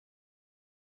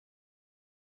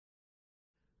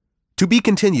To Be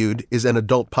Continued is an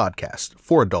adult podcast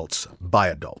for adults by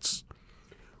adults.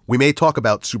 We may talk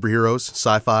about superheroes,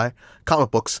 sci-fi, comic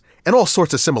books, and all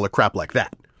sorts of similar crap like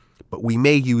that, but we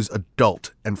may use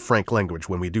adult and frank language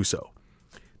when we do so.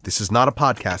 This is not a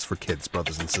podcast for kids,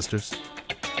 brothers and sisters.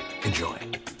 Enjoy.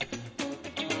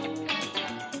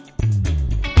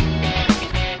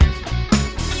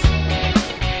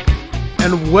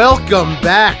 And welcome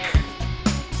back.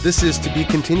 This is To Be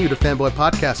Continued, a fanboy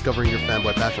podcast covering your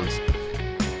fanboy passions.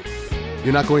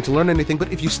 You're not going to learn anything,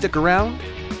 but if you stick around,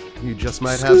 you just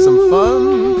might have some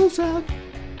fun.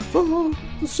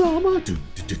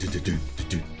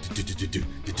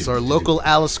 It's our local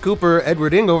Alice Cooper,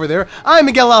 Edward Ng over there. I'm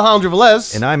Miguel Alejandro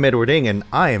Velez. And I'm Edward Ng, and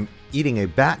I am eating a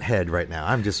bat head right now.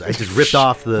 I just ripped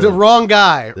off the wrong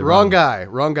guy. Wrong guy.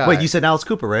 Wait, you said Alice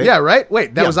Cooper, right? Yeah, right?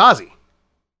 Wait, that was Ozzy.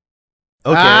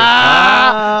 Okay.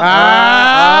 I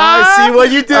see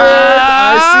what you did.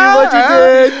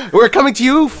 We're coming to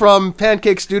you from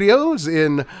Pancake Studios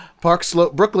in Park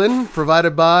Slope, Brooklyn,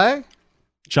 provided by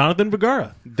Jonathan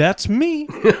Vergara. That's me.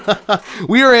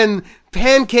 We are in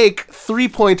Pancake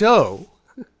 3.0.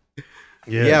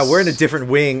 Yes. Yeah, we're in a different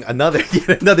wing. Another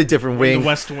different wing. The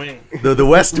West Wing. The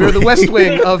West Wing. We're the West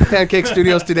Wing of Pancake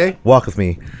Studios today. Walk with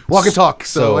me. Walk and talk.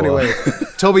 So anyway,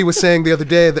 Toby was saying the other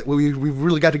day that we've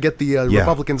really got to get the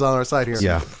Republicans on our side here.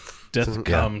 Yeah.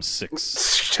 Deathcom 6.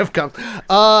 Deathcom.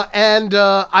 And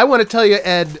I want to tell you,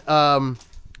 Ed,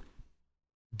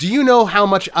 do you know how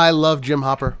much I love Jim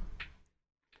Hopper?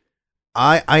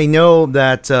 I know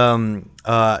that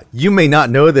you may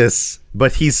not know this,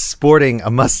 but he's sporting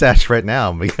a mustache right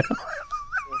now.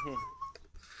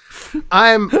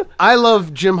 I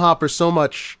love Jim Hopper so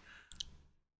much.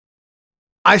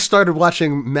 I started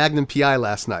watching Magnum P.I.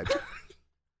 last night.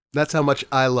 That's how much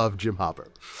I love Jim Hopper.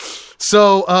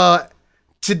 So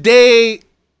today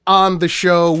on the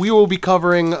show, we will be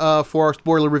covering for our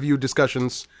spoiler review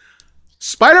discussions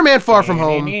Spider-Man Far From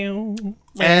Home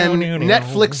and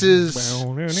Netflix's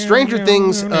Stranger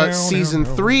Things Season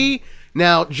 3.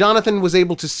 Now, Jonathan was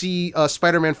able to see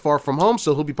Spider-Man Far From Home,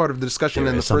 so he'll be part of the discussion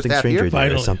in the first half here.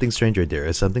 There's something stranger there.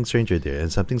 There's something stranger there.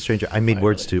 And something stranger. I made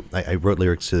words to. I wrote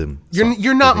lyrics to them.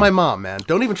 You're not my mom, man.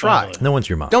 Don't even try. No one's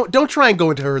your mom. Don't try and go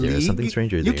into her league. There's something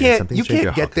stranger there. You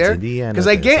can't get there because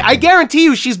I guarantee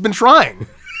you she's been trying.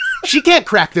 She can't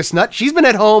crack this nut. She's been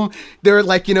at home. They're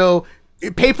like,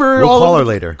 paper. We'll call her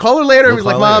later. Call her later. We're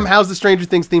like, Mom, how's the Stranger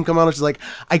Things theme come on? And she's like,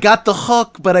 I got the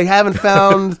hook, but I haven't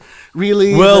found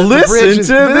really. Well, listen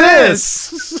to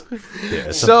this.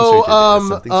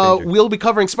 So, we'll be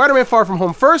covering Spider-Man Far From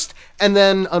Home first, and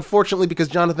then, unfortunately, because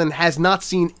Jonathan has not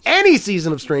seen any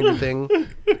season of Stranger Thing,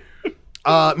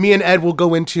 me and Ed will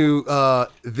go into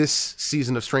this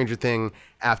season of Stranger Thing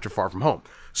after Far From Home.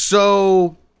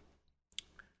 So,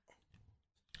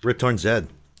 Rip Torn Zed.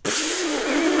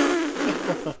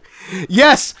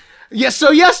 Yes.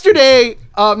 So yesterday,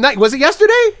 was it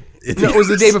yesterday? No, it was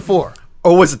the day before.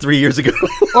 Or was it 3 years ago?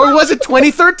 Or was it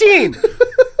 2013?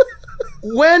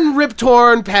 When Rip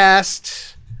Torn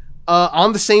passed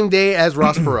on the same day as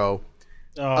Ross Perot.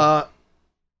 A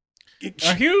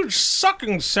huge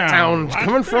sucking sound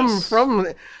coming from.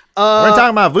 We're talking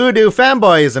about voodoo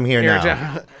fanboyism here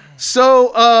now.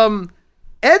 So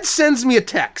Ed sends me a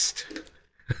text,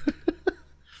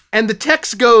 and the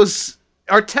text goes.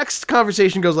 Our text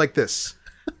conversation goes like this: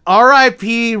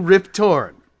 R.I.P. Rip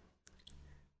Torn.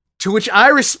 To which I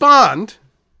respond,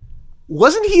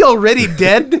 wasn't he already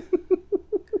dead?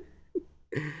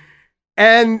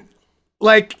 And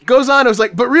goes on, I was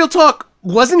like, but real talk,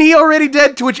 wasn't he already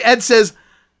dead? To which Ed says,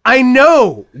 I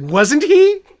know, wasn't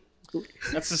he?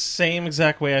 That's the same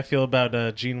exact way I feel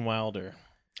about Gene Wilder.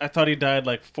 I thought he died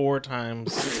 4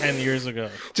 times 10 years ago.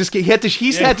 He had to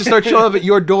start showing up at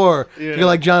your door. Yeah. You're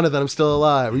like, Jonathan, I'm still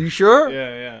alive. Are you sure?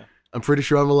 Yeah. I'm pretty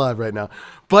sure I'm alive right now.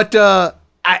 But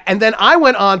and then I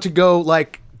went on to go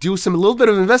do a little bit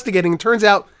of investigating. And turns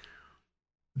out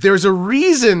there's a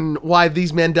reason why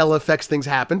these Mandela effects things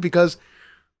happen, because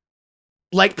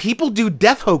people do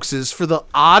death hoaxes for the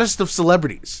oddest of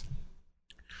celebrities.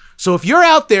 So if you're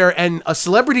out there and a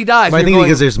celebrity dies, I think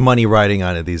because there's money riding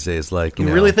on it these days. You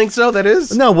really think so? That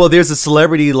is? No, well, there's a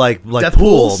celebrity death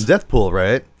pool,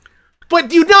 right?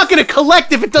 But you're not going to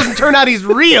collect if it doesn't turn out he's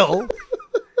real.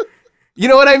 You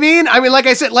know what I mean? I mean, like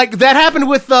I said, that happened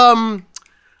with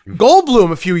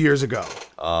Goldblum a few years ago.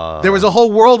 There was a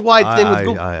whole worldwide thing with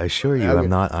Goldblum. I assure you, I'm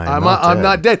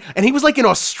not dead. And he was like in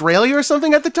Australia or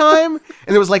something at the time.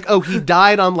 And it was like, oh, he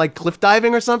died on like cliff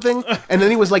diving or something. And then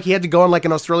he was like, he had to go on like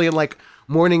an Australian like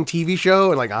morning TV show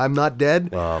and like, I'm not dead.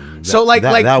 So like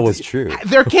that was true.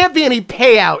 There can't be any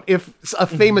payout if a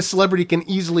famous celebrity can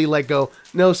easily like go,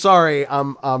 no, sorry,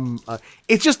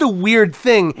 it's just a weird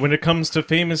thing. When it comes to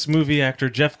famous movie actor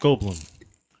Jeff Goldblum,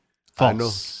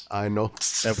 false. I know.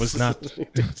 That was not.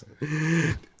 It's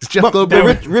Jeff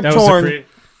Goldblum. Rip Torn.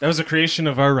 That was a creation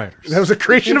of our writers. That was a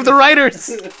creation of the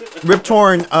writers. Rip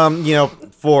Torn,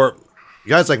 for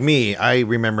guys like me, I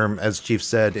remember him, as Chief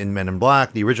said, in Men in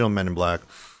Black, the original Men in Black.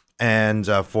 And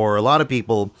for a lot of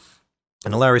people,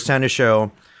 in the Larry Sanders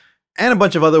Show, and a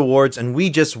bunch of other awards, and we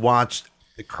just watched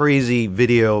a crazy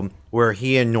video where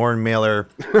he and Norman Mailer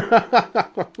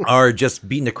are just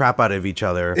beating the crap out of each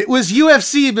other. It was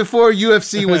UFC before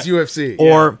UFC was UFC.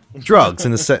 Or drugs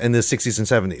in the 60s and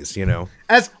 70s, you know.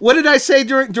 As what did I say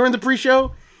during the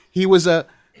pre-show?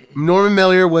 Norman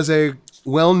Mailer was a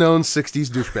well-known 60s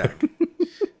douchebag.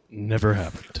 Never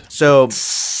happened. So,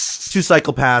 two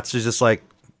psychopaths are just like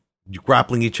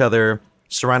grappling each other,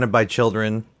 surrounded by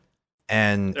children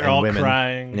and They're all women.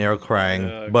 crying. They're all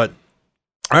crying. But,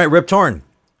 all right, Rip Torn.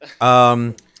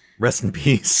 Rest in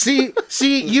peace. See,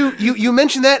 you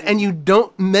mentioned that, and you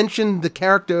don't mention the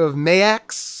character of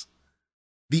Mayax,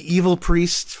 the evil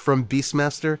priest from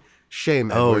Beastmaster.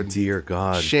 Shame, Edward. Oh dear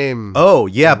God. Shame. Oh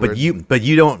yeah, Edward. but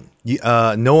you don't.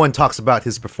 No one talks about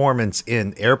his performance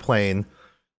in Airplane.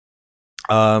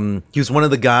 He was one of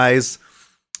the guys,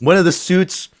 one of the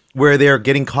suits where they're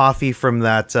getting coffee from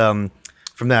that.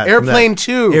 Airplane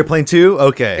 2. Airplane 2?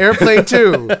 Okay. Airplane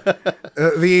 2.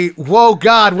 Whoa,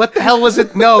 God, what the hell was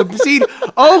it? No, see,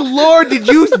 oh, Lord, did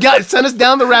you send us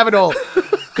down the rabbit hole?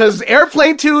 Because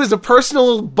Airplane 2 is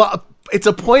it's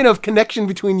a point of connection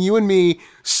between you and me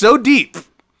so deep.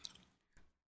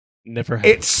 Never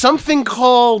happened. It's something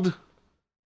called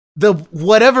the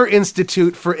whatever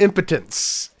Institute for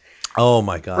Impotence. Oh,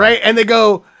 my God. Right? And they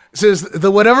go, says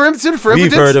the whatever Institute for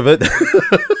Impotence. We've heard of it.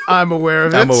 I'm aware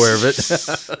of it. I'm aware of it.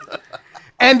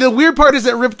 And the weird part is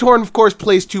that Rip Torn, of course,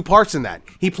 plays two parts in that.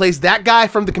 He plays that guy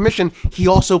from the commission. He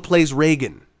also plays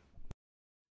Reagan.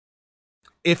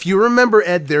 If you remember,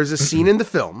 Ed, there's a scene in the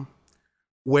film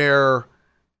where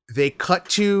they cut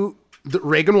to the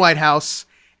Reagan White House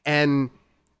and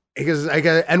he goes,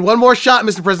 and one more shot,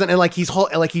 Mr. President, and like he's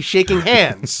shaking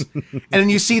hands. And then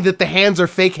you see that the hands are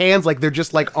fake hands, like they're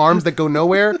just like arms that go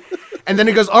nowhere. And then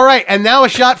he goes, all right, and now a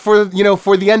shot for the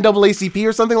NAACP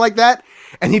or something like that.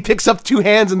 And he picks up two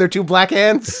hands and they're two black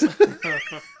hands.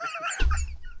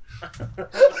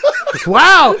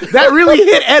 Wow, that really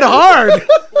hit Ed hard.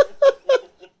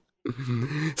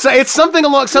 So it's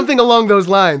something along those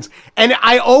lines. And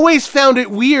I always found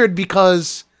it weird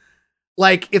because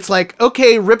like it's like,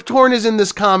 okay, Rip Torn is in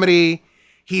this comedy.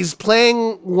 He's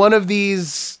playing one of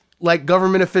these like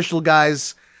government official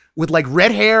guys with like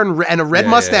red hair and a red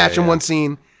mustache in one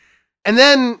scene. And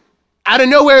then out of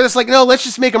nowhere, it's like, no, let's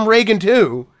just make him Reagan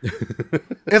too.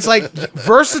 It's like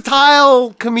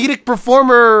versatile comedic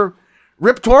performer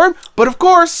Rip Torn. But of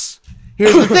course,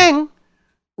 here's the thing.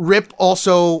 Rip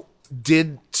also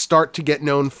did start to get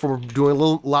known for doing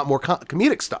a lot more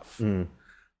comedic stuff. Men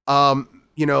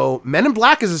in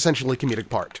Black is essentially a comedic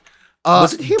part.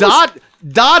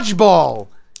 Dodgeball.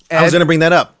 I was going to bring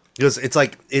that up.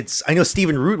 Because I know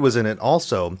Stephen Root was in it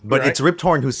also, but It's Rip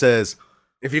Torn who says,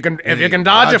 if you can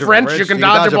dodge a French, you can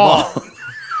dodge a ball.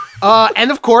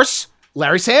 And of course,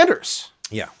 Larry Sanders.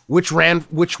 Yeah. Which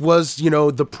was,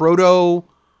 the proto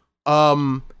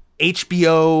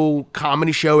HBO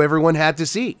comedy show everyone had to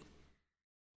see.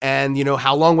 And,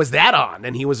 how long was that on?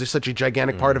 And he was such a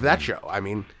gigantic part of that show. I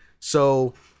mean,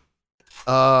 so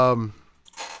hope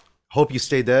you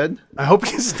stay dead. I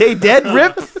hope you stay dead,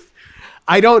 Rip.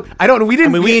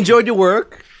 We enjoyed your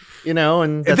work,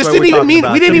 and that's this why didn't we're even talking mean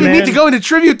about we it. didn't even need to go into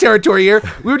tribute territory here.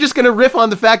 We were just going to riff on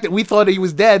the fact that we thought he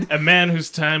was dead. A man whose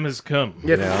time has come.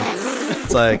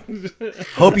 It's like,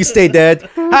 hope you stay dead.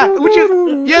 Would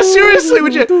you? Yeah, seriously,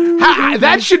 would you?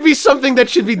 That should be something that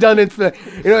should be done in.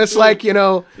 It's like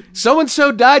so and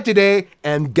so died today,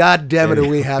 and God damn it, are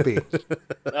we happy?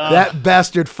 That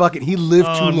bastard, fucking, he lived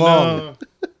too long.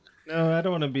 No, I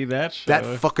don't want to be that show. That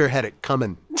fucker had it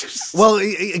coming. Well,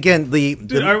 again,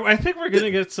 I think we're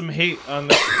gonna get some hate on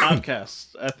this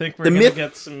podcast. I think we're gonna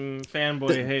get some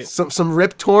fanboy hate. Some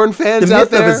Rip Torn fans the out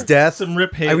myth there. of his death. Some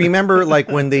Rip hate. I remember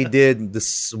when they did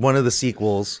one of the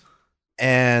sequels,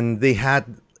 and they had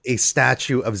a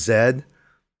statue of Zed.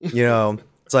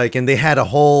 It's like, and they had a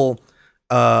whole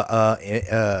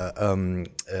event,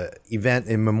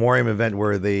 in memoriam event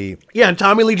where they Yeah, and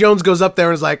Tommy Lee Jones goes up there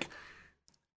and is like,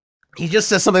 he just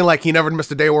says something like he never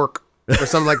missed a day of work or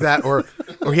something like that, or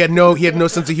he had no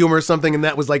sense of humor or something, and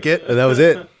that was like it. and that was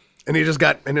it. And he just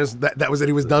got, and that was it.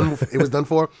 He was done. It was done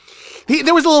for.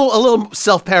 There was a little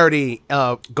self parody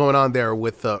going on there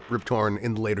with Rip Torn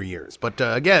in the later years, but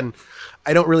again,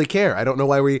 I don't really care. I don't know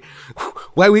why we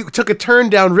took a turn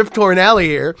down Rip Torn Alley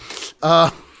here.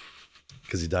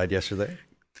 Because he died yesterday.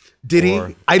 Did Or-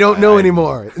 he? I don't know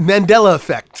anymore. Mandela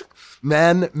effect.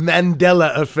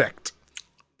 Mandela effect.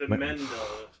 The Mandela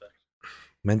effect.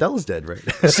 Mandela's dead, right?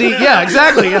 See, yeah,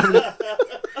 exactly.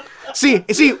 See,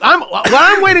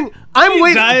 I'm waiting. I'm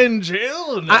waiting. Die in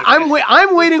jail.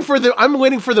 I'm waiting for the. I'm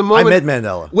waiting for the I moment. met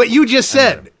Mandela. What you just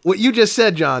said. What you just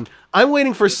said, John. I'm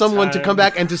waiting for someone to come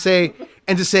back and to say.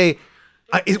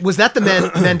 Was that the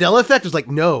Mandela effect? It was like,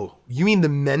 no. You mean the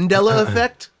Mandela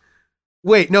effect?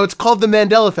 Wait, no, it's called the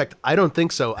Mandela effect. I don't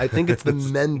think so. I think it's the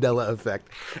Mandela effect.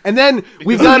 And then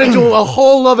we've gone into a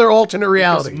whole other alternate Because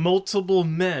reality. multiple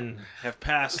men have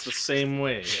passed the same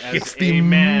way as It's a the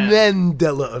man.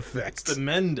 Mandela effect. The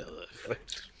Mandela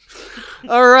effect.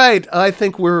 All right, I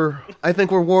think we're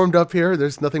warmed up here.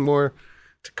 There's nothing more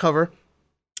to cover.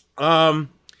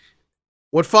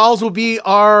 What follows will be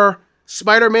our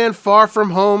Spider-Man Far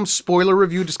From Home spoiler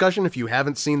review discussion. If you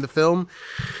haven't seen the film,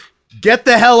 get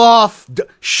the hell off.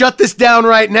 Shut this down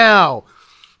right now.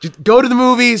 Just go to the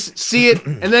movies, see it,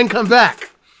 and then come back.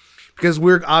 Because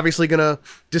we're obviously going to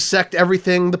dissect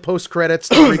everything, the post-credits,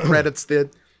 the pre-credits, the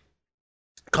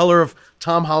color of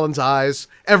Tom Holland's eyes,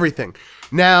 everything.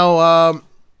 Now,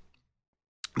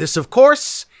 this, of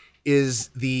course, is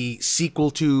the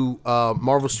sequel to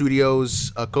Marvel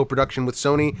Studios' co-production with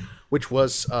Sony, which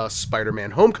was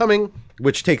Spider-Man Homecoming.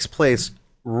 Which takes place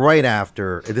right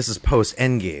after. This is post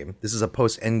Endgame. This is a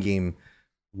post Endgame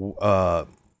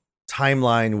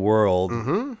timeline world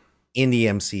in the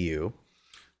MCU.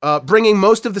 Bringing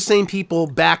most of the same people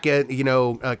back at,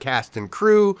 cast and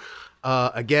crew.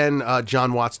 Again,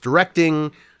 John Watts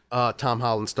directing. Tom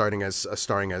Holland starring as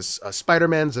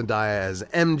Spider-Man, Zendaya as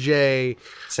MJ.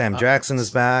 Sam Jackson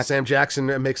is back. Sam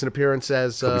Jackson makes an appearance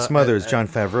as Kobe Smothers, John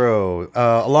Favreau,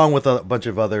 along with a bunch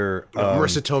of other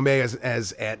Marissa Tomei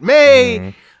as Aunt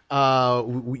May.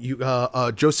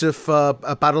 Joseph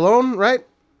Batalon, right?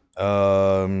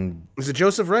 Is it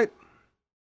Joseph, right?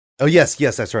 Oh yes,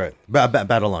 that's right.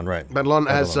 Batalon, right? Batalon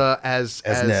as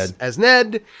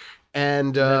Ned.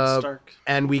 And Ned Stark.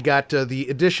 and we got the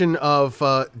addition of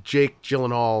Jake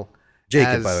Gyllenhaal.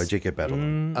 Jacob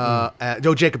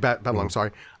Batalon. Jacob Batalon. I'm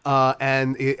sorry.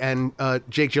 And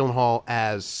Jake Gyllenhaal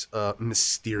as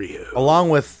Mysterio. Along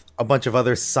with a bunch of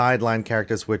other sideline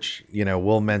characters, which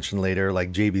we'll mention later,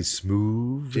 like JB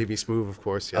Smoove. JB Smoove, of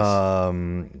course. Yes.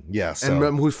 Yeah. So.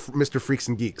 And who's Mr. Freaks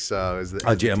and Geeks? Is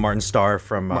the Martin Starr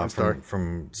from Starr.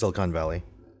 from Silicon Valley.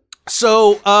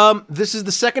 So this is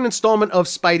the second installment of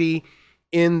Spidey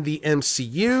in the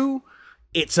MCU.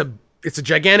 It's a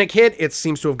gigantic hit. It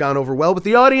seems to have gone over well with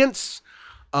the audience.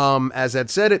 As Ed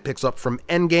said, it picks up from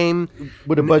Endgame.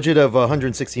 With a budget of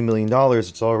 $160 million,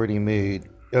 it's already made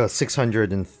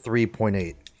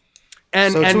 603.8.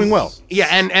 And So it's doing well. Yeah,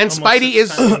 and Almost Spidey six is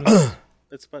times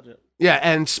its budget.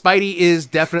 and Spidey is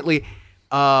definitely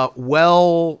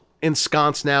well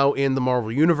ensconced now in the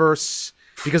Marvel universe,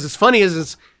 because it's funny is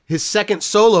it's his second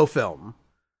solo film,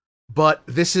 but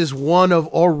this is one of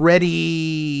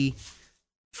already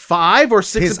 5 or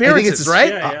 6 appearances, right?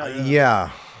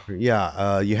 Yeah. You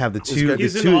have the two,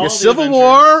 He's the in two all the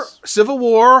Civil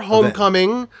War,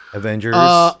 Homecoming, Avengers,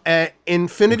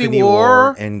 Infinity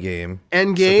War, Endgame.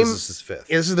 Endgame. So this is his fifth.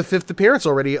 This is the 5th appearance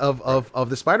already of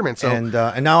the Spider-Man. So And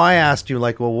now I asked you,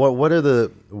 like, well,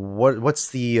 what's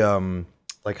the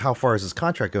like, how far is his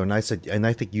contract go? And I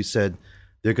think you said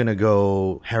they're gonna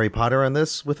go Harry Potter on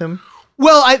this with him.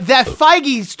 well, that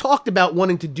Feige's talked about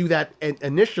wanting to do that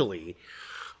initially.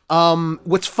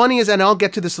 What's funny is, and I'll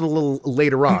get to this a little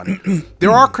later on,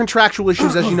 there are contractual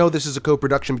issues. As you know, this is a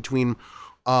co-production between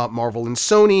Marvel and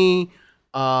Sony.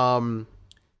 And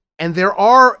there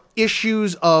are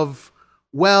issues of,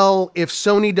 well, if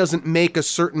Sony doesn't make a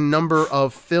certain number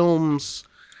of films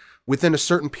within a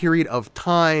certain period of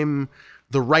time,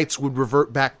 the rights would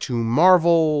revert back to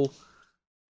Marvel.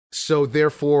 So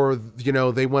therefore,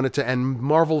 they wanted to, and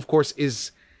Marvel, of course,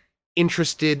 is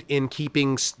interested in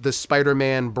keeping the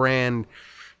Spider-Man brand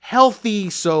healthy.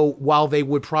 So while they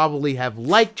would probably have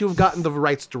liked to have gotten the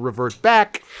rights to revert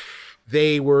back,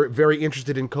 they were very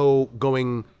interested in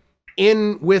going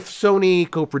in with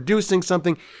Sony, co-producing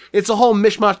something. It's a whole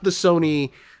mishmash, the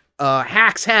Sony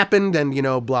hacks happened and,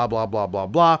 blah, blah, blah, blah,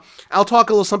 blah. I'll talk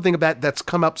a little something about that's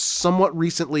come up somewhat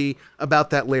recently about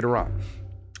that later on.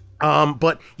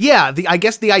 But yeah, I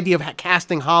guess the idea of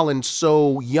casting Holland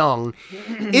so young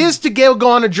is to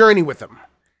go on a journey with him.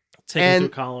 Take him through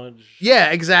college.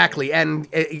 Yeah, exactly. And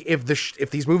if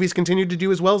these movies continue to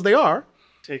do as well as they are,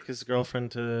 take his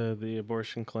girlfriend to the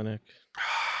abortion clinic.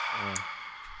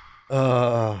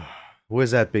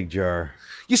 Where's that big jar?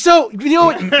 You say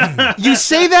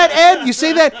that, Ed. You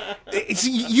say that.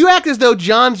 You act as though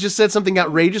John's just said something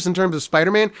outrageous in terms of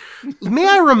Spider-Man. May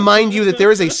I remind you that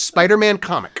there is a Spider-Man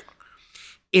comic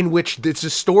in which it's a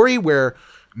story where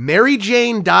Mary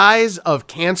Jane dies of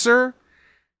cancer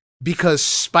because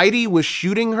Spidey was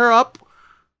shooting her up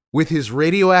with his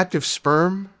radioactive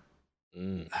sperm.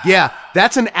 Yeah,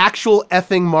 that's an actual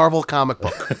effing Marvel comic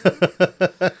book.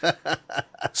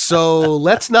 So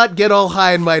let's not get all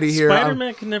high and mighty here.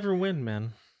 Spider-Man can never win,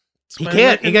 man. He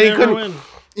can't. He couldn't win.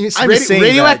 I'm just saying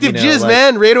radioactive that, jizz,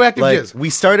 man. Radioactive jizz. We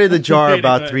started the jar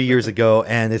about 3 years ago,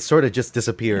 and it sort of just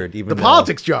disappeared. Even the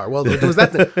politics jar. Well, was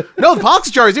that no? The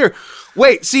politics jar is here.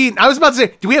 Wait, see, I was about to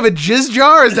say, do we have a jizz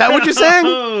jar? Is that what you're saying?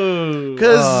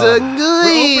 Because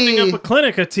we're opening up a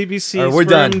clinic at TBC. We're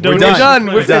done. We're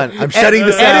done. I'm shutting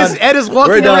this down. Ed is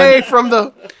walking away from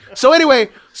the. So anyway,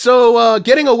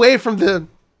 getting away from the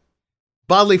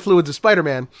bodily fluids of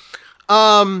Spider-Man.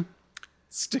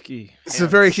 Sticky. It's a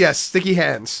very sticky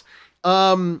hands.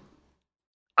 I'm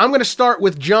going to start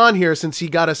with John here since he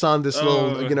got us on this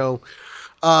little,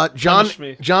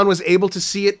 John was able to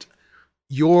see it.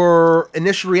 Your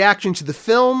initial reaction to the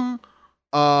film,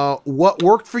 what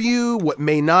worked for you, what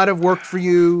may not have worked for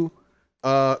you.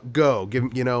 Go.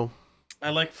 I'd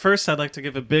like to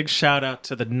give a big shout out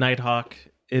to the Nighthawk.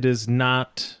 It is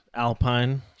not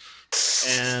Alpine.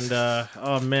 And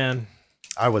oh man,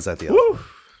 I was at the Alpine.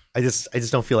 I just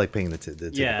don't feel like paying the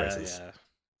ticket prices.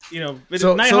 Yeah.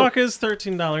 Nighthawk is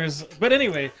 $13. But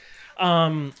anyway,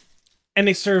 and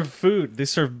they serve food. They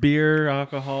serve beer,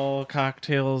 alcohol,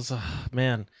 cocktails. Oh,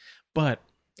 man. But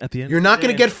at the end, you're not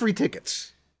going to get free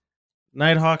tickets.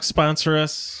 Nighthawk, sponsor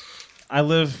us. I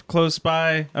live close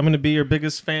by. I'm going to be your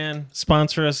biggest fan.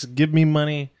 Sponsor us. Give me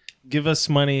money. Give us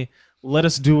money. Let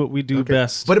us do what we do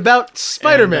best. But about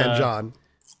Spider-Man, John.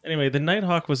 Anyway, the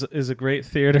Nighthawk is a great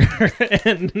theater.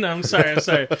 And no, I'm sorry.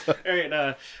 All right.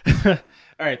 All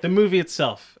right. The movie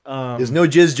itself. There's no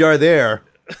jizz jar there.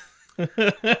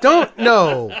 Don't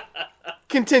know.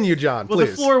 Continue, John. Well,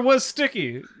 please. The floor was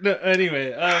sticky. No,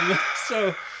 anyway,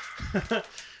 the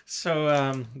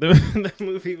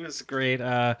movie was great,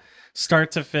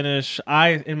 start to finish.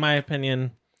 In my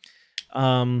opinion,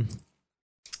 I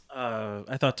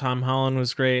thought Tom Holland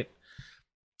was great.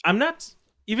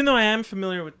 Even though I am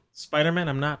familiar with Spider-Man,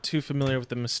 I'm not too familiar with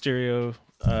the Mysterio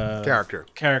character.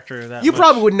 You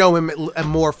probably would know him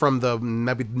more from the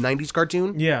maybe 90s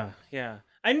cartoon. Yeah.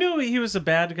 I knew he was a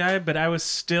bad guy, but I was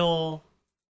still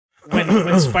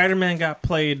when Spider-Man got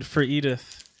played for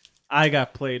Edith, I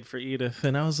got played for Edith,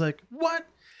 and I was like, what?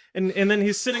 And then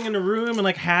he's sitting in a room, and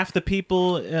like half the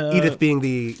people, Edith being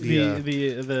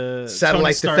the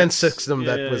satellite defense system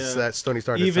that Tony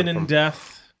Stark. Even in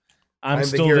death, I'm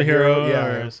still the hero,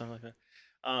 or something like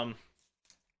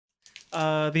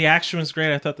that. The action was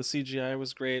great. I thought the CGI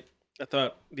was great. I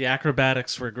thought the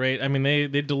acrobatics were great. I mean,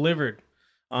 they delivered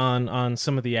on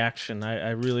some of the action.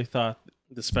 I really thought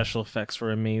the special effects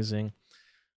were amazing.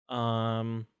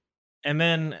 And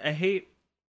then I hate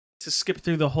to skip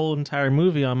through the whole entire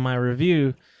movie on my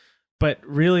review, but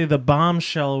really the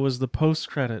bombshell was the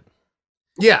post-credit.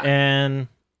 Yeah. And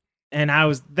I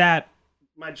was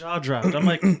my jaw dropped. I'm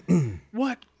like,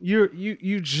 what?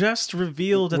 You just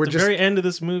revealed at the very end of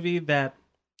this movie that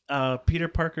Peter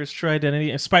Parker's true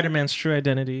identity, Spider-Man's true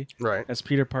identity, right, as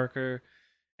Peter Parker,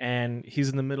 and he's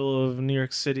in the middle of New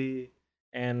York City,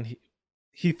 and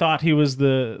he thought he was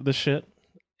the shit,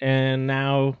 and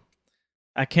now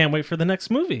I can't wait for the next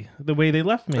movie. The way they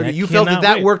left me, okay, you felt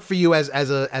that worked for you as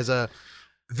a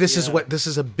this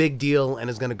is a big deal and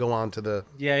is going to go on to the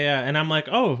and I'm like,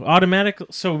 oh,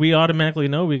 so we automatically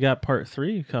know we got part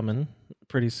 3 coming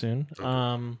pretty soon.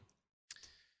 Okay.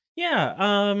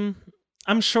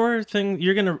 I'm sure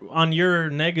you're gonna, on your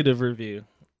negative review,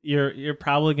 you're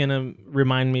probably gonna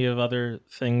remind me of other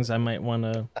things I might want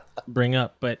to bring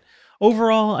up, but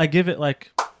overall I give it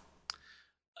like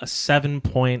a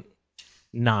 7.9.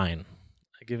 I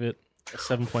give it a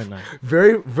 7.9.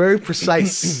 Very, very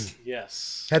precise.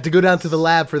 Yes. Had to go down to the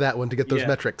lab for that one to get those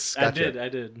metrics. Gotcha. I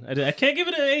did. I can't give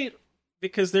it an 8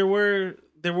 because there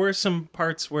were some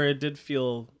parts where it did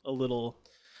feel a little,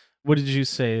 what did you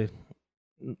say?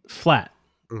 Flat.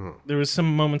 There was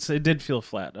some moments it did feel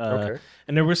flat. Okay.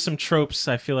 And there were some tropes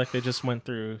I feel like they just went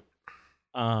through.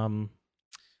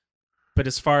 But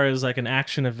as far as like an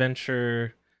action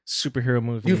adventure superhero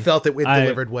movie, You felt it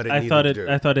delivered what it I needed thought to it do.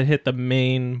 I thought it hit the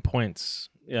main points.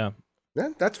 Yeah. Yeah,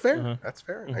 that's fair. Uh-huh. That's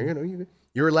fair. You know,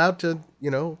 you're allowed to,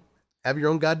 have your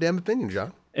own goddamn opinion,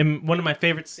 John. And one of my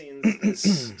favorite scenes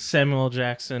is Samuel L.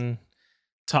 Jackson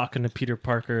talking to Peter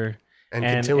Parker And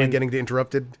continually getting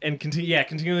interrupted. and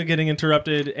continually getting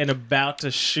interrupted and about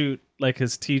to shoot like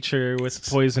his teacher with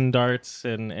poison darts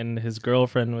and his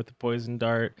girlfriend with a poison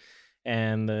dart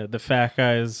and the fat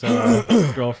guy's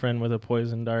girlfriend with a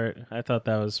poison dart. I thought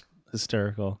that was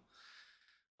hysterical.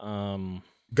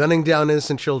 Gunning down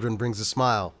innocent children brings a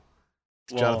smile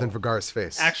to Well, Jonathan Vergara's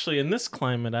face. Actually, in this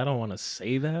climate, I don't want to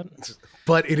say that.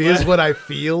 But it is what I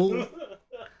feel.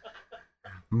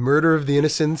 Murder of the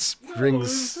innocents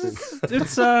brings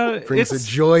It's a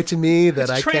joy to me that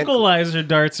I can't. tranquilizer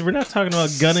darts. We're not talking about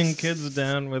gunning kids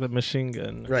down with a machine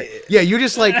gun. Right? Yeah, you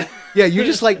just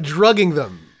like drugging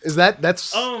them. Is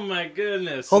that's? Oh my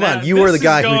goodness! Hold Now, on, you were the this is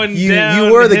guy who going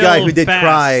you were the guy who did downhill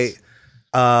cry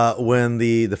fast. when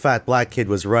the fat black kid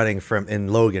was running from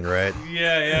in Logan, right?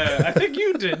 Yeah. I think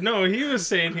you did. No, he was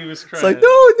saying he was crying. It's like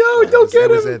no, don't get That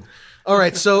was him. it. All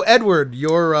right, so Edward,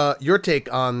 your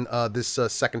take on this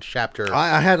second chapter?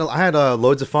 I had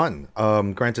loads of fun.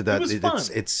 Granted that It was fun.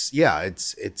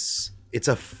 it's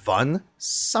a fun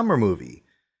summer movie,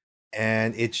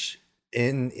 and it's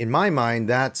in my mind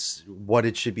that's what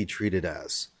it should be treated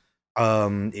as.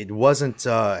 It wasn't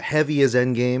heavy as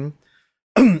Endgame.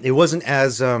 It wasn't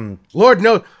as Lord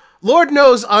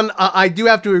knows. On I do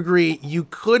have to agree. You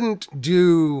couldn't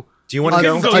do. Do you want to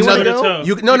couldn't go? go another? toe-to-toe.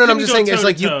 You, no, You no, no. I'm couldn't just go saying it's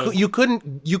like toe-to-toe.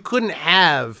 you couldn't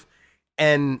have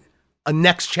a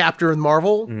next chapter in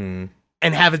Marvel and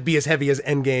have it be as heavy as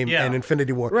Endgame Yeah. and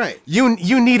Infinity War. Right. You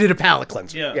needed a palate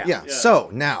cleanser. Yeah. Yeah. So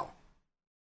now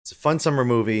it's a fun summer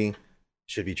movie.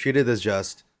 Should be treated as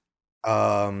just.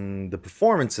 The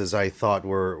performances I thought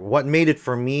were what made it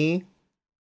for me.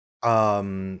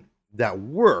 That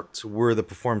worked were the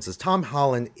performances. Tom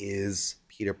Holland is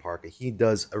Peter Parker. He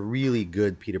does a really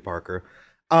good Peter Parker.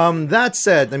 That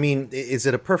said, I mean, is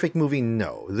it a perfect movie?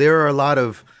 No. There are a lot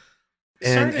of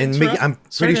Sorry to and interrupt- I'm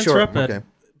sorry pretty to sure. interrupt, Ed, Okay.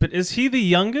 but is he the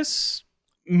youngest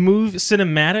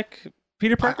cinematic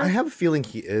Peter Parker? I have a feeling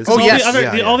he is. Oh, all yes.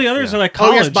 all the others yeah. are like Oh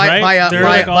college, yes, by right? by a, They're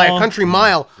by, like by a all- country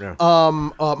mile. Yeah.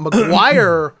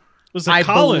 McGuire, was I like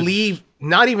college. believe,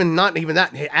 not even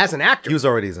that as an actor. He was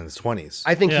already in his 20s.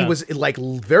 I think he Yeah. was like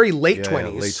very late Yeah,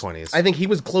 20s. late 20s. I think he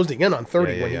was closing in on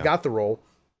 30 Yeah, when yeah. he got the role.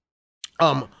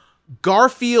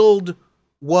 Garfield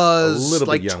was A little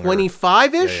bit like younger.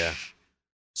 25-ish. Yeah, yeah.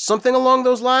 Something along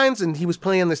those lines, and he was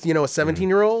playing this, a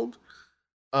 17-year-old.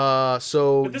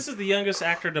 So But this is the youngest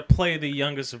actor to play the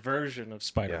youngest version of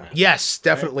Spider-Man. yes,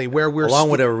 definitely. Where we're Along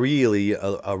with a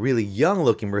really young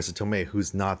looking Marissa Tomei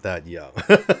who's not that young.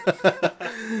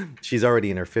 She's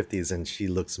already in her 50s and she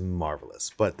looks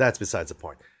marvelous. But that's besides the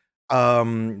point.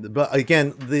 But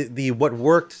again, the what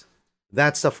worked,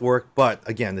 that stuff worked. But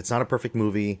again, it's not a perfect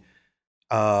movie.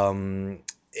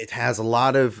 It has a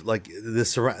lot of like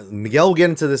this. Miguel will get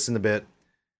into this in a bit,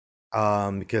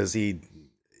 because he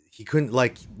couldn't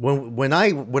like when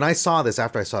I saw this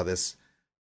after I saw this,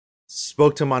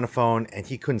 spoke to him on the phone and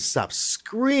he couldn't stop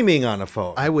screaming on the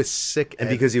phone. I was sick, and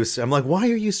because I'm like, why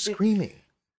are you screaming?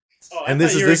 Oh, And I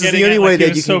this thought is- you were this is the getting only at, way like, he that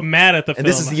was you so can- mad at the film. And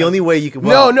this is the only way you can.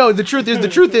 Well, no. The truth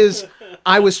is,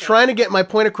 I was trying to get my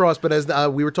point across, but as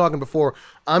we were talking before,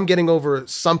 I'm getting over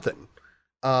something,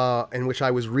 in which I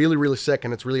was really, really sick,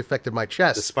 and it's really affected my the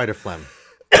chest. spider phlegm.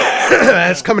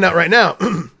 It's coming out right now.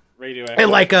 radioactive. And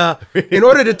like, in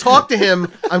order to talk to him,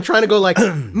 I'm trying to go like,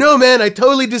 no, man, I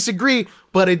totally disagree.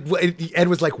 But Ed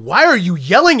was like, why are you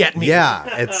yelling at me? Yeah,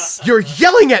 it's. You're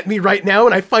yelling at me right now,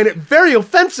 and I find it very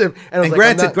offensive. And I was And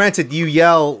like, I'm not- granted, you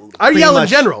yell. I pretty yell in much-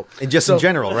 general. and just So- in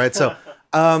general, right? So,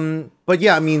 but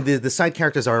yeah, I mean, the side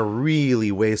characters are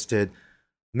really wasted.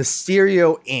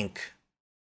 Mysterio Inc.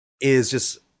 is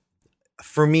just,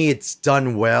 for me, it's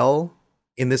done well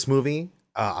in this movie.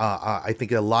 I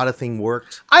think a lot of things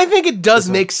worked. I think it does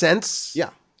make sense. Yeah.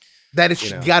 That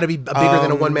it's got to be bigger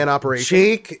than a one-man operation.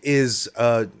 Jake is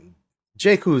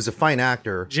Jake, who is a fine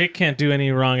actor. Jake can't do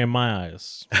any wrong in my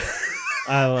eyes.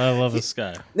 I love this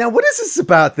guy. Now, what is this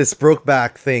about this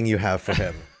Brokeback thing you have for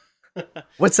him?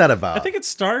 What's that about? I think it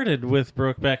started with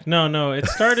Brokeback. No, it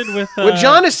started with. What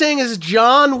John is saying is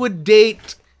John would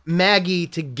date Maggie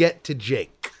to get to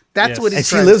Jake. That's Yes. what he's And she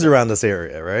trying to lives say. around this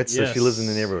area, right? So Yes. she lives in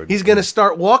the neighborhood. He's gonna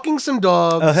start walking some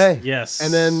dogs. Oh, hey. Yes.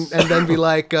 And then be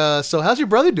like, so how's your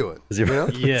brother doing? Is your- You know?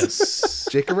 Yes.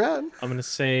 Jake around. I'm gonna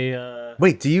say.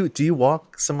 Wait, do you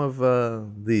walk some of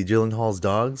the Gyllenhaal's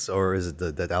dogs, or is it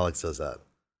that Alex does that?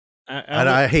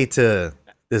 I hate to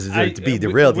to be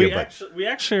derailed we here, but we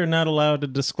actually are not allowed to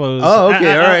disclose. Oh,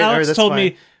 okay, all right, Alex that's told fine.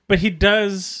 me, but he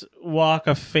does walk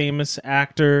a famous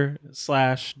actor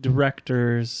 /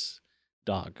 director's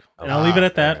dog. And I'll leave it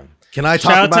at that. okay. Can I Shout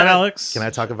talk out about to it? Alex. Can I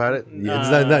talk about it? Yeah, it's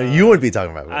not, you wouldn't be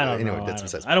talking about it. I don't anyway, know.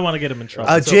 that's I don't want to get him in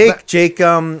trouble. Jake.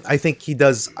 I think he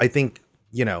does. I think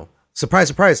surprise,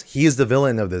 surprise. He is the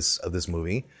villain of this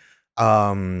movie,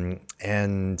 and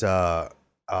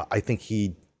I think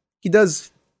he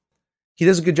does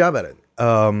a good job at it.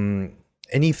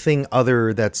 Anything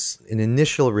other that's an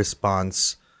initial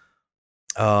response,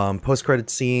 post credit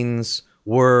scenes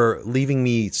were leaving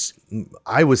me.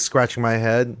 I was scratching my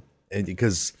head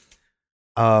because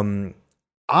now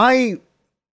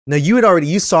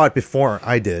you saw it before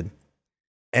I did.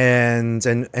 And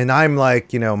I'm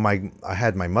like, I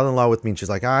had my mother-in-law with me and she's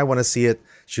like, I want to see it.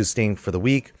 She was staying for the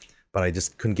week, but I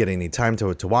just couldn't get any time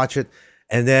to watch it.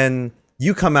 And then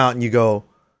you come out and you go,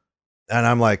 and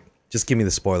I'm like, just give me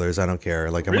the spoilers. I don't care.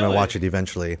 Like, I'm going to Really? watch it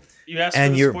eventually. You asked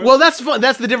and for the you're- spoilers? Well, that's fun.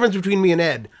 That's the difference between me and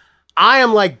Ed. I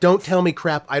am like, don't tell me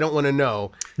crap. I don't want to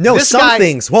know. No, This some guy-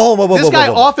 things. Whoa. This guy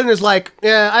whoa. often is like,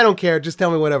 yeah, I don't care. Just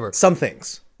tell me whatever. Some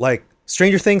things. Like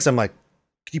Stranger Things, I'm like,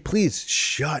 could you please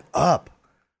shut up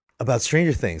about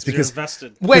Stranger Things? You're Because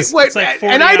invested. Wait, It's like 40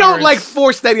 and I don't hours. like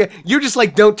force that. You're just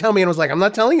like, don't tell me. And I was like, I'm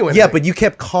not telling you anything. yeah, but you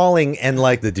kept calling and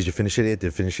like, did you finish it yet? Did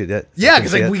you finish it yet? Did you yeah,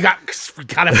 finish because it like yet? we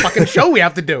got a fucking show we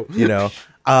have to do.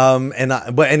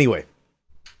 But anyway,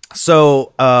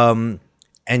 so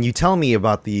and you tell me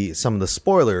about some of the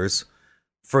spoilers.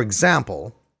 For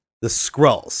example, the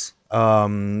Skrulls.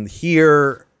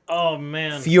 Here, Oh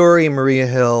man. Fury and Maria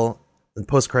Hill. The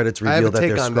post credits I have reveal a that take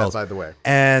they're on Skrulls, that, by the way.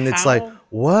 and it's How? like,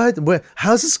 what?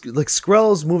 How's this like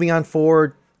Skrulls moving on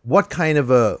forward? What kind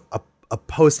of a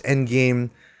post Endgame,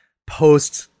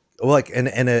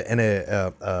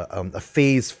 a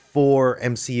phase 4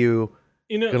 MCU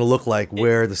going to look like,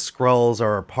 where the Skrulls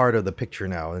are a part of the picture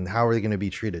now, and how are they going to be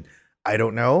treated? I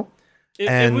don't know.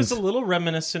 It was a little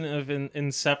reminiscent of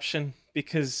Inception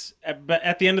because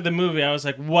at the end of the movie, I was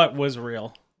like, what was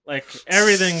real? Like,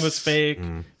 everything was fake.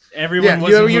 Everyone Yeah,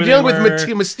 wasn't you're who dealing they with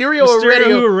were. Mysterio Mysterio, already.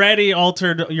 who already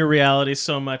altered your reality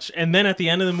so much. And then at the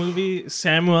end of the movie,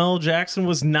 Samuel Jackson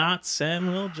was not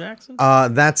Samuel Jackson.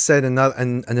 That said,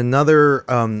 another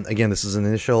again, this is an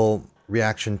initial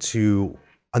reaction to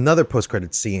another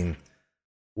post-credit scene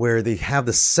where they have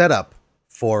the setup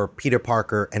for Peter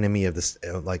Parker, enemy of this,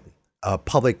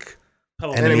 public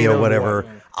enemy or whatever.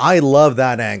 I love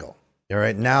that angle. All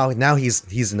right, now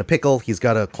he's in a pickle. He's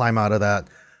got to climb out of that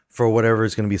for whatever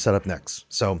is going to be set up next.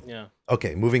 So Yeah.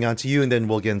 okay, moving on to you, and then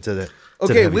we'll get into the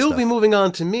Okay, heavy we'll stuff. be moving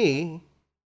on to me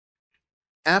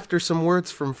after some words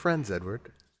from friends, Edward.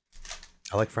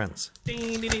 I like Friends.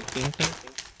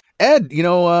 Ed, we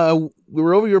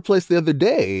were over your place the other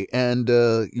day, and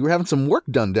you were having some work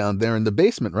done down there in the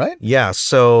basement, right? Yeah,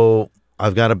 so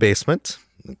I've got a basement.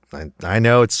 I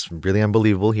know it's really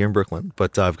unbelievable here in Brooklyn,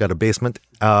 but I've got a basement,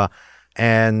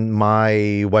 and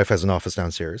my wife has an office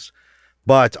downstairs.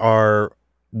 But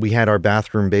we had our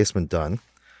bathroom basement done,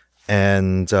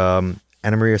 and Anna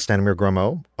Maria Stanimir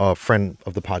Gromo, a friend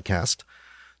of the podcast,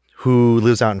 who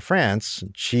lives out in France,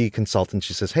 she consulted and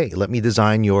she says, "Hey, let me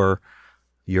design your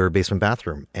basement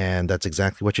bathroom," and that's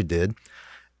exactly what she did.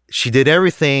 She did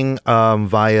everything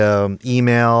via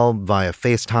email, via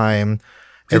FaceTime. Did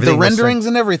the Everything was sent- renderings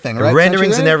and everything, the right?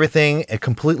 renderings Sent and you that? everything,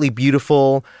 completely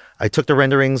beautiful. I took the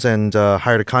renderings and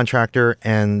hired a contractor,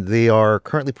 and they are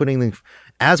currently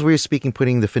as we're speaking,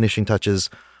 putting the finishing touches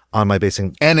on my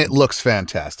basement. And it looks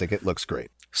fantastic. It looks great.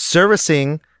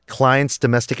 Servicing clients,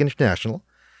 domestic and international.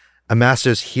 A master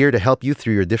is here to help you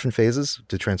through your different phases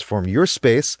to transform your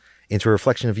space into a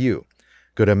reflection of you.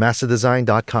 Go to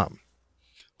masterdesign.com.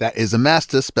 That is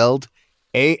Amasta, spelled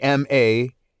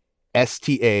Amasta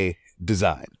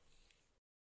design.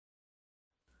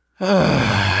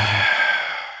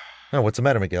 Oh, what's the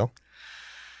matter, Miguel?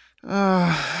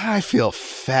 I feel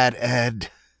fat, Ed.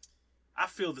 I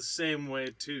feel the same way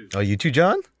too. Oh, you too,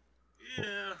 John?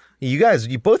 Yeah.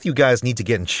 Both you guys need to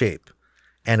get in shape.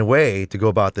 And a way to go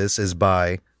about this is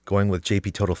by going with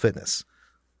JP Total Fitness.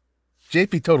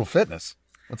 JP Total Fitness.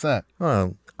 What's that?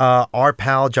 Our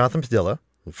pal Jonathan Padilla,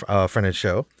 friend of the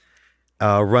show,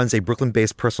 runs a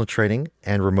Brooklyn-based personal training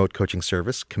and remote coaching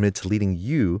service committed to leading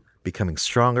you becoming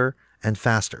stronger and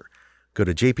faster. Go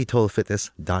to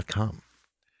jptotalfitness.com.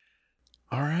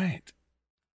 All right.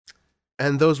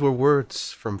 And those were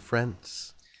words from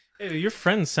friends. Hey, your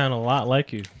friends sound a lot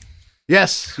like you.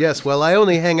 Yes, yes. Well, I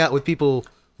only hang out with people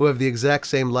who have the exact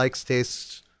same likes,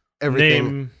 tastes, everything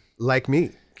Name, like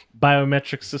me.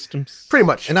 biometric systems. Pretty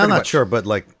much. And I'm pretty not much. sure, but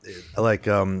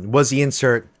was the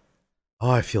insert?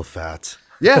 Oh, I feel fat.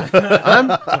 Yeah,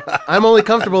 I'm only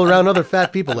comfortable around other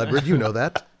fat people, Edward. You know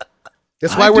that.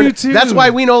 That's why I we're. do too. That's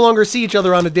why we no longer see each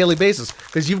other on a daily basis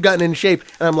because you've gotten in shape,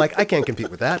 and I'm like, I can't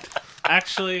compete with that.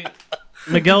 Actually,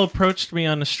 Miguel approached me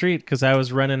on the street because I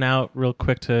was running out real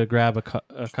quick to grab a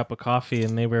cup of coffee,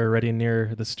 and they were already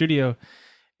near the studio.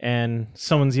 And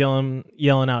someone's yelling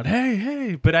out, "Hey,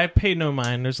 hey!" But I paid no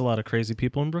mind. There's a lot of crazy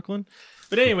people in Brooklyn.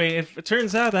 But anyway, if it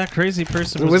turns out that crazy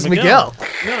person was Miguel.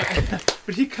 No,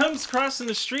 but he comes crossing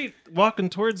the street, walking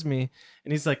towards me,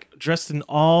 and he's like dressed in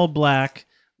all black.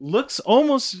 Looks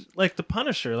almost like the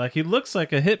Punisher. Like he looks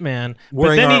like a hitman.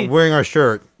 Wearing our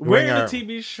shirt. Wearing our, the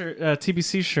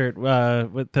TBC shirt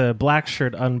with the black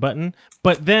shirt unbuttoned.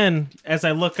 But then, as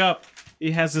I look up,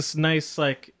 he has this nice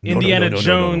like Indiana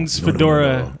Jones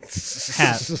fedora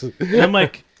hat, and I'm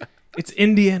like, "It's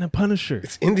Indiana Punisher."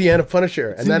 Indiana Punisher,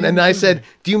 and I said,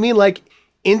 do you mean like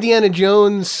Indiana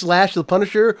Jones / the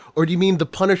Punisher, or do you mean the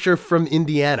Punisher from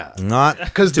Indiana? Not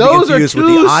 'Cause to be those are confused two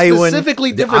with the Iowan,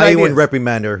 specifically the different Iowan ideas.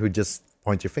 reprimander who just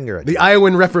points your finger at you. The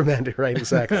Iowan reprimanded, right?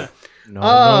 Exactly. No.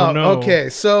 Okay.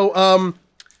 So,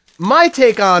 my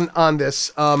take on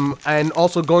this, and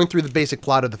also going through the basic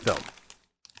plot of the film.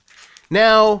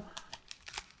 Now,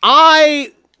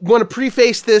 I want to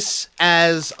preface this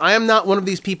as I am not one of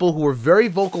these people who are very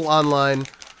vocal online,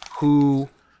 who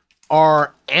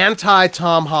are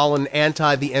anti-Tom Holland,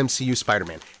 anti the MCU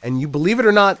Spider-Man. And you believe it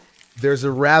or not, there's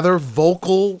a rather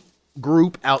vocal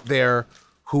group out there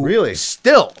who Really?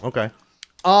 still. Okay.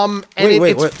 And Wait,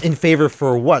 it's, what? In favor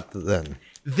for what then?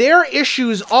 their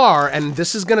issues are, and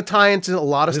this is going to tie into a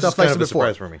lot of This stuff is kind I of said a before.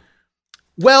 surprise for me.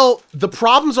 Well, the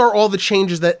problems are all the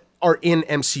changes that are in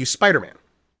MCU Spider-Man.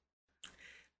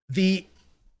 The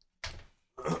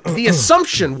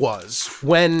assumption was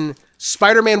when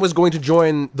Spider-Man was going to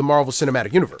join the Marvel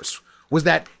Cinematic Universe was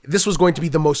that this was going to be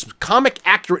the most comic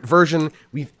accurate version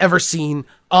we've ever seen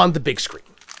on the big screen.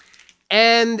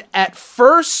 And at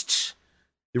first,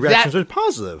 The reactions are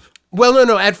positive. well,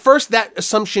 no. At first, that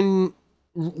assumption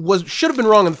should have been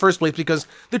wrong in the first place because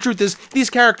the truth is these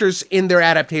characters in their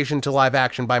adaptation to live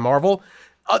action by Marvel,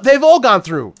 they've all gone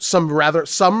through some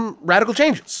radical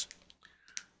changes.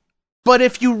 But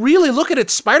if you really look at it,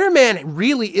 Spider-Man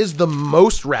really is the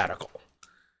most radical.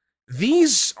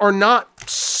 These are not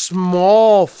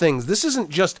small things. This isn't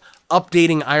just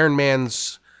updating Iron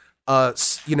Man's,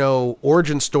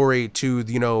 origin story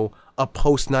to, a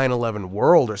post 9/11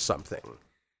 world or something.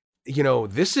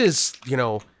 This is,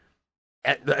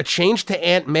 a change to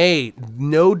Aunt May.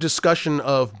 No discussion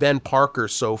of Ben Parker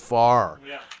so far.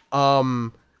 Yeah.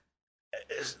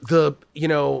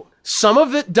 Some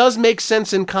of it does make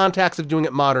sense in context of doing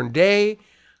it modern day.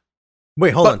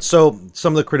 Wait, hold on. So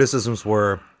some of the criticisms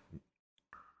were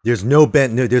there's no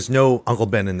Uncle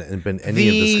Ben in any of the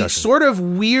The discussion. sort of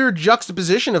weird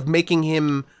juxtaposition of making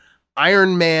him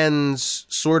Iron Man's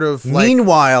sort of like.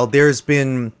 Meanwhile, there's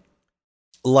been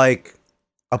like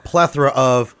a plethora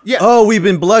of Yeah. we've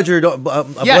been bludgeoned over I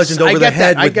the get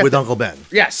head that. I get with that. Uncle Ben.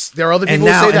 Yes, there are other people And who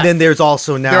now, say that. and then there's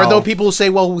also now There are though people who say,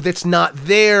 well, that's not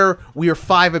there. We are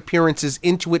 5 appearances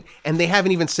into it, and they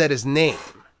haven't even said his name.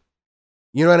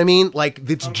 You know what I mean? Like,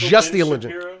 it's just the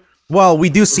illusion. Well, we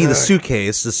do see the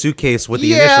suitcase with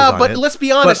the initials Yeah, on but it. let's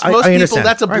be honest. But Most I people, understand.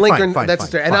 that's a All right, blinker. fine, That's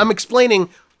fine, and fine. I'm explaining,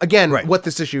 again, Right. what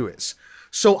this issue is.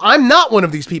 So I'm not one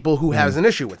of these people who has an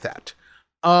issue with that.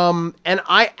 And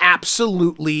I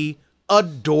absolutely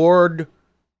adored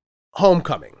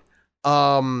Homecoming.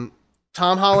 Tom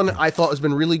Holland, I thought, has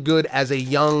been really good as a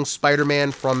young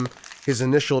Spider-Man from his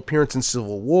initial appearance in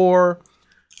Civil War.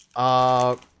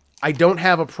 I don't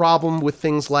have a problem with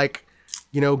things like,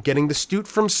 getting the suit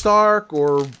from Stark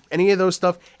or any of those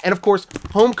stuff. And of course,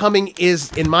 Homecoming is,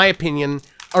 in my opinion,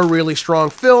 a really strong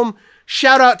film.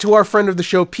 Shout out to our friend of the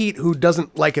show, Pete, who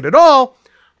doesn't like it at all,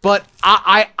 but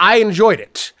I enjoyed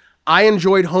it. I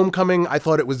enjoyed Homecoming. I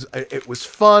thought it was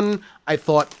fun. I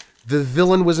thought the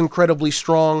villain was incredibly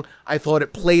strong. I thought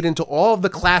it played into all of the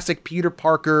classic Peter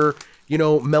Parker,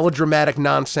 melodramatic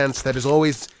nonsense that is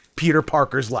always Peter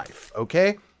Parker's life,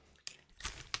 okay?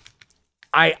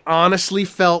 I honestly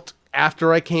felt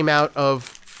after I came out of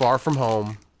Far From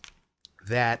Home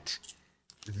that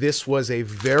this was a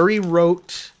very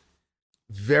rote,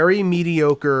 very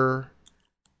mediocre,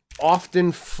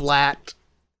 often flat,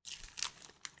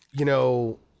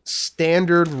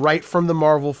 standard right from the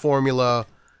Marvel formula,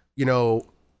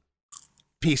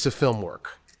 piece of film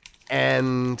work,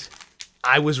 and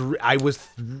I was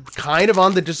kind of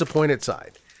on the disappointed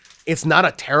side. It's not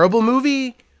a terrible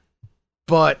movie,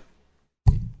 but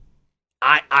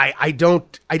I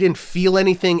didn't feel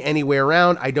anything anywhere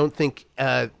around. I don't think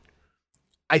I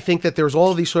think that there's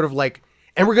all of these sort of like,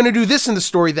 and we're going to do this in the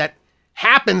story that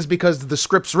happens because the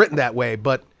script's written that way,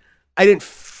 but I didn't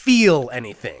feel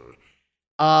anything.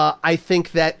 I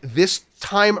think that this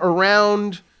time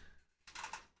around,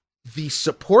 the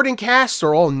supporting casts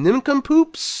are all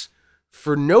nincompoops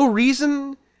for no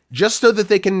reason, just so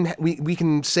that we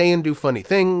can say and do funny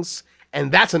things,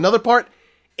 and that's another part.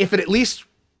 If it at least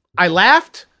I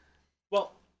laughed.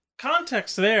 Well,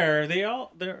 context there,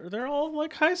 they're all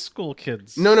like high school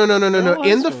kids. No. High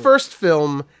In the school. first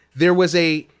film, there was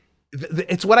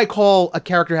it's what I call a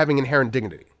character having inherent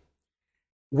dignity.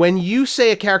 When you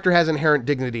say a character has inherent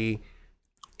dignity,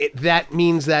 that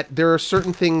means that there are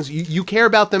certain things you care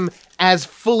about them as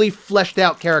fully fleshed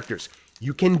out characters.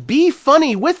 You can be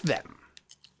funny with them.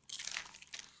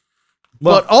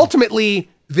 But ultimately,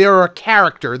 they're a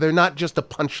character. They're not just a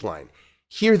punchline.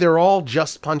 Here, they're all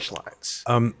just punchlines.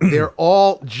 They're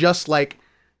all just like,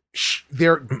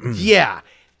 yeah.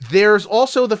 There's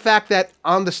also the fact that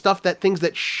on the stuff things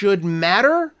that should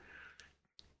matter,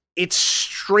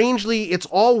 it's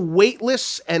all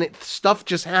weightless and stuff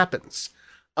just happens.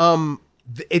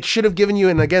 It should have given you,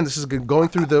 and again, this is going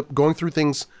through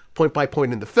things point by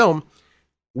point in the film.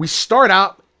 We start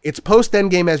out, it's post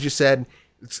Endgame, as you said.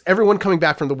 It's everyone coming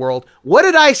back from the world. What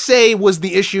did I say was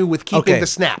the issue with keeping the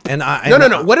snap?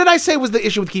 No. What did I say was the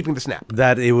issue with keeping the snap?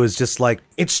 That it was just like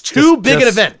it's too big an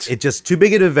event. It's just too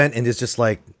big an event, and it's just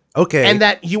like okay. And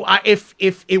that if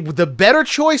the better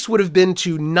choice would have been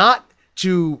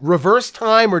to reverse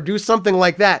time or do something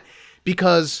like that,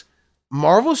 because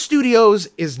Marvel Studios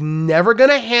is never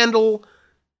going to handle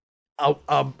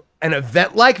an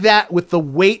event like that with the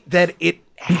weight that it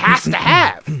has to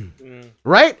have,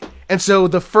 right? And so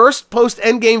the first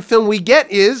post-Endgame film we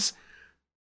get is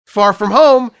Far From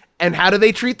Home, and how do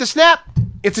they treat the snap?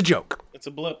 It's a joke. It's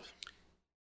a blip.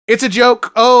 It's a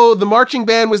joke. Oh, the marching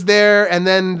band was there, and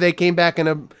then they came back in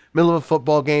the middle of a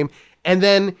football game, and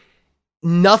then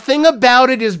nothing about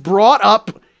it is brought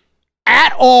up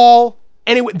at all.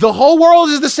 Anyway, the whole world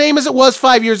is the same as it was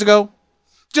 5 years ago.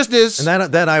 Just is.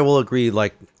 And that I will agree.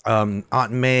 Like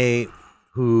Aunt May,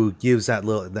 who gives that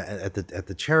little at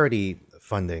the charity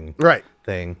funding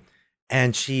thing,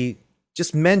 and she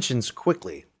just mentions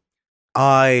quickly,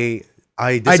 I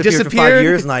disappeared for 5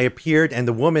 years, and I appeared, and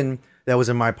the woman that was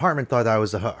in my apartment thought I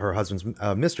was her husband's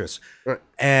mistress,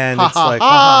 and it's like,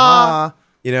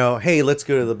 hey, let's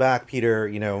go to the back,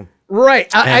 Peter,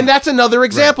 right, and that's another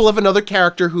example of another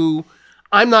character who,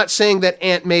 I'm not saying that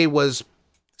Aunt May was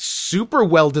super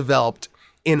well developed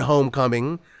in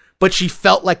Homecoming, but she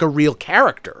felt like a real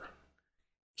character.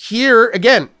 Here,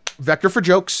 again, vector for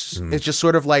jokes. It's just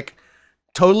sort of like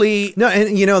totally no,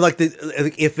 and like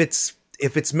if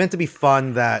it's meant to be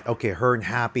fun, that okay, her and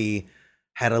Happy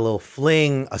had a little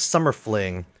fling, a summer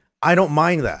fling, I don't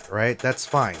mind that, right? That's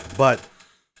fine. But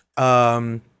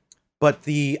and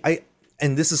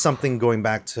this is something going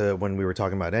back to when we were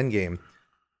talking about Endgame.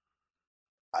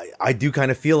 I do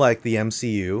kind of feel like the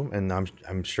MCU, and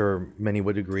I'm sure many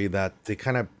would agree, that they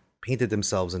kind of painted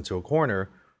themselves into a corner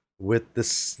with the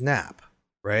snap,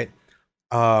 right?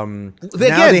 Again,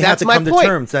 that's my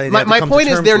point. My point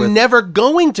is they're never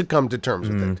going to come to terms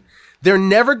with it. They're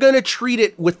never going to treat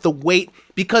it with the weight,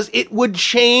 because it would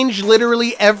change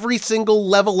literally every single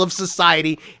level of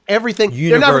society, everything.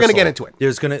 Universal. They're never going to get into it.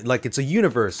 There's it's a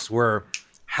universe where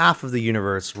half of the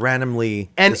universe randomly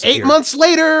and disappeared. 8 months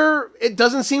later, it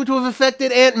doesn't seem to have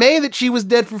affected Aunt May that she was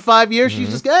dead for 5 years. She's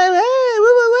just hey, woo,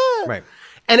 woo, woo. Right.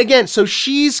 And again, so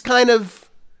she's kind of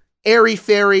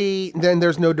airy-fairy, then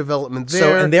there's no development there.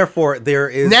 So, and therefore, there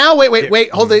is... Now,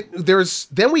 wait, hold it.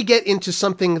 Then we get into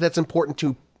something that's important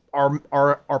to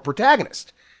our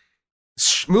protagonist.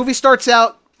 Movie starts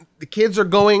out, the kids are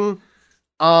going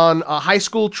on a high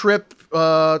school trip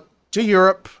to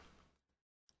Europe.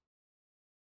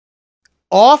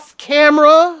 Off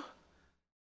camera,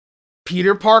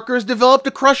 Peter Parker's developed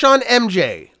a crush on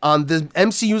MJ, on the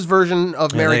MCU's version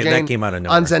of Mary Jane, that came out of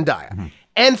nowhere. on Zendaya.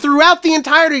 And throughout the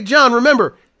entirety, John,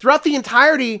 remember, throughout the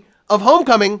entirety of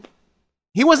Homecoming,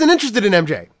 he wasn't interested in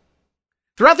MJ.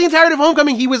 Throughout the entirety of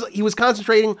Homecoming, he was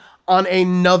concentrating on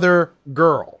another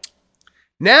girl.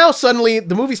 Now, suddenly,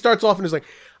 the movie starts off and is like,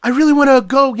 I really want to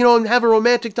go, and have a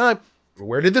romantic time.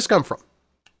 Where did this come from?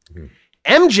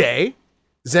 MJ,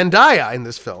 Zendaya in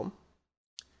this film,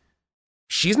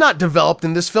 she's not developed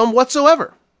in this film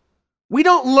whatsoever. We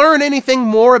don't learn anything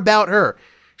more about her.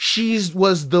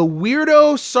 was the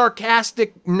weirdo,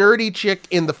 sarcastic, nerdy chick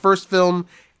in the first film,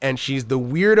 and she's the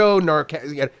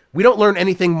weirdo, we don't learn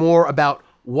anything more about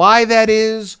why that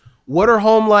is, what her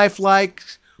home life like,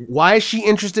 why is she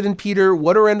interested in Peter,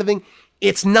 what or anything.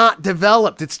 It's not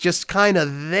developed. It's just kind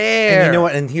of there. And you know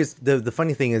what? And here's the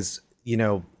funny thing is,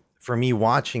 for me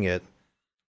watching it,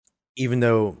 even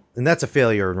though, and that's a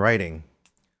failure in writing,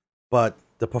 but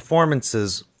the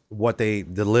performances, what they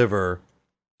deliver,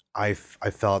 I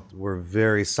felt were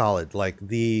very solid. Like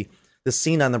the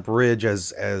scene on the bridge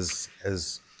as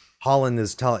Holland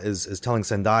is telling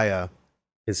Zendaya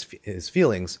his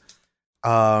feelings.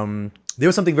 There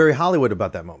was something very Hollywood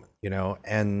about that moment,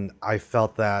 and I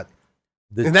felt that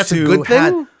and that's a good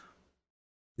thing.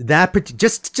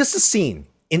 Just a scene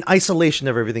in isolation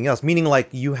of everything else, meaning like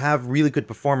you have really good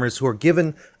performers who are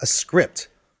given a script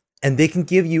and they can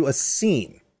give you a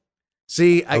scene.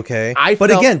 See, but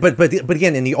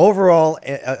again, in the overall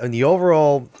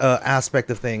aspect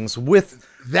of things, with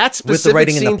the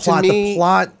writing and the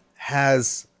plot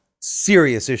has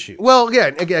serious issues. Well,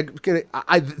 again,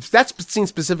 that scene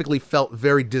specifically felt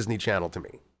very Disney Channel to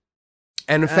me,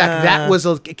 and in fact, that was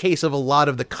a case of a lot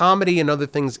of the comedy and other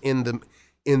things in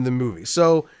the movie.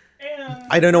 So.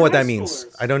 I don't know what that means.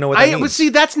 I don't know what that means. But see,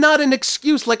 that's not an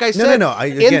excuse. Like I said,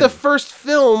 in the first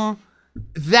film,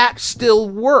 that still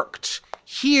worked.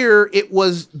 Here, it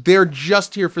was they're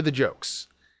just here for the jokes,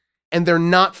 and they're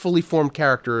not fully formed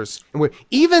characters. And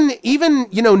even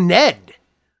Ned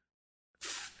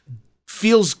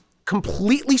feels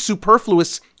completely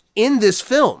superfluous in this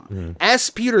film as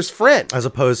Peter's friend, as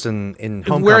opposed in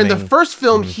Homecoming, where in the first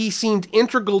film he seemed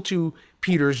integral to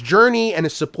Peter's journey and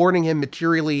is supporting him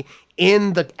materially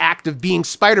in the act of being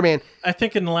Spider-Man. I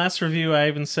think in the last review I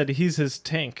even said he's his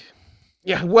tank.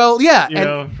 Yeah, well,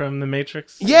 yeah. From The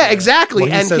Matrix. Yeah, exactly.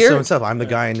 Well, he says so himself. I'm the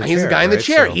guy in the chair. He's the guy in the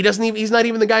chair. So. He doesn't even. He's not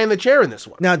even the guy in the chair in this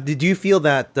one. Now, did you feel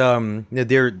that they're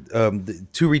the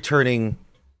two returning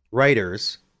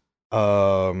writers?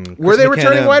 Were they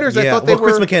returning writers? Yeah, I thought they were.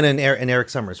 Chris McKenna and Eric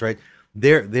Summers, right?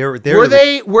 Were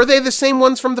they the same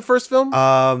ones from the first film?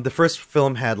 The first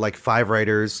film had like 5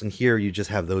 writers, and here you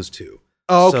just have those 2.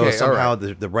 Oh, okay. So somehow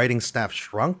the writing staff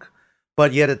shrunk,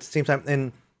 but yet at the same time,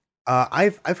 and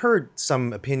I've heard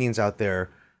some opinions out there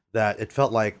that it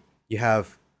felt like you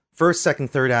have first, second,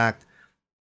 third act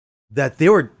that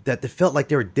they felt like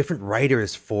they were different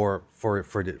writers for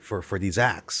these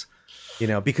acts.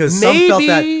 Because some felt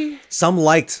that some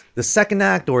liked the second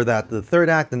act or that the third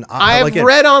act, and I've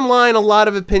read online a lot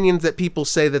of opinions that people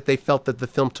say that they felt that the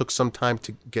film took some time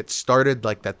to get started,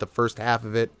 like that the first half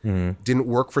of it didn't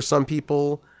work for some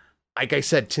people. Like I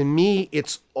said, to me,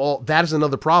 that is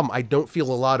another problem. I don't feel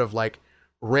a lot of like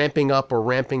ramping up or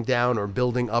ramping down or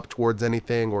building up towards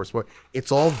anything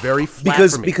it's all very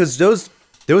flat for me. Because those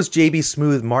JB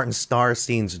Smoove, Martin Starr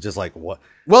scenes are just like what?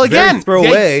 Well, again,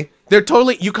 throwaway. They're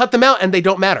totally. You cut them out, and they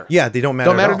don't matter. Yeah, they don't matter.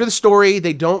 Don't matter to the story.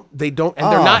 They don't. And they're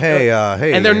not.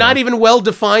 And they're not even well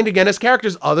defined again as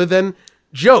characters, other than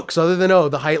jokes. Other than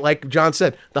like John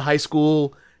said, the high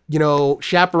school,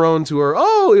 chaperones who are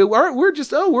we're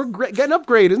getting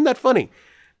upgrade. Isn't that funny?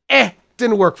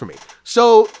 Didn't work for me.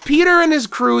 So Peter and his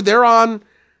crew, they're on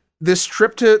this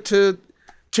trip to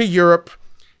Europe,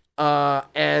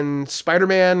 and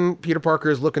Spider-Man Peter Parker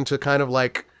is looking to kind of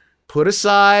like put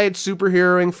aside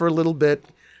superheroing for a little bit,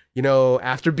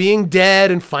 after being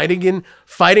dead and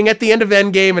fighting at the end of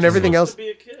Endgame and everything else.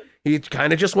 He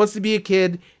kind of just wants to be a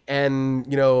kid and,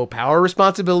 power,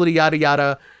 responsibility, yada,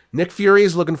 yada. Nick Fury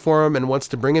is looking for him and wants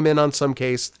to bring him in on some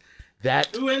case.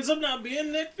 Who ends up not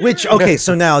being Nick Fury? Which, okay,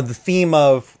 so now the theme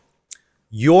of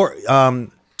your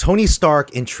Tony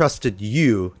Stark entrusted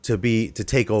you to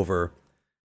take over.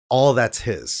 All that's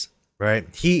his, right?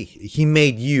 He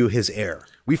made you his heir.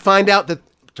 We find out that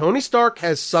Tony Stark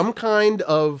has some kind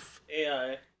of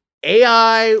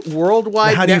AI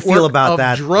worldwide how do you network feel about of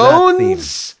that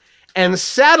drones and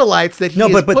satellites that he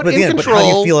has put in control. But how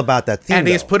do you feel about that theme? And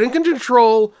he has put in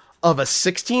control of a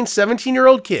 16,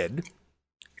 17-year-old kid.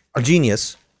 A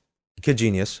genius. Kid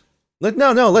genius. Let's.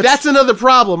 That's another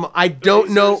problem. I don't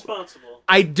know.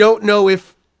 I don't know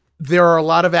if there are a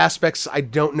lot of aspects. I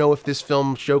don't know if this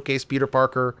film showcased Peter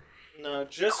Parker. No,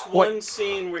 just one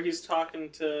scene where he's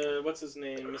talking to what's his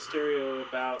name, Mysterio,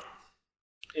 about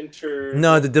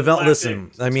the development. Listen,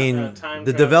 I mean,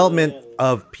 the development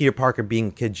of Peter Parker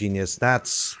being kid genius.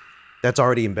 That's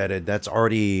already embedded. That's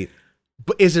already.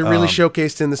 But is it really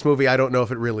showcased in this movie? I don't know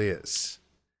if it really is.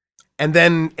 And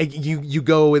then you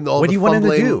go in all. What the do you want him to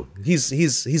fumbling. do? He's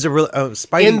a real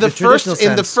Spidey. In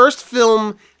the first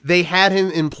film, they had him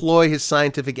employ his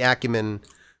scientific acumen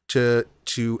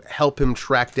to help him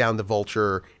track down the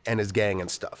Vulture and his gang and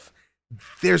stuff.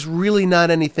 There's really not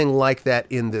anything like that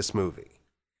in this movie.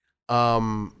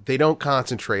 They don't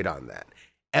concentrate on that.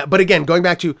 But again, going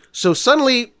back to, so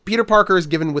suddenly Peter Parker is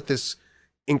given with this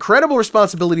incredible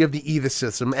responsibility of the Aegis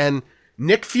system, and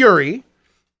Nick Fury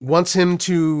wants him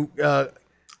to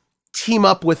team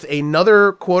up with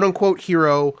another quote-unquote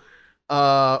hero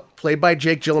played by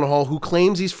Jake Gyllenhaal, who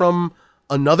claims he's from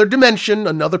another dimension,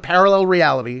 another parallel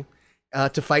reality,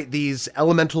 to fight these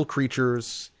elemental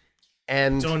creatures.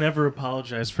 And Don't ever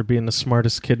apologize for being the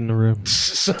smartest kid in the room.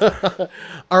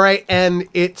 all right, and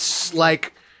it's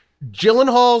like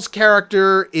Gyllenhaal's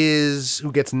character is,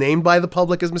 who gets named by the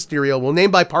public as Mysterio, well,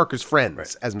 named by Parker's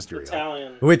friends as Mysterio.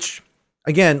 Italian. Which,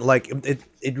 again, like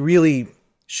it really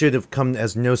should have come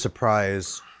as no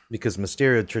surprise, because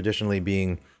Mysterio traditionally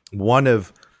being one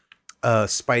of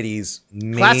Spidey's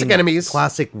main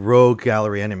classic rogue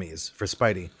gallery enemies for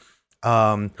Spidey.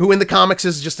 Who in the comics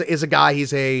is a guy.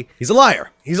 He's a liar.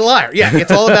 He's a liar. Yeah,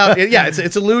 it's all about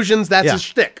it's illusions. That's his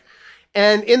shtick.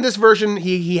 And in this version,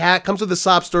 he comes with a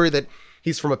sob story that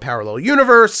he's from a parallel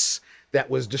universe that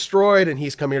was destroyed, and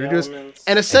he's come here to do this.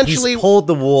 And essentially, he's pulled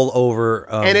the wool over.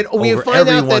 We find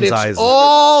out that it's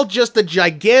all just a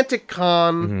gigantic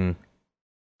con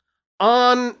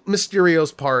on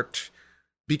Mysterio's part,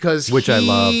 because which he I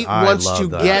love. wants to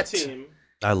get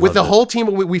with the whole team.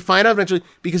 We find out eventually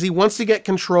because he wants to get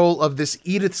control of this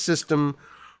Edith system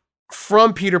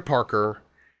from Peter Parker,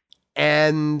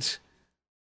 and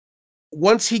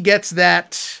once he gets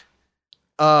that,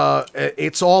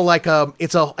 it's all like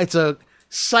it's a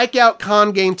psych out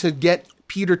con game to get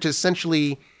Peter to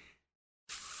essentially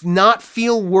not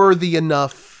feel worthy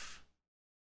enough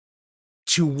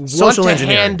to want to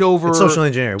hand over. It's social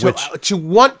engineering, to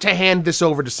want to hand this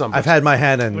over to somebody. I've had my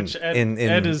hand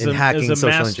in hacking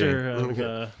social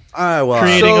engineering.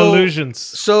 Creating illusions.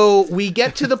 So we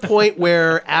get to the point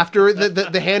where after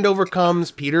the handover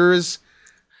comes, Peter's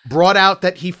brought out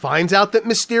that he finds out that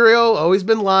Mysterio always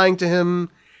been lying to him.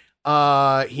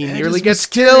 He nearly gets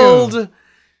killed.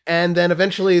 And then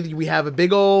eventually we have a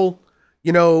big old,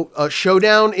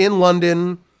 showdown in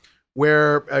London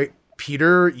where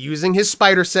Peter, using his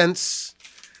spider sense,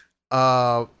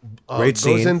 goes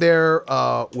in there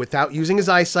without using his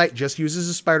eyesight, just uses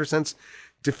his spider sense,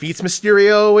 defeats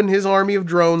Mysterio and his army of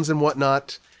drones and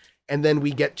whatnot. And then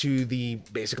we get to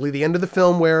basically the end of the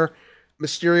film where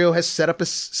Mysterio has set up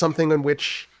something in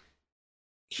which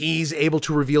he's able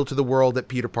to reveal to the world that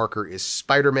Peter Parker is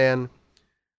Spider-Man.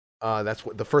 That's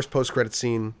what the first post-credit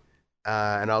scene.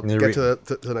 And I'll get to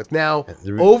the next. Now,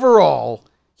 overall,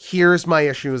 here's my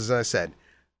issue, as I said.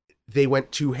 They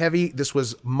went too heavy. This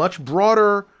was much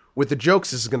broader with the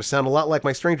jokes. This is going to sound a lot like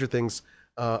my Stranger Things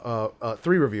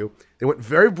 3 review. They went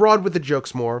very broad with the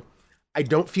jokes more. I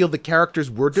don't feel the characters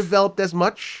were developed as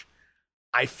much.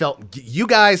 I felt, you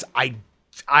guys,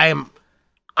 I'm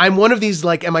one of these,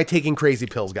 like, am I taking crazy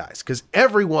pills guys? Because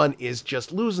everyone is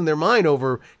just losing their mind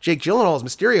over Jake Gyllenhaal's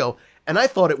Mysterio, and I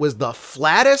thought it was the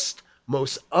flattest,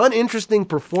 most uninteresting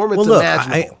performance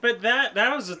imaginable. But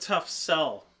that was a tough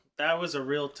sell. That was a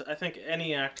real. I think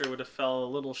any actor would have fell a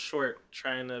little short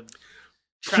trying to.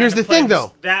 Here's the thing,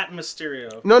 though. That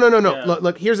Mysterio. No. Yeah.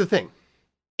 Look. Here's the thing.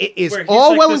 It is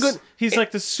all well and good. He's like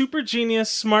the super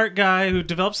genius, smart guy who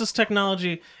develops this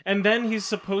technology, and then he's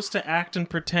supposed to act and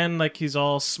pretend like he's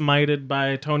all smited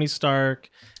by Tony Stark,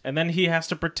 and then he has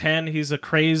to pretend he's a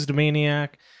crazed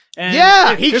maniac. And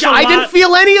I didn't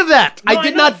feel any of that. No, I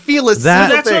did not feel a single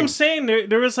thing. That's what I'm saying.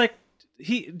 There was like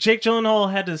Jake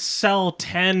Gyllenhaal had to sell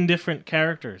 10 different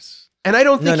characters. And I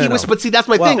don't think he was. But see, that's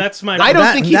my thing. I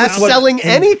don't think he was what, selling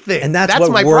anything. And that's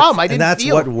my problem. I didn't feel. And that's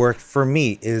what worked for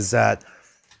me is that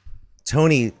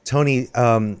Tony,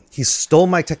 he stole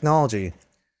my technology,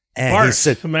 and Barf, he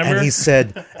said, remember? and he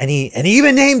said, and he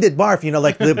even named it Barf.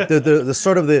 Like the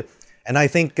sort of the, and I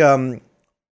think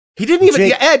he didn't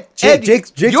even.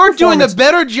 Jake's you're doing a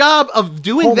better job of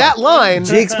doing that line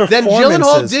than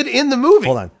Gyllenhaal did in the movie.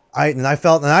 Hold on.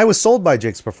 I was sold by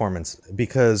Jake's performance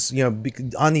because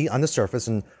on the surface,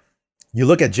 and you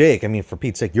look at Jake. I mean, for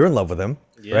Pete's sake, you're in love with him,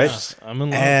 right? I'm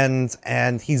in love.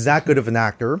 And he's that good of an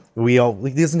actor. He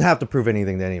doesn't have to prove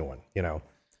anything to anyone,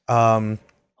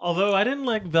 Although I didn't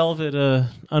like Velvet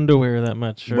underwear that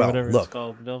much, or whatever it's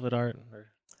called, Velvet Art.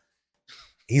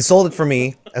 He sold it for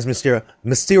me as Mysterio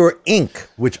Inc.,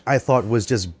 which I thought was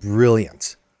just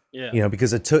brilliant. Yeah. You know,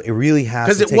 because it really has to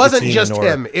Because it take a wasn't team just in order.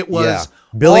 him. It was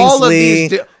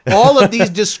Billingsley. all of these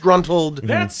disgruntled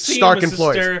That scene Stark was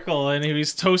employees. hysterical, and he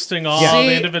was toasting all Yeah. the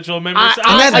See, individual members. I- was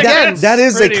and like, again, that's that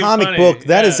is a pretty comic funny. book.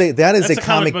 That is Yeah. a That's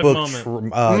comic book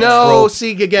moment. No, trope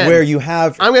see again, where you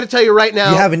have I'm going to tell you right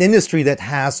now. you have an industry that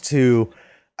has to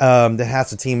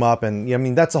team up, and I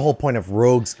mean that's the whole point of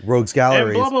rogues and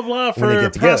galleries. blah blah blah when they for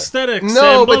get together. prosthetics.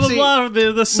 No, and blah but blah see- blah.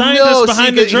 The scientists No, see,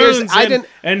 behind the here's- drones. I and, didn't-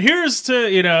 and here's to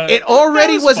it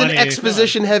already that was an funny.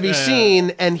 exposition heavy Yeah.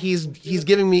 scene, and he's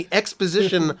giving me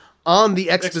exposition on the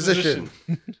exposition.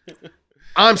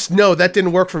 No, that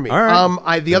didn't work for me. All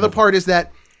right. The other part is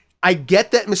that I get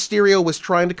that Mysterio was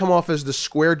trying to come off as the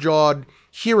square-jawed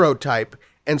hero type,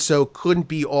 and so couldn't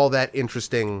be all that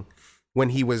interesting when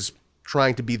he was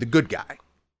trying to be the good guy.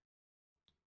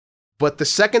 But the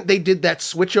second they did that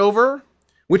switch over,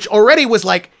 which already was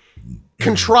like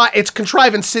it's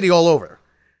Contrivance City all over.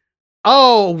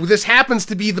 Oh, this happens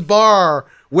to be the bar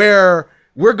where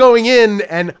we're going in,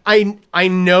 and I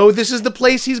know this is the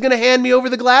place he's going to hand me over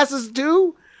the glasses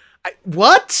to.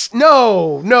 What?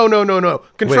 No.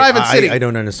 Contrivance Wait, City. I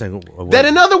don't understand. That,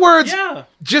 in other words, Yeah.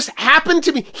 just happened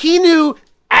to be. He knew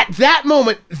at that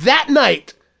moment, that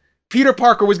night, Peter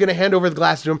Parker was going to hand over the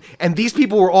glasses to him, and these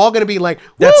people were all going to be like,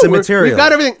 That's "Woo, immaterial. We've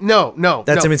got everything." No.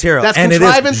 That's no. immaterial. That's and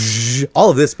contrivance. it is all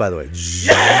of this, by the way.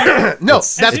 No,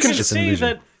 It's- that's you can just an see illusion.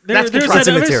 that That's there's contrivance.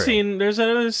 that other Material. scene. There's that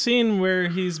other scene where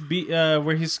he's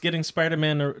getting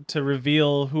Spider-Man to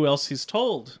reveal who else he's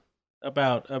told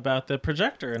about the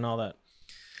projector and all that,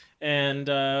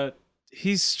 and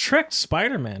he's tricked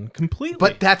Spider-Man completely.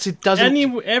 But it doesn't.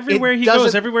 Everywhere he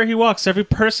goes, everywhere he walks, every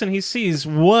person he sees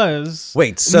was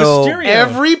Wait, so- Mysterio.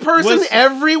 every person Was-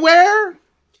 everywhere.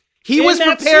 He In was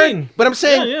that prepared, scene. but I'm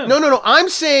saying Yeah. no. I'm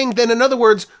saying that, in other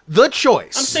words, the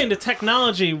choice. I'm saying the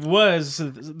technology was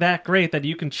that great that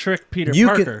you can trick Peter You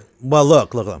Parker. can. Well,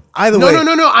 look. Either No, way,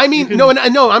 no. I mean, no.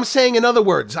 I'm saying, in other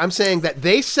words, I'm saying that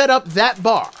they set up that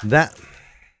bar, that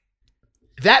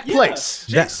that place,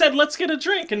 Jake said, "Let's get a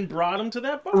drink," and brought him to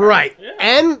that bar. right? Yeah.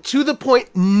 And to the point,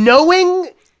 knowing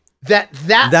that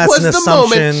that's was an the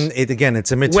assumption. moment. Again,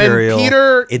 it's immaterial.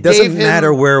 Peter it doesn't gave him-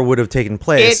 matter where it would have taken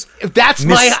place. That's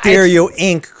my Mysterio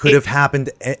Inc. could have happened.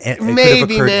 It could have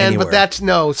maybe, occurred man, anywhere. but that's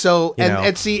no. So You know.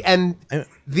 and see, and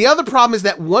the other problem is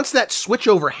that once that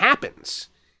switchover happens,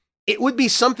 it would be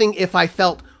something if I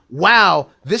felt, wow,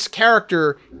 this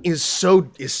character is so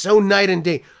night and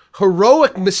day.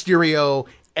 Heroic Mysterio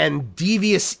and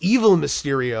devious evil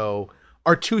Mysterio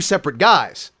are two separate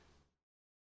guys.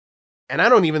 And I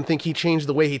don't even think he changed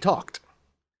the way he talked.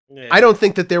 Yeah. I don't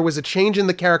think that there was a change in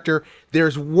the character.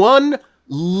 There's one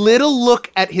little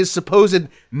look at his supposed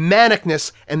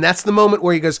manicness, and that's the moment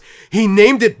where he goes, he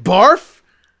named it Barf?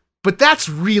 But that's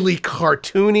really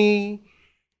cartoony.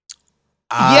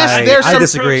 Yes, there's I some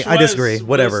disagree. approach I disagree. was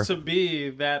Whatever. to be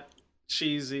that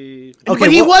cheesy. Okay,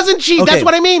 but he what- wasn't cheesy. okay, That's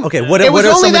what I mean. okay, It what was are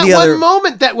only some of that the one other-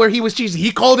 moment where he was cheesy.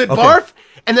 He called it Barf,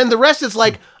 and then the rest is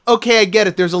like, okay, I get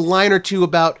it. There's a line or two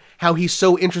about how he's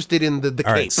so interested in the All cape.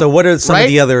 right. So what are some Right? of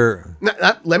the other?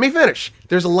 Let me finish.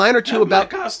 There's a line or two Have my about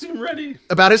costume ready.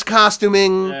 his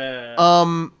costuming.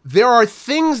 There are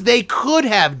things they could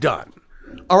have done.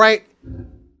 All right.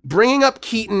 Bringing up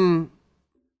Keaton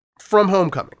from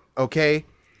Homecoming, okay?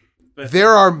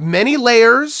 There are many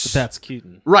layers. That's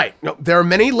Keaton. Right. No, there are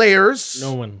many layers.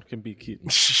 No one can be Keaton.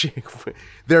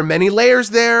 There are many layers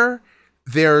there.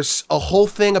 There's a whole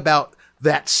thing about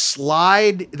that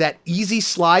easy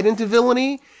slide into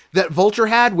villainy that Vulture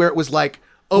had, where it was like,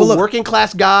 working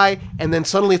class guy, and then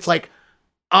suddenly it's like,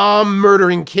 I'm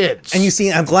murdering kids. And you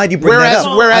see, I'm glad you bring that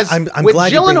up. Whereas I'm with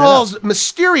glad you bring that Gyllenhaal's up.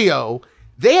 Mysterio,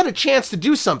 they had a chance to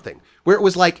do something where it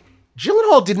was like,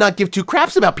 Gyllenhaal did not give two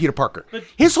craps about Peter Parker.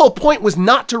 His whole point was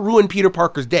not to ruin Peter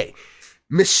Parker's day.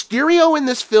 Mysterio in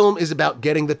this film is about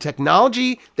getting the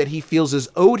technology that he feels is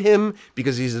owed him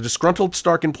because he's a disgruntled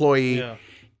Stark employee. Yeah.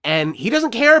 And he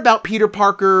doesn't care about Peter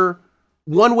Parker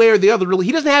one way or the other. Really,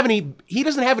 he doesn't have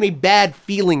any bad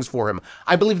feelings for him.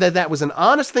 I believe that was an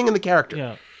honest thing in the character.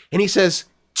 Yeah. And he says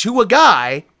to a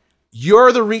guy,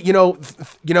 "You're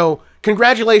the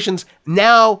congratulations.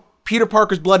 Now Peter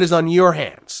Parker's blood is on your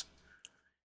hands."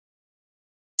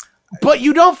 But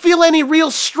you don't feel any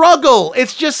real struggle.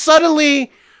 It's just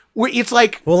suddenly, it's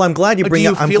like. Well, I'm glad you bring do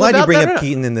up. you I'm feel glad you about bring that or up not?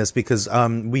 Keaton in this because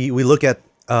we look at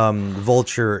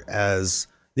Vulture as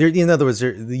there. In other words,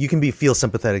 you can feel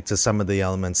sympathetic to some of the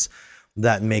elements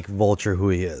that make Vulture who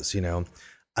he is. You know,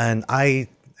 and I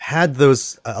had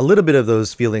a little bit of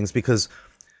those feelings because.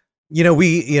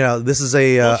 This is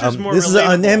Vulture's more an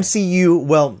relatable. MCU.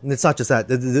 Well, it's not just that.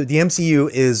 The MCU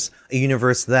is a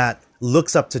universe that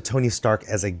looks up to Tony Stark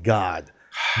as a god.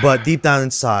 But deep down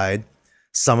inside,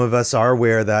 some of us are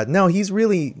aware that no, he's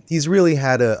really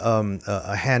had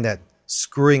a hand at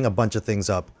screwing a bunch of things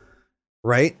up,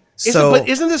 right? But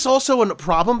isn't this also a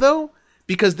problem though?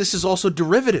 Because this is also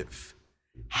derivative.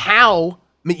 How?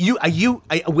 I mean,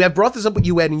 we have brought this up with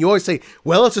you, Ed, and you always say,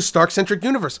 "Well, it's a Stark-centric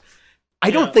universe." I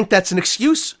don't think that's an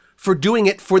excuse for doing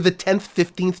it for the 10th,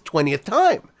 15th, 20th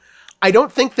time. I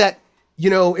don't think that,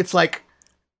 it's like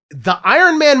the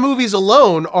Iron Man movies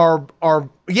alone are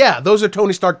those are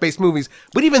Tony Stark-based movies,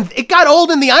 but even it got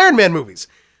old in the Iron Man movies.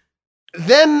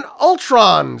 Then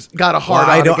Ultron got a hard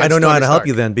on. I don't know how to help Stark.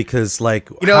 you then, because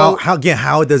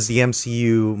how does the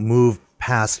MCU move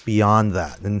past beyond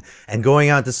that, and going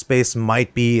out to space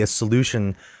might be a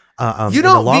solution. In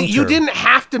the long you term. didn't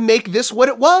have to make this what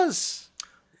it was.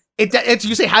 It's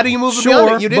you say, how do you move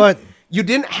Sure, beyond it? You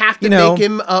didn't have to you know, make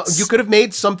him. You could have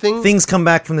made something. Things come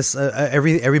back from this.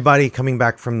 Everybody coming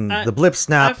back from the blip I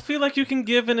snap. feel like you can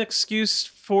give an excuse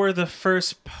for the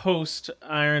first post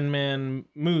Iron Man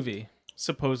movie,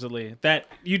 supposedly, that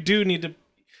you do need to.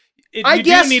 You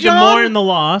do need to mourn the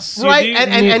loss, right?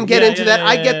 And get into that.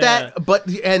 I get that, but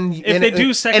if they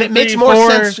do second, and it makes three, more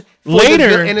four sense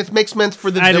later, and it makes sense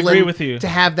for the I'd villain agree with you. to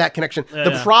have that connection.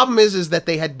 The problem is that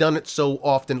they had done it so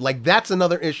often. Like, that's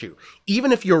another issue.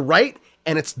 Even if you're right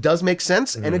and it does make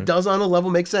sense, and it does on a level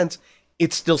make sense,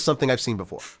 it's still something I've seen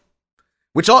before.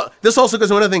 This also goes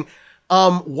to another thing.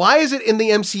 Why is it in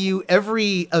the MCU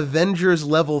every Avengers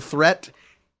level threat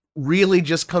really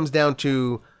just comes down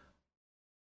to,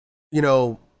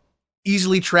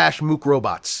 easily trash mook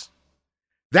robots?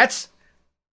 It's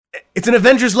an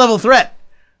Avengers level threat.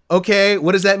 Okay,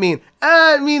 what does that mean?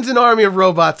 It means an army of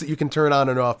robots that you can turn on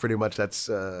and off pretty much. That's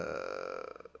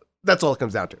all it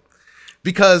comes down to.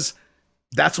 Because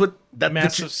that's what that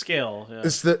massive scale. Yeah.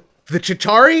 is the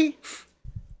Chitauri.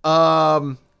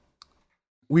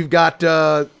 We've got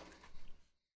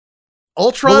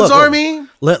Ultron's army.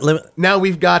 Now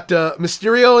we've got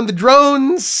Mysterio and the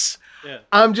drones. Yeah.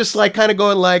 I'm just like kind of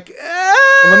going like.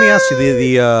 Let me ask you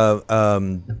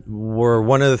were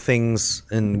one of the things,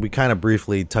 and we kind of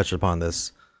briefly touched upon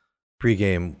this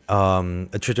pregame,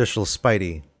 a traditional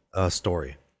Spidey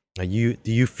story. Do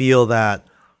you feel that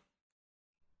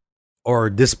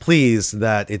or displeased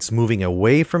that it's moving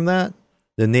away from that?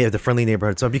 The friendly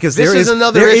neighborhood Spider, because there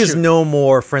is no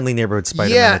more friendly neighborhood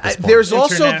Spider-Man at this point. There's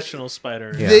also International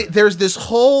Spider. There's this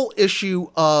whole issue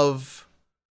of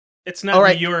it's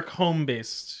not New York home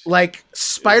based. Like,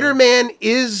 Spider-Man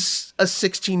is a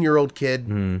 16-year-old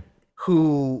kid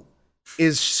who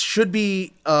should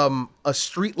be a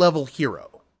street level hero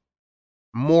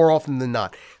more often than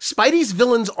not. Spidey's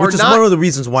villains are Which is one of the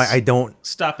reasons why I don't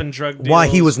stop and drug deals. Why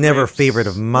he was never a favorite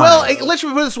of mine. Well, let's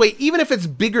put it this way: even if it's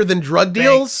bigger than drug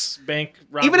deals, bank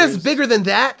robberies, even if it's bigger than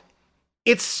that,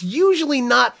 it's usually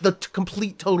not the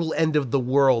complete total end of the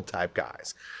world type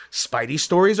guys. Spidey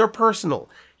stories are personal.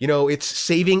 It's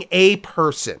saving a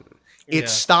person.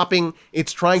 It's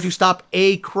it's trying to stop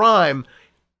a crime.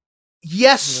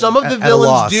 Yes, some of the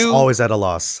villains do. Always at a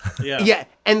loss. Yeah,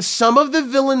 and some of the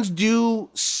villains do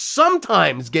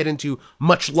sometimes get into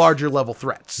much larger level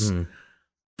threats.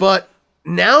 But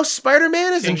now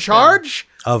Spider-Man is in charge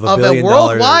of a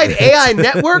worldwide AI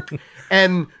network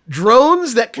and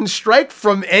drones that can strike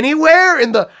from anywhere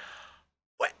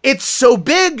it's so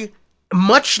big,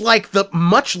 much like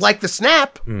the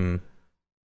Snap.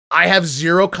 I have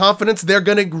zero confidence they're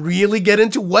going to really get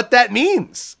into what that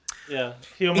means. Yeah,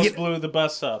 he almost blew the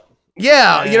bus up.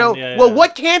 Well,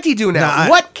 what can't he do now?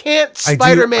 What can't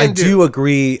Spider-Man do? I do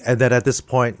agree that at this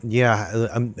point,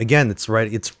 again, it's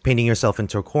right. It's painting yourself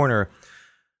into a corner.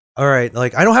 All right,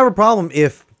 like, I don't have a problem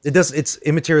if it's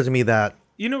immaterial to me that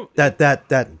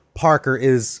that Parker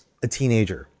is a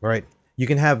teenager, right? You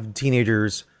can have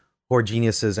teenagers who are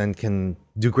geniuses and can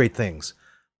do great things.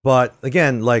 But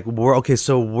again, like,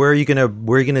 so where are you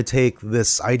gonna take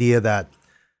this idea that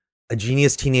a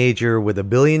genius teenager with $1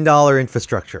 billion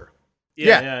infrastructure? Who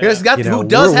does have the support?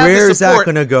 Where is that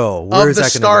going to go? Where is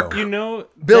that going to go?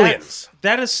 Billions.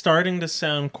 That is starting to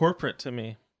sound corporate to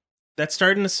me. That's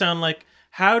starting to sound like,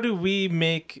 how do we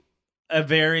make a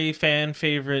very fan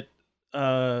favorite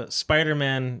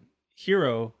Spider-Man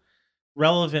hero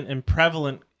relevant and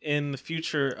prevalent in the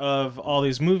future of all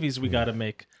these movies we got to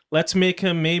make? Let's make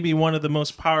him maybe one of the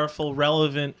most powerful,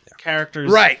 relevant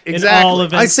characters in all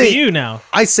of MCU now.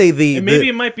 I say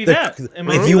it might be that.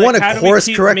 If you want to course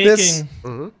correct this,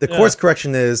 the course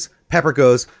correction is Pepper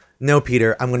goes, "No,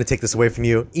 Peter, I'm going to take this away from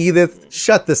you. Edith,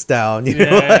 shut this down."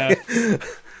 But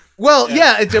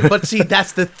see,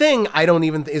 that's the thing.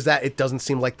 It doesn't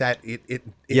seem like that.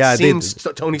 It seems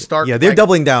Tony Stark. Yeah, they're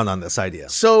doubling down on this idea.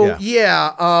 So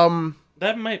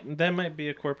That might be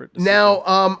a corporate decision. Now,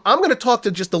 I'm going to talk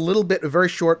to just a little bit, very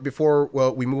short, before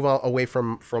we move on away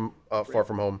from Far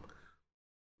From Home.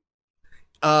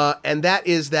 And that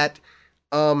is that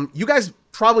you guys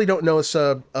probably don't know us.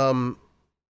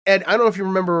 Ed, I don't know if you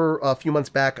remember a few months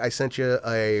back, I sent you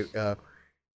a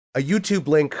YouTube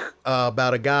link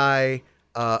about a guy,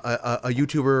 a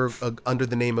YouTuber under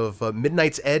the name of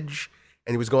Midnight's Edge,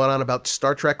 and he was going on about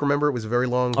Star Trek. Remember, it was a very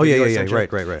long. Oh video I yeah, sent you.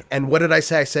 right. And what did I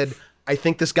say? I said, I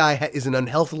think this guy is an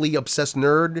unhealthily obsessed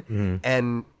nerd,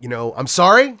 and I'm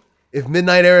sorry if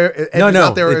Midnight Edge is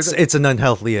out there. It's an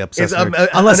unhealthily obsessed nerd.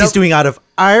 Unless he's doing out of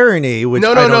irony, which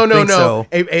I don't think so.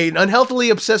 An unhealthily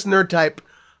obsessed nerd type,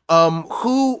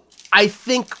 who I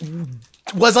think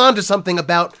was onto something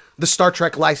about the Star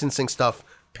Trek licensing stuff,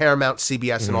 Paramount,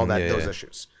 CBS, and all that, those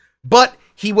issues. But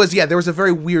he was, there was a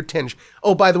very weird tinge.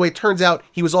 Oh, by the way, it turns out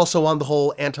he was also on the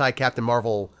whole anti-Captain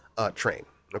Marvel train.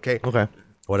 Okay? Okay.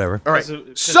 Whatever. All right.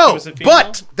 So,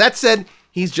 but that said,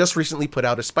 he's just recently put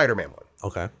out a Spider-Man one.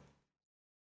 Okay.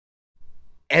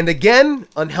 And again,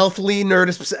 unhealthily nerd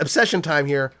obsession time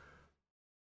here.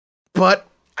 But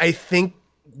I think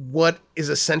what is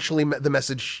essentially the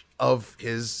message of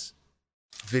his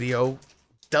video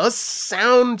does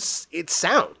sound.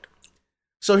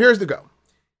 So here's the go.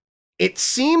 It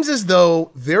seems as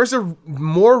though there's a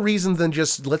more reason than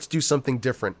just let's do something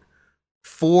different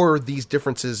for these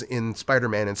differences in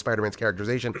Spider-Man and Spider-Man's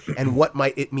characterization and what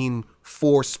might it mean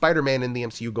for Spider-Man in the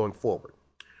MCU going forward.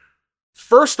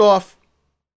 First off,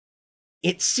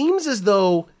 it seems as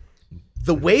though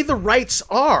the way the rights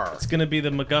are, it's going to be the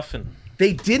MacGuffin.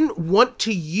 They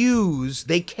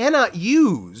cannot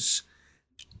use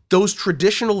those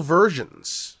traditional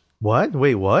versions. What?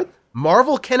 Wait, what?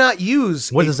 Marvel cannot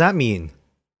use. What does that mean?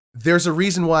 There's a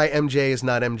reason why MJ is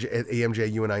not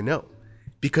MJ you and I know.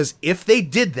 Because if they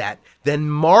did that, then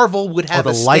Marvel would have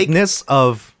the likeness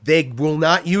of. They will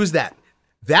not use that.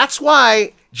 That's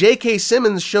why J.K.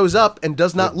 Simmons shows up and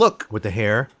does not look with the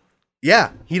hair.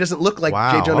 Yeah, he doesn't look like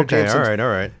J. Jonah Jameson. All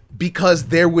right. Because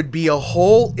there would be a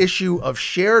whole issue of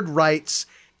shared rights,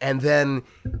 and then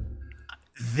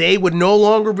they would no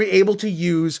longer be able to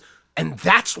use. And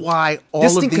that's why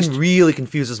this thing really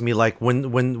confuses me. Like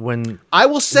when I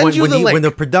will send you the link. When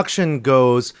the production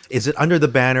goes, is it under the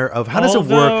banner of how does it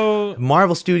work?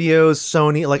 Marvel Studios,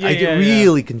 Sony, it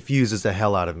really confuses the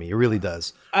hell out of me. It really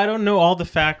does. I don't know all the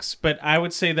facts, but I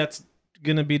would say that's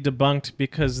going to be debunked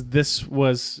because this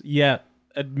was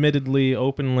admittedly,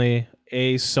 openly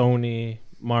a Sony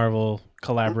Marvel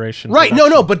collaboration. Right?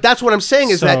 Production. No, but that's what I'm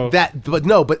saying is that's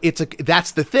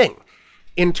the thing.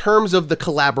 In terms of the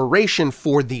collaboration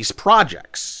for these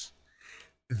projects,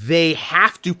 they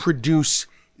have to produce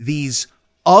these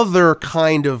other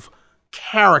kind of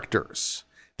characters.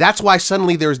 That's why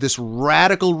suddenly there's this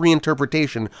radical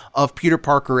reinterpretation of Peter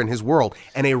Parker and his world,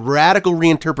 and a radical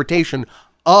reinterpretation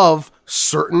of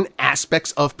certain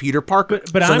aspects of Peter Parker.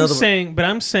 But I'm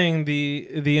saying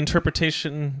the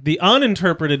interpretation, the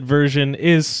uninterpreted version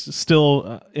is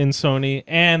still in Sony,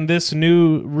 and this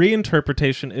new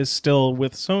reinterpretation is still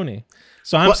with Sony.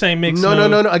 So I'm saying makes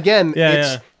no. Again,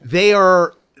 they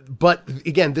are. But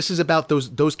again, this is about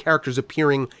those characters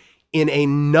appearing in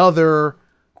another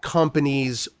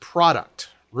company's product.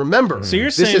 Remember, so you're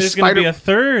saying there's going to be a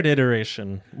third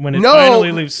iteration when it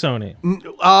finally leaves Sony?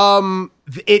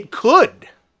 It could.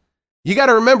 You got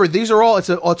to remember, these are all. It's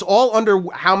all under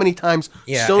how many times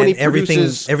Sony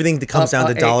produces. Everything that comes down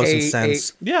to dollars and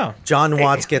cents. John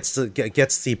Watts gets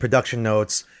the production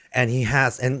notes, and he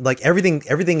has everything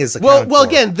is well.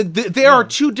 Again, there are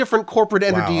two different corporate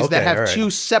entities that have two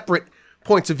separate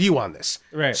points of view on this.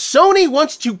 Right. Sony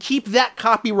wants to keep that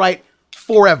copyright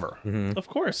forever. Mm-hmm. Of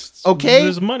course. Okay.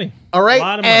 There's money. All right. A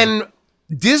lot of money. And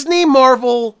Disney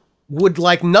Marvel would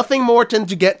like nothing more than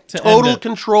to get total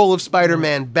control of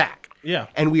Spider-Man back. Yeah.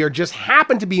 And we are just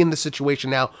happen to be in the situation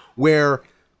now where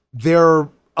they're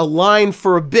aligned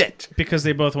for a bit. Because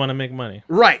they both want to make money.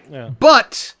 Right. Yeah.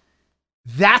 But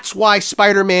that's why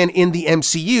Spider-Man in the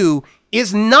MCU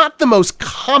is not the most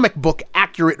comic book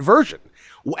accurate version.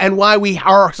 And why we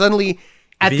are suddenly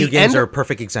at video the games end are a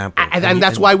perfect example. And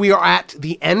that's why we are at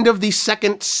the end of the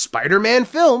second Spider-Man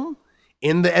film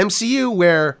in the MCU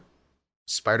where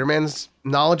Spider-Man's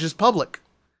knowledge is public.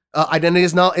 Identity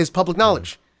is public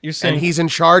knowledge. You're saying, and he's in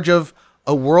charge of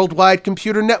a worldwide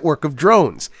computer network of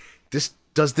drones.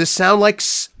 Does this sound like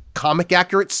comic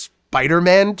accurate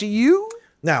Spider-Man to you?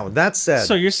 Now, that said...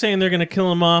 So you're saying they're going to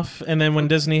kill him off, and then when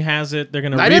Disney has it, they're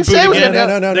going to reboot I didn't say again?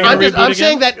 No. I'm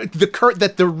saying that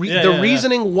the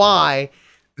reasoning why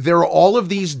there are all of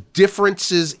these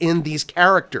differences in these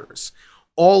characters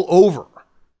all over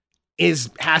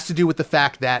has to do with the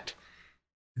fact that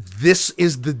this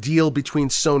is the deal between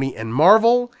Sony and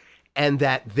Marvel, and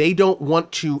that they don't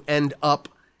want to end up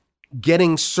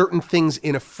getting certain things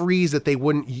in a freeze that they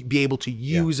wouldn't be able to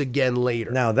use again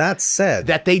later. Now that said,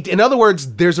 In other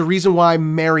words, there's a reason why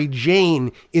Mary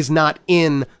Jane is not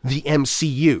in the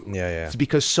MCU. Yeah. It's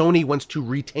because Sony wants to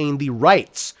retain the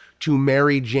rights to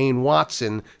Mary Jane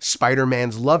Watson,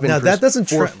 Spider-Man's love Now, interest, that doesn't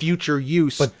for future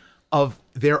use but- of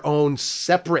their own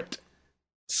separate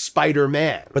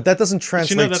Spider-Man. but that doesn't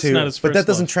translate know that's to. not his But that first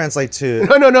doesn't love. translate to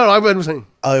No. I'm saying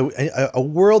a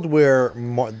world where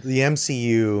the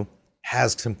MCU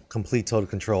has complete total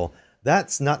control.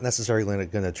 That's not necessarily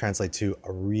going to translate to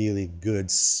a really good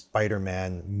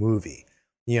Spider-Man movie.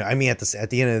 I mean, at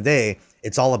the end of the day,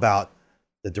 it's all about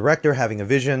the director having a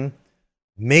vision,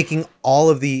 making all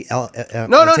of the No.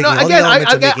 taking all the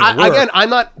elements and making it work. Again, I'm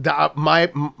not.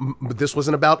 This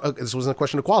wasn't about. This wasn't a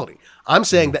question of quality. I'm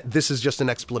saying that this is just an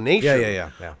explanation.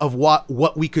 Yeah. Of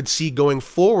what we could see going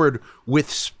forward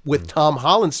with Tom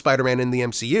Holland's Spider-Man in the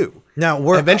MCU. Now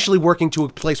we're Eventually working to a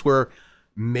place where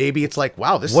maybe it's like,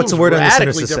 wow, this What's seems the word on the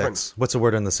radically Sinister different. Six? What's the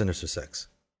word on the Sinister Six?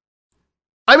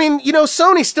 I mean,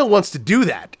 Sony still wants to do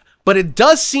that, but it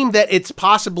does seem that it's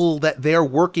possible that they're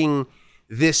working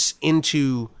this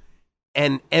into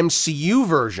an MCU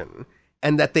version,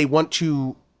 and that they want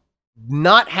to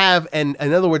not have, and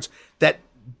in other words, that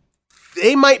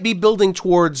they might be building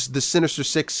towards the Sinister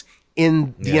Six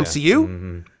in the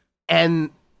MCU, and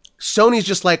Sony's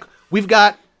just like, we've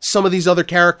got some of these other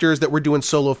characters that we're doing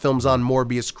solo films on,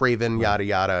 Morbius, Craven, yada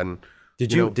yada, and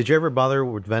Did you ever bother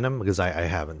with Venom? Because I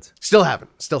haven't. still haven't.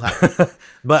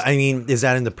 But I mean, is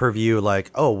that in the purview?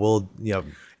 Like, oh, well,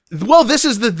 Well, this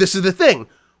is the thing.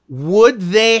 Would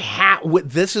they have?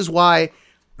 This is why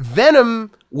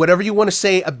Venom. Whatever you want to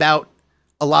say about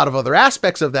a lot of other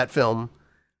aspects of that film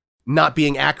not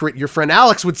being accurate, your friend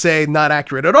Alex would say not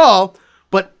accurate at all.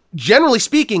 But generally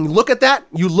speaking, look at that.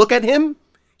 You look at him.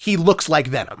 He looks like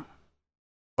Venom.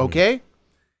 Okay,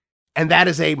 and that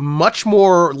is a much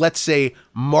more, let's say,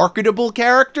 marketable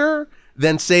character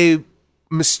than, say,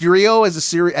 Mysterio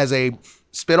as a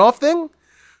spin-off thing.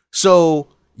 So,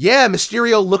 yeah,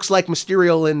 Mysterio looks like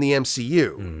Mysterio in the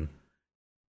MCU.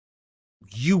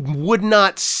 You would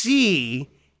not see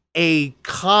a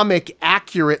comic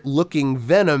accurate looking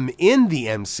Venom in the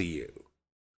MCU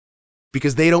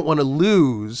because they don't want to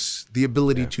lose the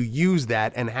ability to use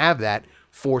that and have that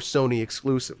for Sony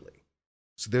exclusively.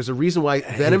 So there's a reason why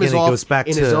Venom is off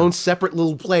in his own separate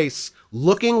little place,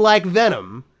 looking like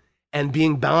Venom and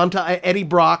being bound to Eddie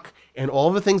Brock and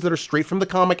all the things that are straight from the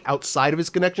comic outside of his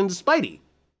connection to Spidey.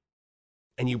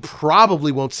 And you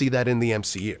probably won't see that in the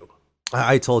MCU.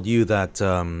 I told you that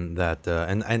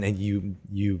and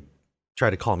you try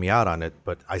to call me out on it,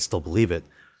 but I still believe it,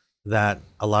 that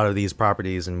a lot of these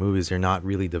properties and movies are not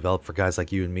really developed for guys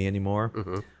like you and me anymore.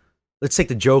 Let's take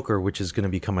the Joker, which is going to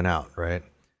be coming out, right?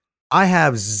 I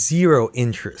have zero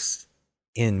interest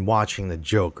in watching the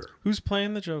Joker. Who's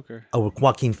playing the Joker? Oh,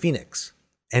 Joaquin Phoenix,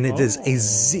 and it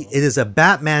is a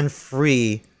Batman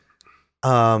free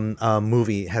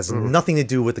movie. It has nothing to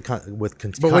do with the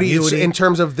continuity. But what do you in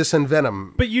terms of this and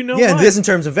Venom? But Yeah, what? and this in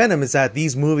terms of Venom is that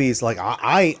these movies, like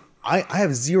I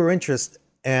have zero interest,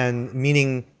 and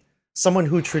meaning someone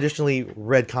who traditionally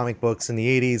read comic books in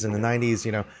the 80s and the 90s,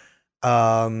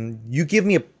 you give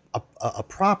me a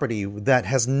property that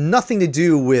has nothing to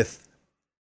do with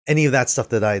any of that stuff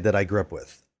that I grew up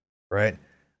with, right?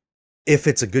 If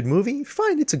it's a good movie,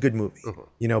 fine, it's a good movie,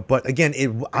 But again,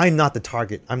 I'm not the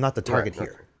target. I'm not the target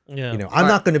here. Yeah. I'm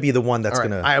not going to be the one that's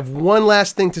going to. I have one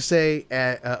last thing to say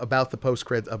about a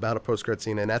post-credit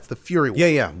scene, and that's the Fury one.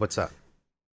 Yeah. What's that?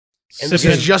 And this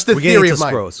is just the We're getting theory into of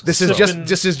mine. Spross.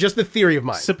 This is just the theory of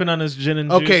mine. Sipping on his gin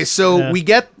and juice. Okay, so Yeah. we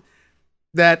get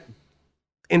that,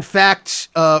 in fact,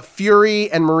 Fury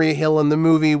and Maria Hill in the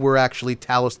movie were actually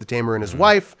Talos the Tamer and his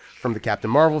wife from the Captain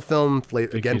Marvel film,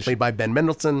 played by Ben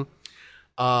Mendelsohn,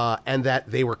 and that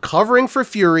they were covering for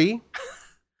Fury.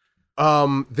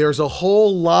 There's a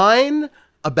whole line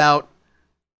about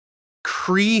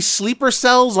Kree sleeper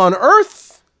cells on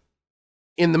Earth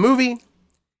in the movie.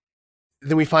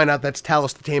 Then we find out that's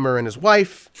Talos the Tamer and his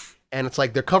wife. And it's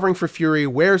like they're covering for Fury.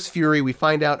 Where's Fury? We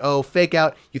find out, fake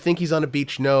out. You think he's on a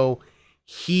beach? No.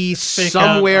 He's Fake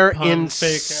somewhere out upon in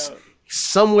fake out.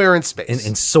 In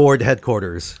space. Sword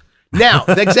headquarters. Now,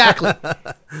 exactly.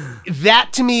 That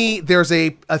to me, there's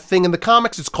a thing in the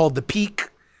comics. It's called the Peak,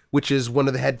 which is one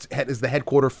of the is the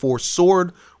headquarter for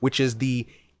Sword, which is the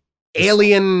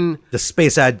alien, The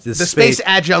space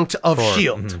adjunct of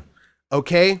Shield.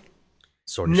 Okay.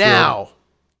 Sword and Now,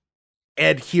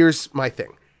 Ed, here's my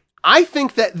thing. I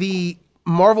think that the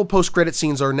Marvel post-credit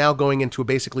scenes are now going into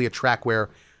basically a track where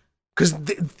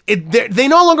because they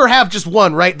no longer have just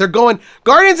one, right? They're going,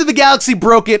 Guardians of the Galaxy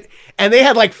broke it, and they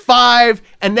had like 5,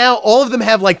 and now all of them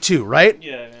have like 2, right?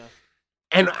 Yeah.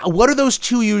 And what are those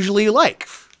 2 usually like?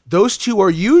 Those 2 are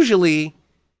usually,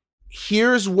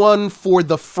 here's one for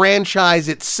the franchise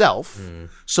itself.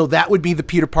 So that would be the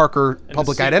Peter Parker And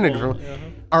public the identity. sequel,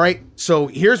 All right, so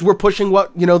we're pushing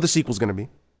what, the sequel's going to be.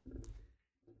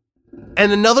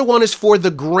 And another one is for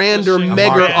the grander, Pushing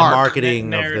mega a arc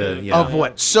marketing of the narrative. yeah. of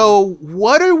what. So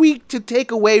what are we to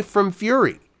take away from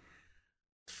Fury?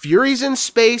 Fury's in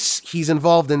space. He's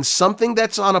involved in something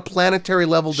that's on a planetary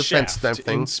level defense Shaft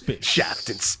thing. in space. Shaft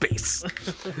in space.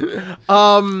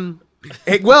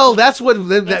 Well, that's what. So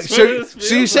what this you're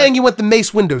feels saying you want the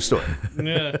Mace Windu story?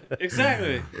 Yeah,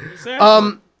 exactly.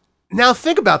 Now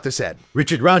think about this, Ed.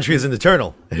 Richard Roundtree is an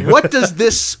Eternal. What does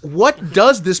this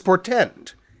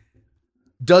portend?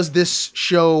 Does this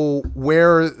show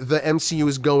where the MCU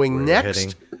is going next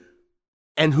heading.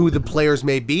 and who the players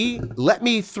may be? Let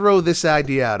me throw this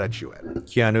idea out at you, Ed.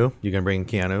 Keanu, you gonna bring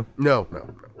Keanu? No.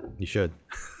 You should.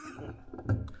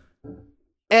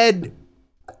 Ed,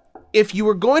 if you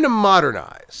were going to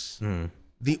modernize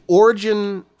the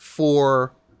origin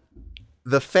for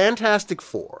the Fantastic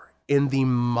Four in the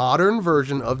modern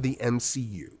version of the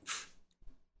MCU,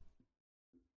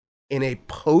 in a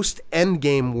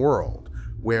post-Endgame world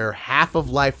where half of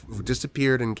life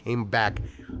disappeared and came back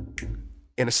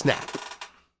in a snap.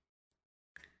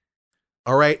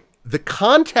 All right? The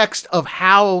context of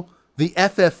how the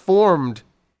FF formed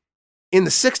in the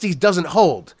 60s doesn't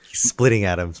hold. He's splitting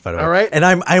atoms, by the way. All right. And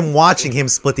I'm watching him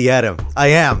split the atom. I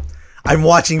am. I'm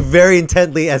watching very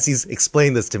intently as he's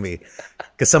explained this to me.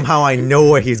 Because somehow I know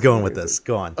where he's going with this.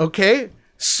 Go on. Okay?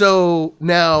 So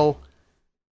now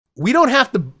we don't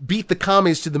have to beat the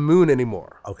commies to the moon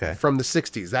anymore. Okay. From the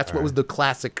 60s. That's what was the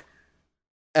classic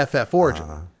FF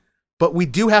origin. But we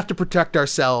do have to protect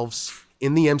ourselves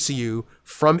in the MCU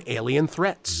from alien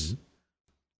threats.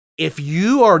 If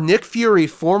you are Nick Fury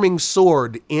forming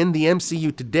Sword in the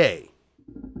MCU today,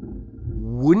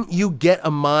 wouldn't you get a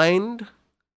mind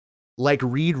like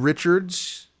Reed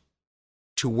Richards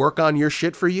to work on your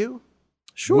shit for you?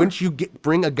 Sure. Wouldn't you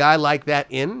bring a guy like that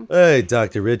in? Hey,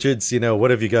 Dr. Richards, what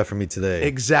have you got for me today?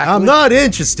 Exactly. I'm not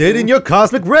interested in your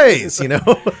cosmic rays,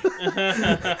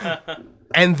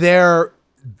 And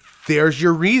there's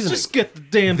your reasoning. Just get the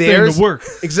damn thing to work.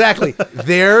 Exactly.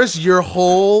 There's your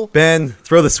whole Ben,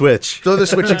 throw the switch. throw the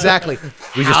switch. Exactly.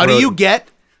 We just How do wrote- you get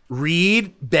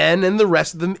Reed, Ben, and the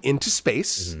rest of them into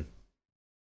space?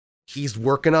 He's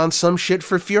working on some shit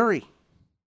for Fury.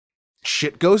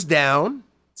 Shit goes down.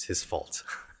 It's his fault.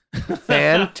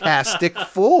 Fantastic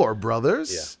Four,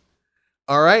 brothers.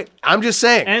 All right. I'm just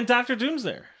saying. And Doctor Doom's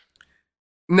there.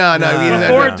 No.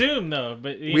 Before Doom, though,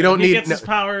 but We don't he need- gets his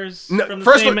powers No, from the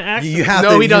first same one- actor. You have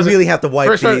No, to. he doesn't. You really have to wipe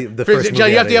First, the first John, movie you out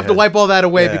have of to your wipe all that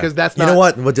away head. because that's You not. know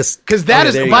what? We'll just Because that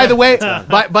is, there you by go. the way,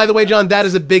 by the way, John, that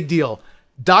is a big deal.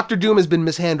 Doctor Doom has been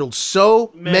mishandled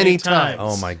so many Many times. times.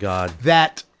 Oh my God!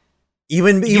 That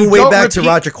Even You way don't back to repeat-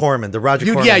 Roger Corman. The Roger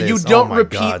Corman. you is, don't oh my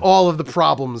repeat God. all of the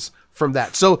problems from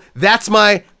that. So that's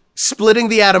my splitting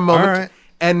the atom moment, All right.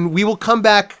 and we will come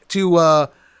back to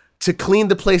clean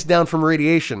the place down from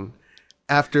radiation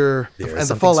after There is and the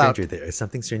something fallout stranger there. It's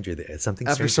something stranger there. It's something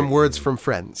after stranger some words from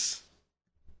friends.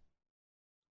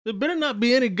 There better not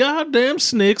be any goddamn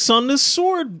snakes on this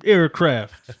sword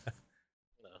aircraft.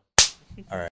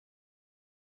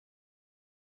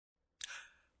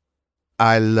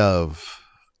 I love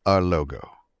our logo.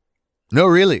 No,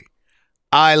 really.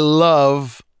 I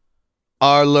love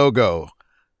our logo.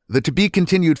 The To Be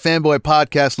Continued Fanboy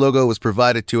Podcast logo was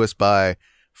provided to us by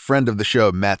friend of the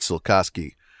show, Matt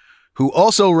Silkowski, who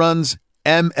also runs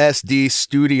MSD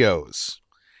Studios.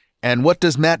 And what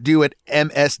does Matt do at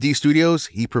MSD Studios?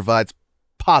 He provides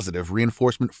positive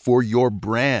reinforcement for your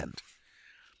brand.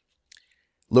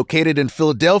 Located in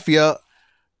Philadelphia,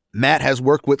 Matt has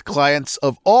worked with clients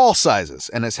of all sizes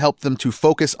and has helped them to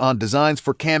focus on designs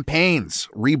for campaigns,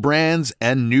 rebrands,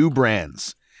 and new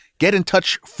brands. Get in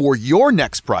touch for your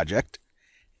next project.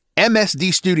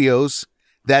 MSD Studios.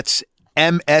 That's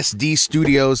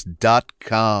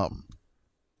msdstudios.com.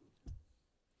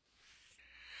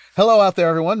 Hello out there,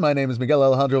 everyone. My name is Miguel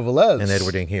Alejandro Velez. And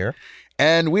Edward Ing here.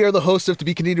 And we are the hosts of To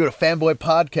Be Continued, a Fanboy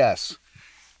Podcast.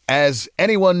 As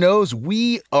anyone knows,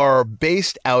 we are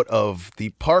based out of the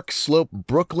Park Slope,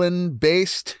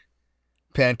 Brooklyn-based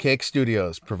Pancake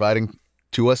Studios, providing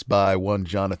to us by one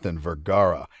Jonathan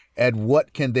Vergara. Ed,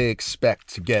 what can they expect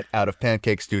to get out of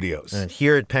Pancake Studios? And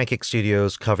here at Pancake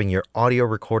Studios, covering your audio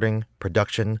recording,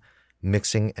 production,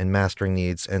 mixing and mastering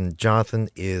needs, and Jonathan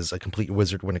is a complete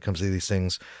wizard when it comes to these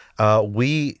things.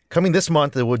 Coming this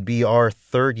month, it would be our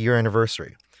 3rd year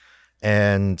anniversary,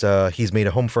 and he's made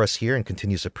a home for us here and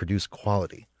continues to produce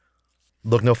quality.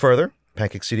 Look no further.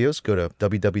 Pancake Studios. Go to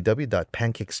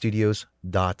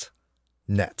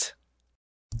www.pancakestudios.net.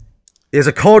 There's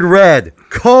a code red.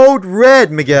 Code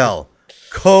red, Miguel.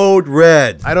 Code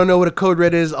red. I don't know what a code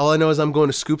red is. All I know is I'm going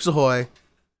to Scoops Ahoy,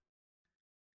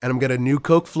 and I'm getting a new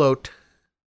Coke float,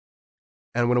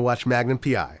 and I'm going to watch Magnum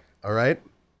PI. All right?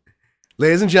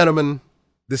 Ladies and gentlemen,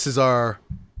 this is our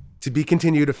to be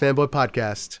continued a fanboy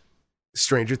podcast,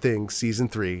 Stranger Things Season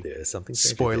 3. There's something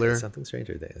Spoiler. There's something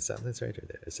stranger there. Something stranger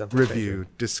there. Something Review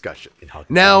discussion.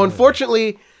 Now,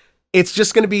 unfortunately, it's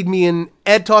just going to be me and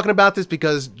Ed talking about this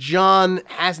because John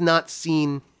has not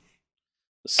seen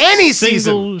any single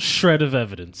season. shred of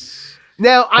evidence.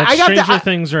 Now, I got Stranger that.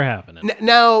 Things are happening.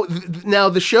 Now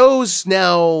the shows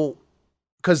now,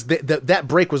 because that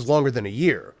break was longer than a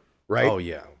year, right? Oh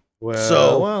yeah.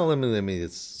 Well, let me.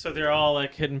 It's So they're all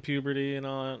like hitting puberty and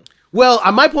all that. Well,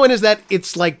 my point is that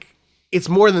it's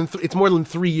more than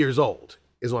 3 years old,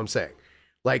 is what I'm saying.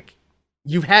 Like,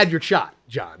 you've had your shot,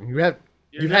 John.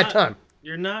 You've had time.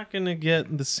 You're not gonna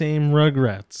get the same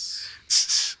Rugrats.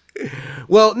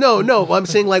 Well, no. I'm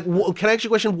saying, like, can I ask you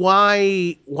a question?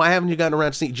 Why haven't you gotten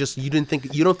around to seeing? Just you don't think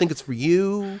it's for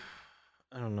you?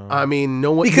 I don't know. I mean,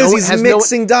 no one because no one he's has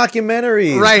mixing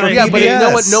documentaries, right? Like Yeah, but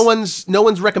PBS. no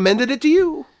one's recommended it to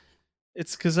you.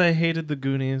 It's because I hated the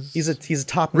Goonies. He's a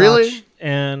top notch. Really?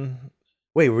 And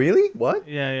Wait, really? What?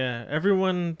 yeah.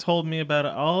 Everyone told me about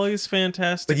it. All these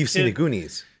fantastic. But you've seen the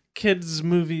Goonies. kids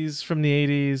movies from the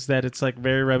 80s that it's like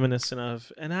very reminiscent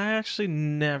of, and I actually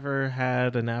never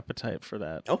had an appetite for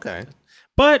that. Okay.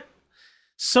 But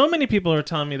so many people are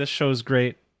telling me this show's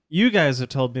great. You guys have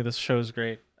told me this show's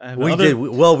great. I have We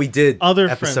did other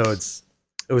episodes. friends.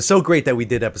 It was so great that we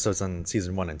did episodes on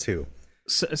season 1 and 2.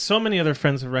 So many other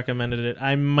friends have recommended it.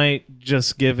 I might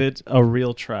just give it a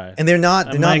real try. And they're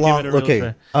not I might give long. it a real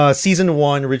Okay. Season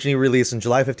 1 originally released on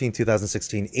July 15,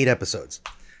 2016, 8 episodes.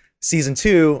 Season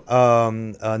 2,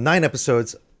 9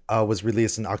 episodes, was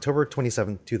released on October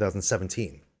 27,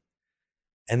 2017.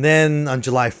 And then on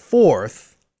July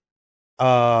 4th,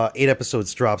 8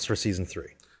 episodes drops for season 3.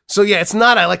 So yeah, it's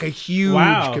not like a huge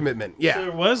Wow. commitment. So Yeah,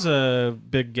 there was a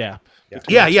big gap.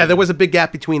 yeah. There was a big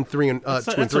gap between 2 and That's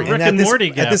a 3. Rick and Morty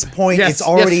gap. At this point, Yes, it's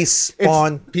already yes.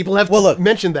 spawned. People have Well, look,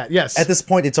 mentioned that. Yes. At this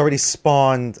point, it's already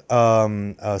spawned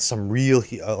some real,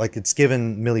 like it's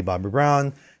given Millie Bobby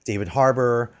Brown, David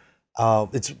Harbour.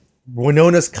 It's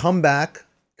Winona's comeback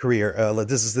career.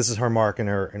 This is her mark and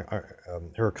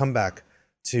her comeback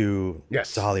to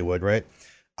Hollywood, right?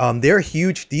 They're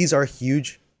huge. These are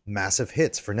huge, massive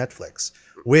hits for Netflix,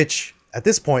 which at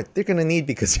this point they're going to need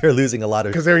because they're losing a lot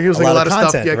of because they're using a lot of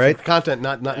content, stuff, right? Content,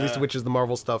 not least of which is the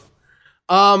Marvel stuff.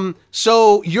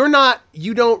 So you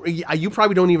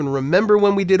probably don't even remember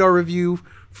when we did our review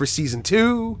for season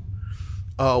 2,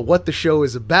 what the show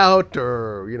is about,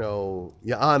 or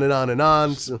on and on and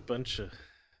on. It's a bunch of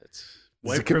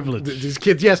white privilege. These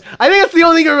kids, yes, I think that's the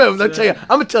only thing I remember. Let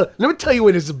me tell you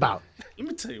what it's about. Let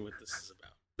me tell you what this is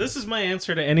about. This is my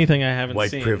answer to anything I haven't White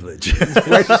seen. privilege.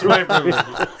 White privilege.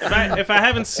 If I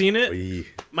haven't seen it,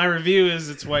 my review is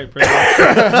it's white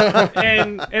privilege,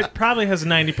 and it probably has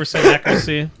 90%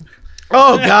 accuracy.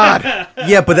 Oh God!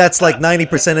 Yeah, but that's like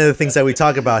 90% of the things that we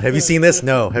talk about. Have you seen this?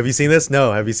 No. Have you seen this?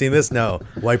 No. Have you seen this? No.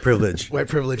 White privilege. White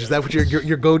privilege, is that what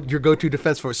your go-to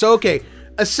defense for? So okay,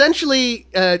 essentially,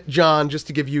 John, just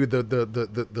to give you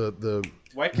the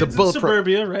White kids in bulletproof-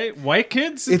 suburbia, right? White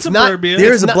kids in It's not- suburbia.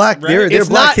 There's a not- black. There it's are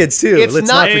black not- kids too. it's Let's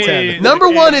not- not pretend. Number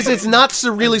one is it's not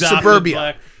really Adopted suburbia.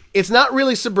 black. It's not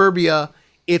really suburbia.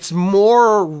 It's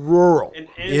more rural. An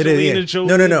It Angelina is.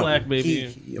 Jolie No. black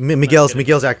baby.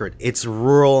 Miguel's accurate. It's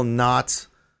rural, not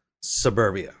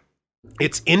suburbia.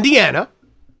 It's Indiana.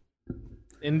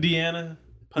 Indiana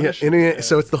Yeah, Punisher. Indiana.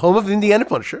 So it's the home of the Indiana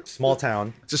Punisher. Small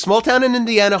town. It's a small town in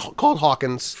Indiana called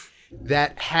Hawkins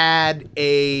that had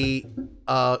a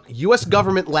U.S.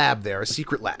 government lab there, a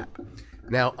secret lab.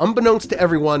 Now, unbeknownst to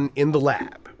everyone in the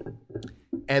lab,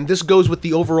 and this goes with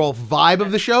the overall vibe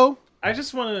of the show. I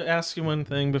just want to ask you one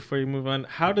thing before you move on.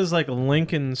 How does like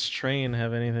Lincoln's train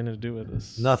have anything to do with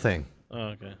this? Nothing. Oh,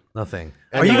 okay. Nothing.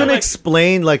 I Are you thought, going to like-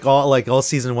 explain all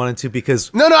season 1 and 2?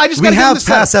 Because No, I just we gotta give him have the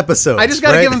setup. past episodes. I just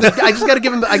gotta right? give him. I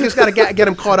just gotta get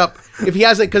him caught up if he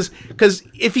hasn't, because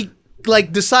if he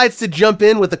like decides to jump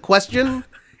in with a question,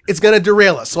 it's gonna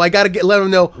derail us. So I gotta let him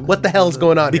know what the hell's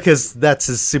going on. here. because that's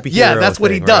his superhero. Yeah, that's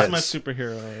what he thing, does. right? My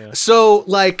superhero. Yeah. So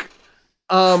like,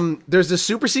 there's this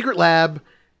super secret lab.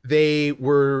 They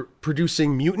were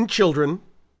producing mutant children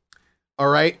All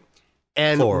right.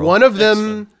 And Plural. one of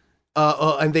them,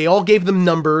 and they all gave them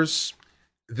numbers.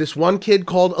 This one kid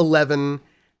called 11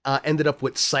 ended up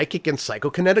with psychic and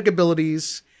psychokinetic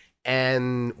abilities.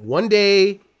 And one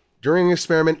day during an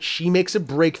experiment, she makes a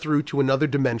breakthrough to another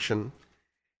dimension.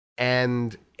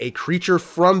 And a creature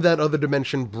from that other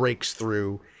dimension breaks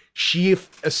through. She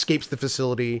escapes the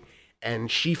facility,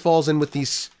 and she falls in with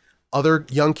these other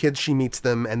young kids. She meets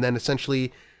them, and then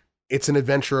essentially it's an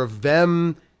adventure of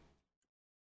them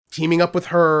teaming up with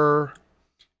her,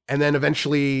 and then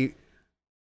eventually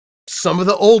some of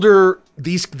the older,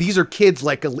 these are kids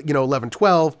like 11,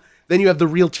 12. Then you have the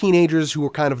real teenagers who are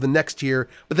kind of the next tier,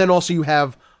 but then also you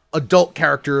have adult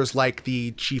characters like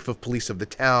the chief of police of the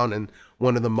town and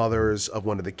one of the mothers of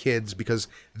one of the kids, because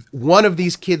one of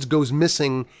these kids goes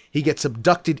missing. He gets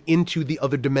abducted into the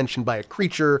other dimension by a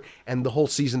creature, and the whole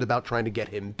season about trying to get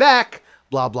him back.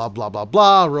 Blah, blah, blah, blah,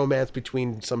 blah. Romance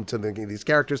between these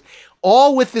characters.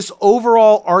 All with this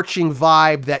overall arching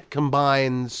vibe that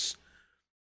combines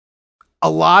a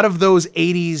lot of those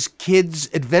 80s kids'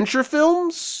 adventure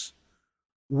films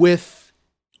with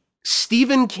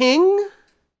Stephen King,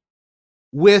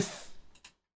 with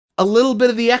a little bit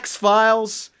of the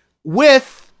X-Files,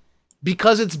 with,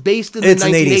 because it's based in the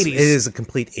 1980s. It is a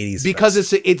complete 80s. Because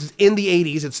it's in the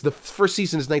 80s. It's the first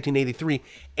season is 1983.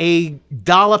 A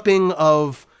dolloping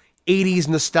of 80s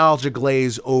nostalgia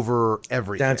glaze over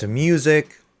everything. Down to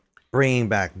music, bringing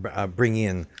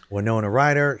in Winona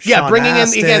Ryder. Yeah, Sean bringing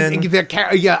Astin, in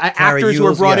again, actors who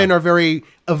are Ewells, brought in are very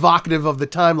evocative of the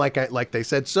time, like they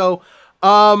said. So,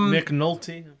 Nick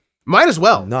Nolte. might as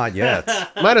well. Not yet.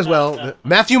 Might as well.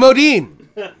 Matthew Modine.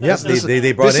 Yes,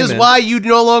 they brought him in. This is why you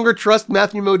no longer trust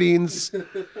Matthew Modine's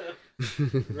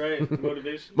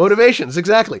Right, motivations.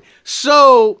 Exactly.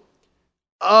 So,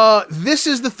 this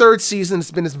is the third season.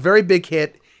 It's been a very big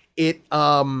hit.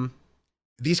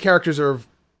 These characters have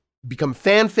become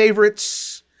fan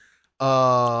favorites.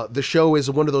 The show is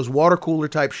one of those water cooler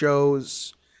type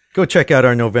shows. Go check out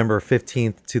our November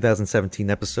 15th, 2017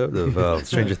 episode of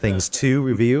Stranger Things 2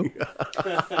 review,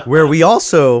 where we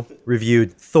also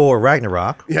reviewed Thor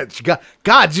Ragnarok. Yeah,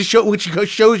 which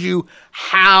shows you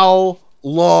how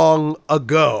long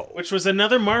ago. Which was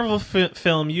another Marvel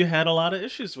film you had a lot of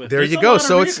issues with. There you go.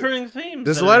 So it's recurring themes.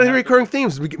 There's a lot of recurring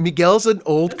themes. Miguel's an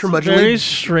old curmudgeonly Very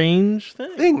strange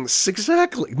thing. things.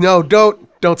 Exactly. No,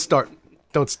 don't start.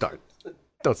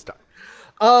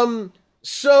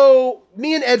 So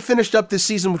me and Ed finished up this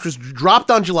season, which was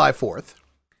dropped on July 4th.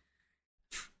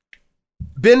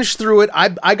 Binged through it.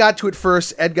 I got to it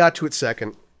first. Ed got to it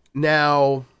second.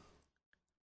 Now,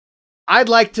 I'd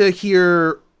like to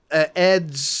hear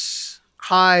Ed's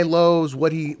high, lows,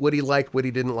 what he liked, what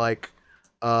he didn't like,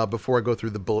 before I go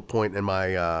through the bullet point and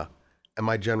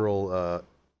my general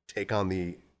take on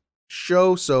the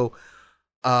show. So,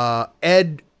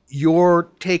 Ed, your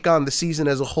take on the season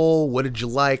as a whole. What did you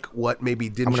like? What maybe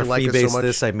didn't you like it so much?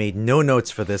 This. I made no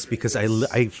notes for this because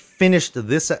I finished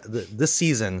this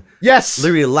season. Yes,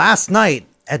 literally last night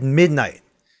at midnight.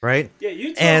 Right? Yeah,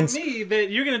 you told me that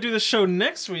you're going to do the show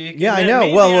next week. Yeah, and I know.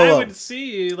 Maybe I would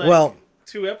see you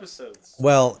 2 episodes.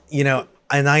 Well,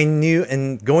 and I knew,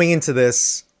 and going into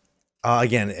this,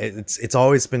 again, it's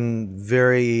always been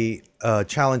very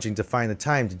challenging to find the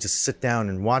time to just sit down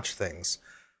and watch things.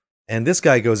 And this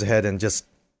guy goes ahead and just,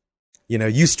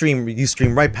 you stream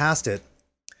right past it.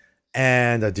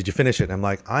 And did you finish it? And I'm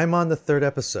like, I'm on the 3rd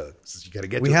episode. You gotta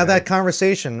get. We had that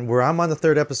conversation where I'm on the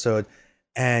 3rd episode,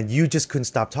 and you just couldn't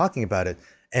stop talking about it.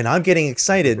 And I'm getting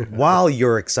excited while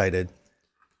you're excited,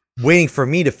 waiting for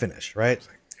me to finish, right?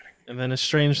 And then a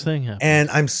strange thing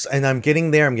happens. And I'm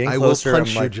getting there. I'm getting closer. I will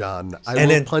punch you, John. I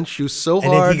will punch you so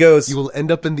hard. And then he goes, you will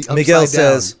end up in the upside Miguel down.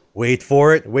 says, "Wait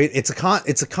for it. Wait." It's a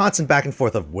constant back and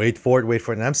forth of wait for it.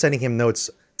 And I'm sending him notes,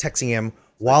 texting him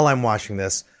while I'm watching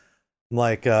this. I'm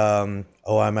like, I'm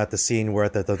at the scene where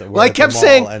I kept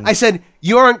saying, I said,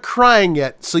 you aren't crying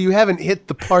yet, so you haven't hit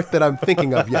the part that I'm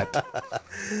thinking of yet.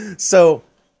 So,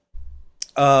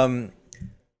 I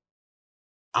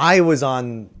was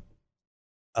on.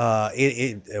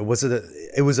 It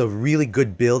was a really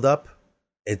good build up.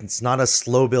 It's not a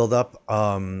slow build up,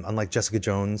 unlike Jessica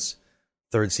Jones'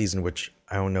 3rd season, which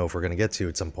I don't know if we're gonna get to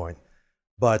at some point.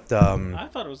 But I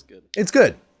thought it was good. It's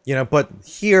good, But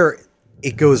here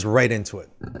it goes right into it.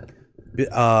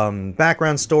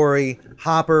 Background story: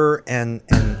 Hopper and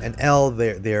Elle,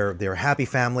 they're a happy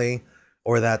family,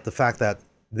 or that the fact that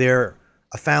they're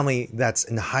a family that's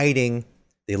in hiding.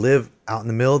 They live out in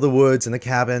the middle of the woods in the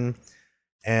cabin.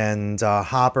 And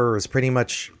Hopper is pretty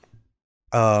much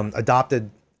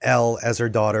adopted Elle as her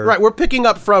daughter. Right, we're picking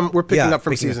up from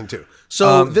picking season 2.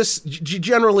 So this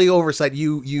generally oversight.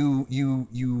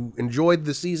 You enjoyed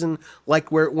the season,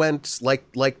 like where it went, like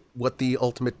what the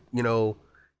ultimate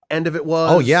end of it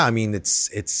was. Oh yeah, I mean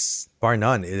it's bar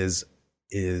none. It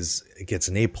gets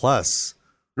an A+.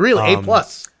 Really, A+.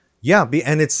 Yeah,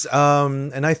 and it's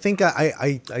and I think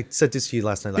I said this to you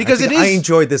last night. Because I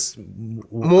enjoyed this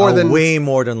way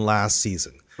more than last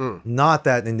season. Not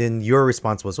that, and then your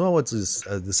response was, well, what's this?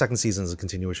 The second season is a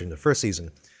continuation of the first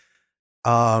season.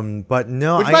 But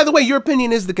no, which by the way, your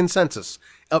opinion is the consensus.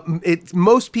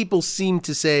 Most people seem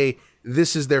to say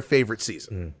this is their favorite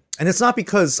season, and it's not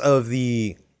because of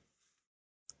the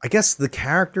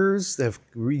characters.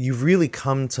 You've really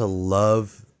come to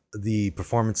love the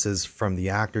performances from the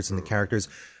actors and the characters,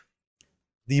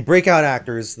 the breakout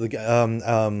actors, the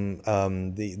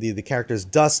characters,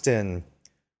 Dustin,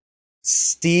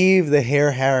 Steve the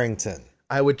Hare Harrington.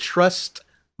 I would trust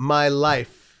my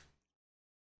life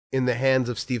in the hands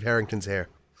of Steve Harrington's hair.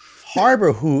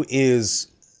 Harbor, who is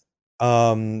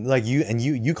like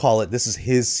you call it, this is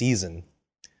his season.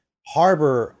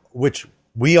 Harbor, which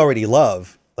we already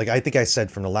love, like I think I said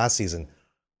from the last season,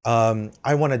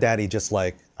 I want a daddy just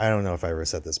like, I don't know if I ever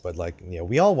said this, but like,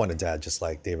 we all want a dad just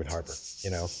like David Harbour,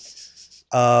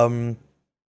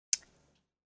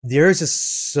 There's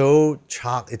just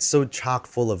it's so chock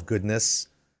full of goodness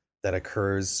that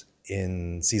occurs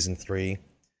in season 3.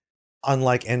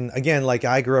 Unlike, and again, like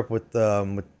I grew up with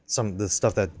some of the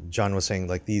stuff that John was saying,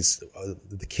 like these,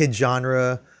 the kid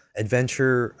genre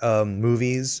adventure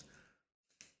movies.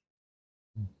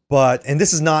 And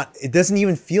this is not, it doesn't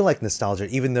even feel like nostalgia,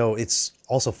 even though it's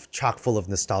also chock full of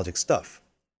nostalgic stuff.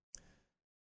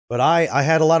 But I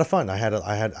had a lot of fun.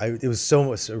 It was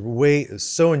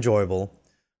so enjoyable.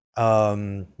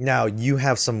 Now you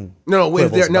have some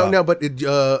but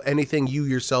anything you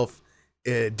yourself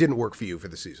didn't work for you for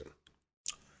the season?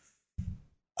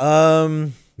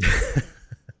 I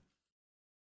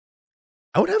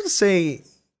would have to say,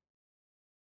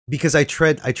 because I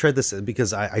tread this,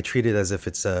 because I treat it as if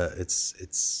it's a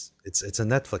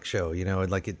Netflix show,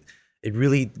 like it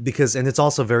really, because, and it's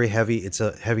also very heavy. It's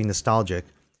a heavy nostalgic.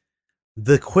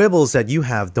 The quibbles that you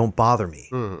have don't bother me.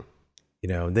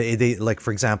 Mm-hmm. They like,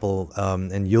 for example,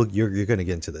 and you're going to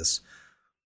get into this.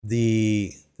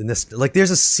 Like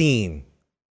there's a scene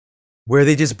where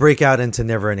they just break out into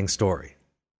Neverending Story.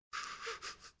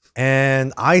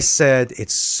 And I said,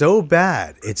 it's so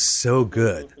bad, it's so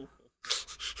good.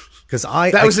 Because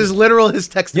his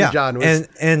text to John was,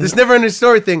 and this Neverending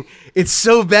Story thing, it's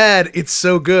so bad, it's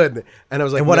so good. And I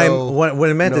was like, what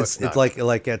I meant is, it's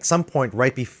like at some point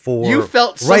right before you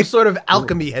felt some sort of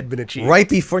alchemy had been achieved. Right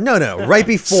before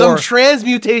some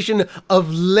transmutation of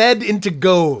lead into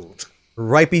gold.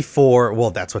 Right before,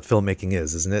 well, that's what filmmaking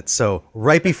is, isn't it? So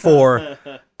right before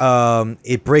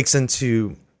it breaks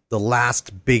into the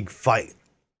last big fight,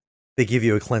 they give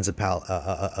you a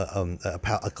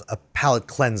palate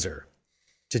cleanser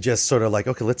to just sort of like,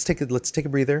 okay, let's take a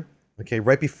breather. Okay,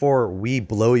 right before we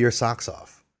blow your socks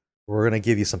off, we're gonna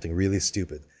give you something really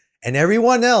stupid. And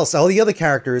everyone else, all the other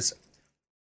characters,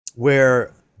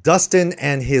 where Dustin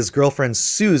and his girlfriend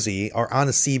Susie are on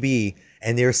a CB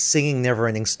and they're singing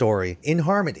Neverending Story in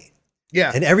harmony.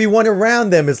 Yeah. And everyone around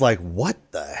them is like, what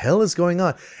the hell is going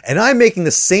on? And I'm making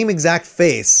the same exact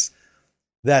face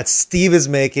that Steve is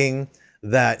making,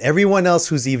 that everyone else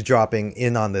who's eavesdropping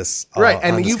in on this. Right.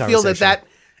 And you feel that.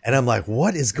 And I'm like,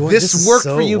 what is going on? This worked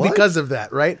for you because of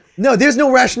that, right? No, there's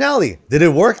no rationality. Did it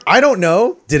work? I don't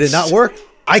know. Did it not work?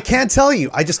 I can't tell you.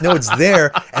 I just know it's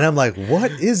there. And I'm like,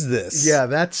 what is this? Yeah,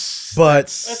 that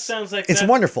sounds like it's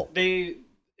wonderful.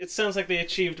 It sounds like they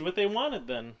achieved what they wanted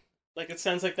then. Like, it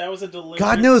sounds like that was a deliberate...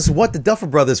 God knows what the Duffer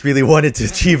Brothers really wanted to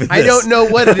achieve in this. I don't know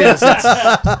what it is.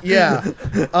 Yeah.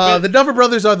 The Duffer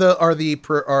Brothers are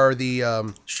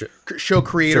the show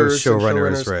creators,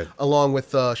 showrunners, right? Along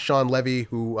with Sean Levy,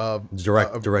 who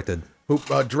directed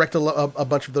a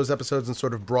bunch of those episodes and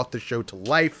sort of brought the show to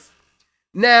life.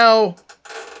 Now,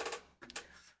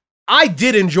 I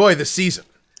did enjoy the season.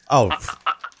 Oh,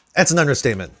 that's an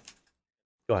understatement.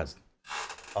 Go ahead.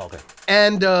 Oh, okay.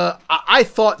 And I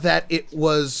thought that it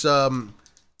was.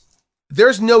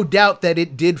 There's no doubt that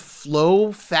it did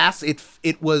flow fast.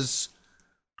 It was.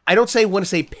 I don't want to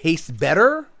say paced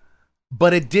better,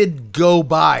 but it did go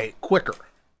by quicker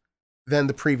than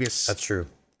the previous. That's true.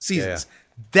 Seasons. Yeah.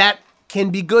 That can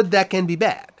be good. That can be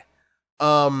bad.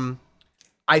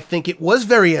 I think it was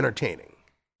very entertaining.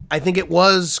 I think it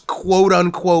was, quote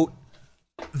unquote,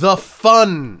 the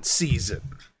fun season,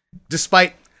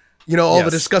 despite all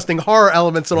the disgusting horror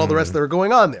elements and all the rest that are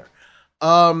going on there.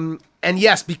 And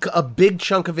yes, because a big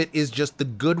chunk of it is just the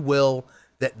goodwill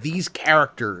that these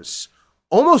characters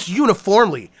almost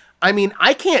uniformly. I mean,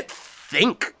 I can't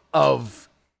think of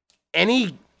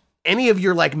any of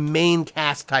your like main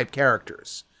cast type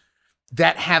characters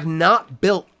that have not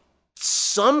built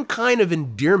some kind of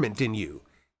endearment in you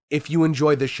if you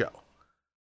enjoy the show.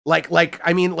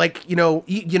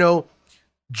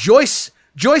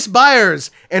 Joyce Byers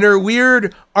and her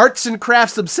weird arts and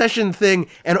crafts obsession thing,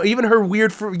 and even her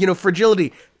weird,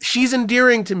 fragility. She's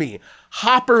endearing to me.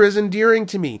 Hopper is endearing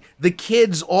to me. The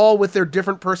kids, all with their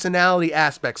different personality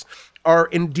aspects, are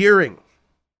endearing.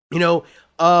 And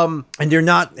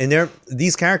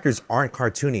these characters aren't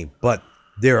cartoony, but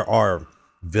there are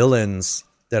villains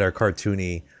that are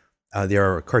cartoony.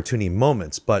 There are cartoony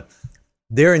moments, but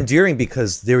they're endearing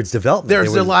because there's development.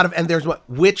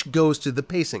 Which goes to the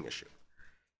pacing issue.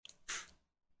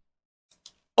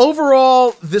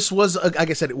 Overall, this was, like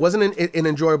I said, it wasn't an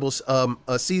enjoyable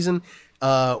season.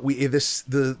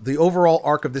 The overall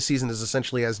arc of the season is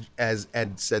essentially as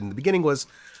Ed said in the beginning was,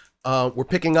 we're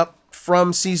picking up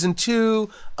from season 2.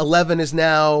 11 is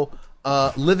now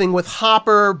living with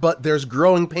Hopper, but there's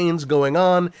growing pains going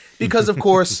on because, of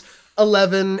course,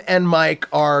 11 and Mike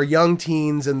are young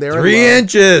teens and they're 3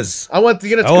 inches. I want to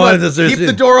keep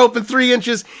the door open 3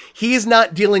 inches. He's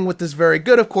not dealing with this very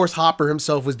good. Of course, Hopper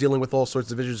himself was dealing with all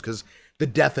sorts of issues because the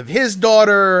death of his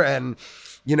daughter, and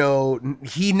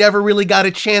he never really got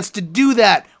a chance to do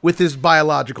that with his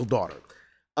biological daughter.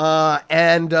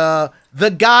 The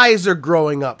guys are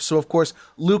growing up. So, of course,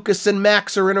 Lucas and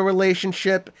Max are in a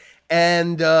relationship,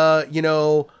 and,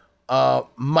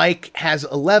 Mike has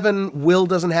 11, Will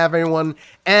doesn't have anyone,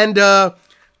 and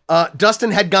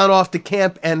Dustin had gone off to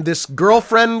camp, and this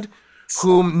girlfriend,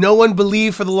 whom no one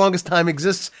believed for the longest time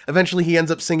exists, eventually he ends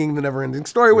up singing the never-ending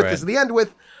story with, this is the end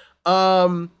with,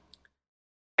 and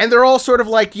they're all sort of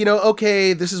like,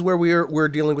 okay, this is where we're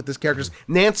dealing with these characters.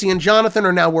 Nancy and Jonathan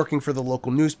are now working for the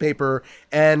local newspaper,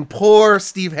 and poor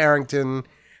Steve Harrington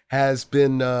has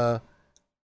been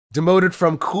demoted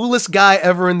from coolest guy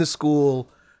ever in the school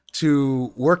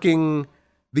to working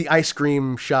the ice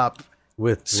cream shop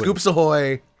with Scoops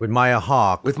Ahoy with Maya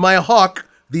Hawke.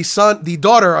 The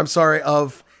daughter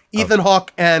of Ethan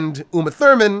Hawke and Uma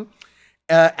Thurman,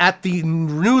 at the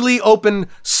newly opened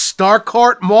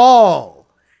Starcourt Mall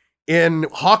in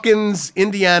Hawkins,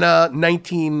 Indiana,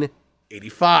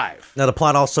 1985. Now the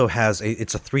plot also has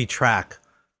it's a 3-track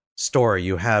story.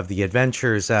 You have the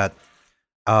adventures that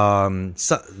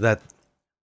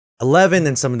 11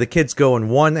 and some of the kids go in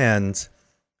one end,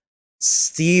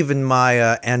 Steve and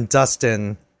Maya and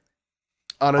Dustin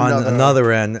on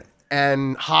another end,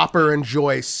 and Hopper and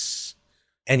Joyce,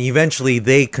 and eventually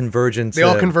they all converge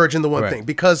into one thing,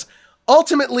 because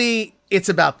ultimately it's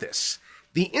about this: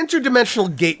 the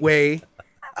interdimensional gateway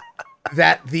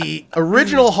that the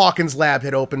original Hawkins lab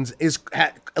had opened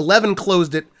 11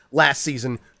 closed it last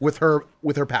season with her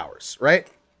powers, right?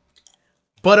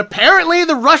 But apparently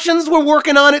the Russians were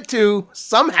working on it too,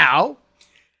 somehow.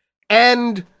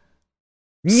 And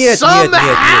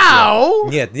somehow...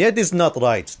 that is not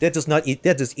right. That is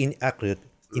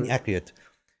inaccurate.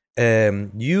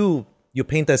 You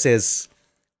paint us as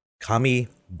commie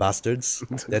bastards.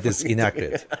 That is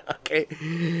inaccurate. Okay.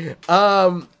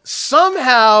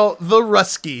 Somehow the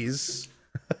Ruskies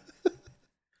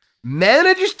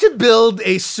managed to build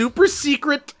a super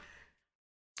secret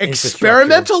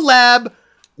experimental lab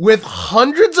with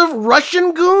hundreds of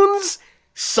Russian goons,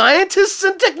 scientists,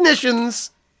 and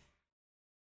technicians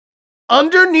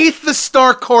underneath the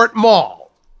Starcourt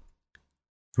Mall.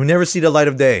 Who never see the light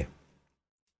of day.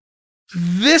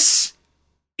 This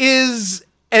is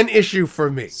an issue for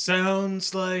me.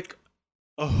 Sounds like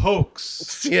a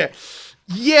hoax.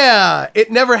 Yeah,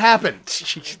 it never happened.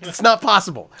 It's not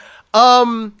possible.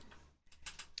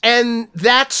 And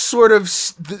that's sort of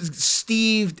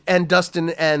Steve and Dustin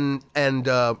and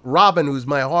Robin, who's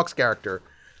Maya Hawke's character,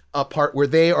 a part where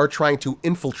they are trying to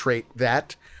infiltrate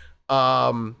that.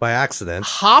 By accident.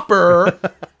 Hopper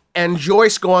and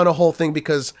Joyce go on a whole thing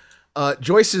because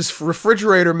Joyce's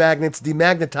refrigerator magnets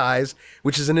demagnetize,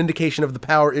 which is an indication of the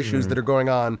power issues that are going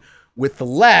on with the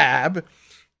lab.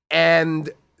 And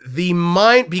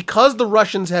because the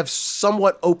Russians have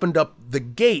somewhat opened up the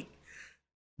gate,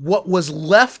 what was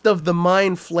left of the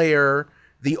Mind Flayer,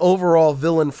 the overall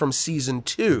villain from season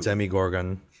 2,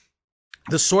 Demigorgon,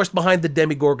 the source behind the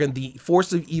Demigorgon, the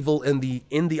force of evil in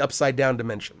the upside down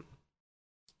dimension,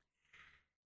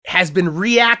 has been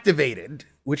reactivated,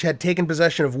 which had taken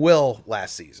possession of Will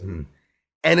last season,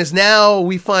 and is now,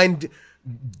 we find,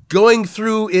 going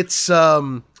through its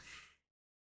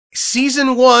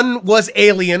season 1 was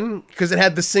Alien because it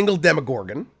had the single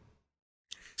Demigorgon.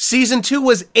 Season 2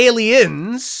 was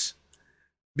Aliens,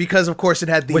 because of course it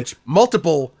had the Which-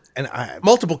 multiple And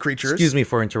creatures. excuse me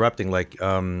for interrupting. Like,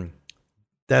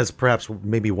 that's perhaps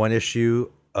maybe one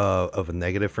issue of a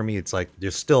negative for me. It's like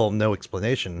there's still no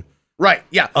explanation. Right?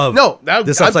 Yeah. Of No,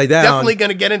 this I'm Upside Down. definitely going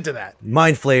to get into that.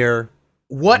 Mind Flayer.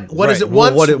 What is Right. it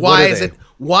Well, once? what Why are is they? it?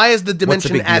 Why is the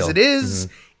dimension big as deal? it is?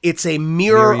 It's a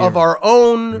mirror of our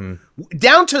own,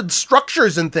 down to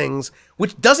structures and things,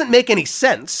 which doesn't make any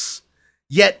sense.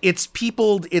 Yet it's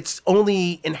peopled. Its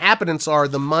only inhabitants are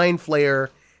the Mind Flayer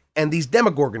and these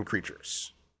Demogorgon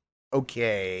creatures.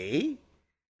 Okay.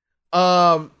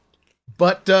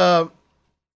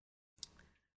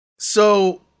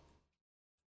 So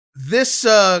this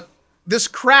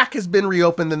crack has been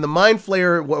reopened, and the Mind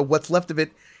Flayer, what's left of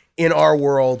it in our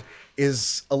world,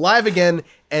 is alive again,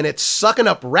 and it's sucking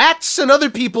up rats and other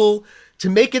people to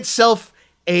make itself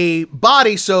a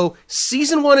body. So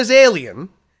season 1 is Alien,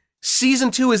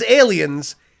 season 2 is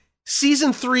Aliens,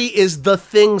 season 3 is The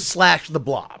Thing / The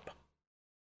Blob.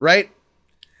 Right?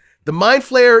 The Mind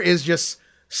Flayer is just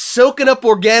soaking up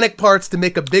organic parts to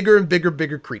make a bigger and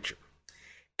bigger creature.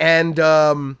 And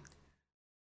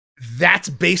that's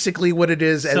basically what it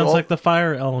is. Sounds like the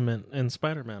fire element in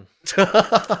Spider-Man.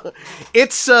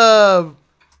 It's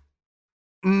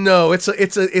no,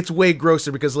 it's way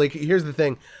grosser, because like here's the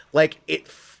thing, like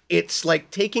it's like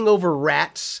taking over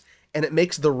rats, and it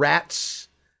makes the rats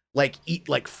like eat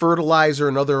like fertilizer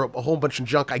and a whole bunch of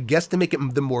junk, I guess, to make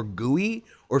them more gooey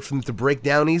or for them to break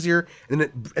down easier, and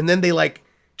then they like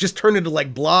just turn into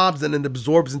like blobs, and it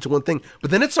absorbs into one thing.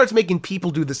 But then it starts making people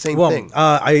do the same thing.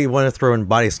 I want to throw in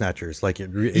body snatchers. Like,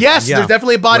 Yes, yeah. there's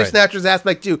definitely a body Right. snatchers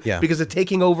aspect too, Yeah. because of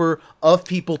taking over of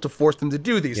people to force them to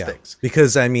do these things.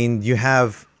 Because I mean, you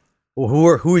have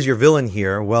who is your villain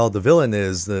here? Well, the villain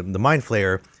is the Mind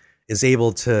Flayer is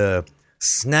able to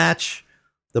snatch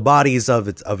the bodies of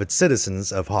its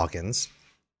citizens of Hawkins,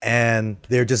 and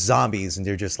they're just zombies, and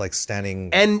they're just like standing.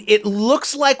 And it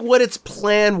looks like what its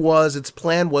plan was. Its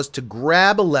plan was to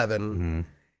grab 11 Mm-hmm.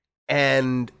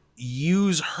 and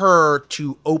use her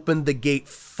to open the gate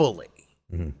fully.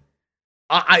 Mm-hmm.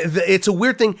 It's a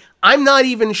weird thing. I'm not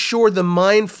even sure the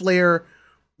Mind Flayer,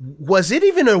 was it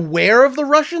even aware of the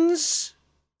Russians?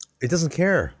 It doesn't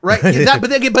care, Right?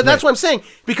 But that's what I'm saying.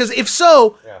 Because if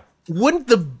so, wouldn't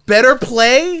the better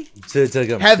play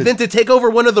have been to take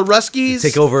over one of the Ruskies?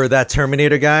 take over that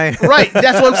Terminator guy? Right,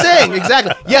 that's what I'm saying.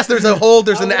 Exactly. Yes, there's an I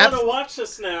want app. to watch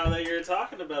this now that you're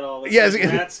talking about all this. Yes. Like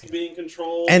rats being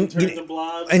controlled And and turned you- to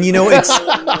blobs. And you know, it's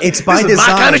by This is my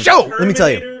design. kind of show. Let me tell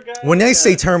you, Terminator guy? when I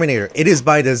say Terminator, it is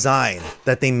by design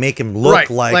that they make him look Right,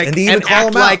 like, and they even and call act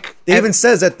him out. like- They and-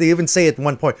 even say at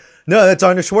one point, no, that's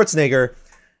Arnold Schwarzenegger,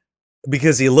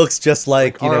 because he looks just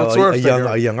like Arnold a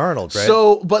Schwarzenegger. young Arnold, right?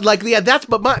 So, but like, yeah, that's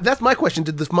my question.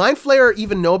 Did this Mind Flayer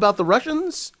even know about the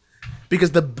Russians?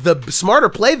 Because the smarter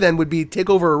play then would be take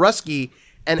over a Rusky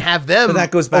and have them. but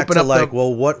that goes back open to up like,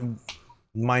 well, what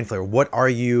Mind Flayer? What are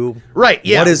you? right,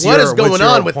 yeah. What is what's your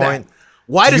on with point? that?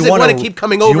 Why Do does you it want to wanna- keep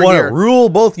coming do over you wanna here? rule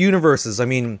both universes? I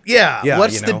mean, Yeah,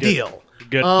 what's you the know. deal?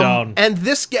 Get down. And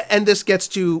this gets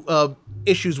to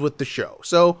issues with the show.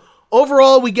 So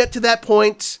overall, we get to that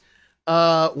point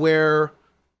where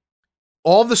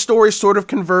all the stories sort of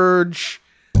converge.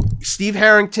 Steve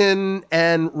Harrington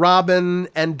and Robin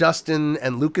and Dustin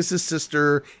and Lucas's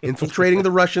sister infiltrating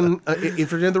the Russian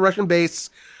base.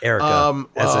 Erica,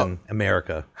 as in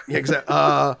America. Yeah, exactly.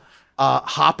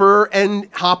 Hopper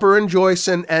and Joyce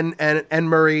and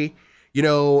Murray,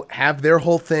 have their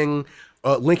whole thing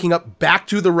linking up back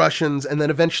to the Russians, and then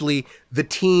eventually the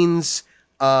teens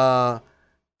and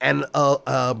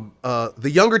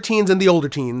the younger teens and the older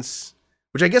teens,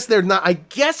 which I guess they're not. I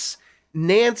guess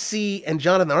Nancy and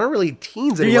Jonathan aren't really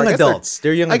teens They're anymore. young I guess adults.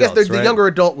 They're young I guess adults, they're the right? younger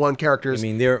adult one characters. I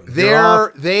mean, they're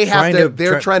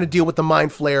they're trying to deal with the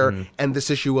Mind Flayer and this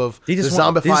issue of They just the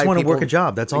want, zombified they just want to people. work a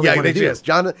job. That's all they want to do. Yes.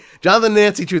 Jonathan and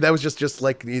Nancy too. That was just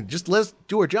like, just let's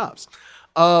do our jobs.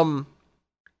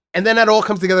 And then that all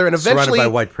comes together, and eventually Surrounded by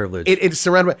white privilege. It's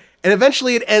surrounded by, and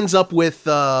eventually it ends up with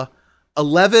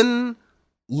 11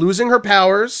 losing her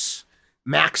powers.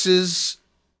 Max's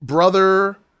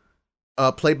brother,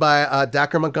 played by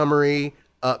Dacre Montgomery,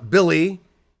 Billy,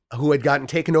 who had gotten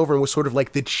taken over and was sort of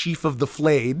like the chief of the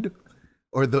Flayed,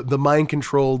 or the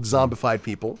mind-controlled zombified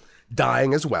people,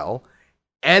 dying as well.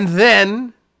 And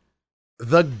then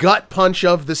the gut punch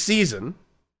of the season.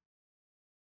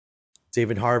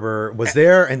 David Harbour was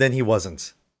there, and then he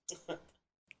wasn't.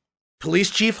 Police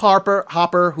Chief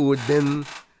Hopper, who had been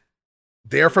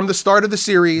there from the start of the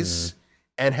series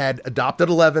and had adopted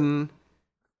 11,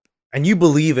 And you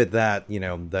believe it that,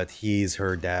 that he's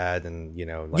her dad and,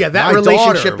 like, yeah, that my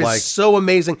relationship daughter, is so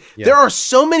amazing. Yeah. There are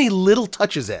so many little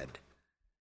touches, Ed,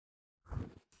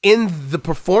 in the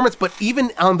performance, but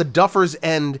even on the Duffers'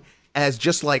 end, as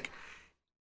just like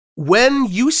when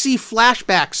you see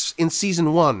flashbacks in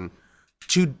season 1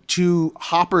 to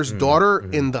Hopper's daughter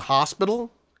in the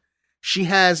hospital, she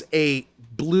has a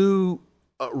blue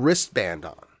wristband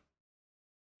on.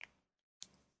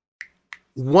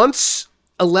 Once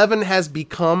 11 has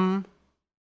become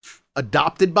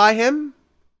adopted by him,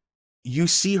 you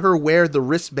see her wear the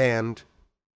wristband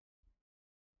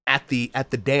at the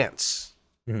dance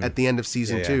at the end of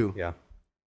season 2. Yeah.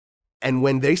 And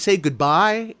when they say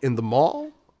goodbye in the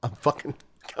mall,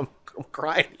 I'm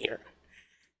crying here.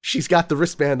 She's got the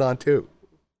wristband on too.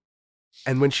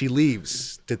 And when she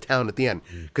leaves to town at the end,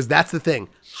 because that's the thing,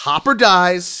 Hopper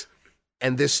dies,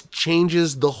 and this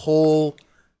changes the whole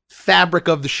fabric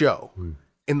of the show.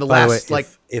 In the By last, the way,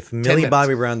 if Millie minutes.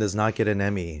 Bobby Brown does not get an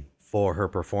Emmy for her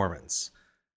performance,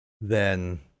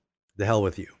 then the hell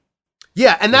with you.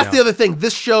 Yeah, and that's Yeah. the other thing.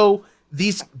 This show,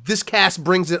 this cast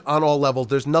brings it on all levels.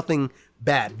 There's nothing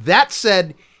bad. That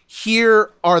said, here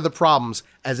are the problems.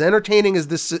 As entertaining as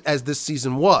this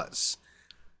season was,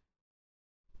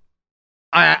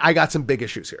 I got some big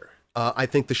issues here. I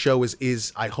think the show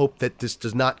is. I hope that this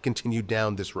does not continue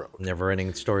down this road.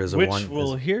 Never-ending stories of Which one.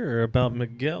 we'll hear about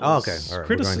Miguel's Oh, okay. All right, we're going to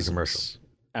criticisms commercial.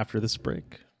 after this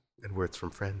break. And words from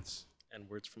friends. And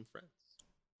words from friends,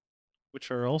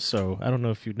 which are also, I don't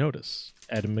know if you notice,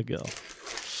 Adam Miguel.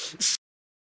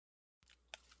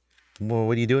 Well,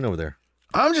 what are you doing over there?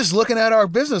 I'm just looking at our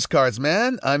business cards,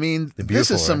 man. I mean, They're this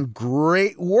beautiful, is some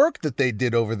great work that they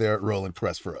did over there at Rolling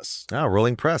Press for us.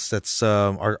 Rolling Press. That's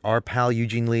our pal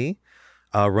Eugene Lee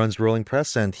runs Rolling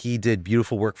Press, and he did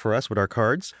beautiful work for us with our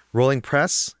cards. Rolling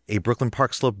Press, a Brooklyn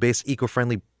Park Slope-based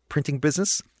eco-friendly printing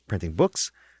business, printing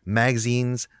books,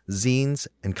 magazines, zines,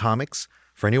 and comics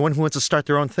for anyone who wants to start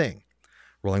their own thing.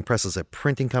 Rolling Press is a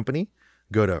printing company.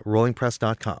 Go to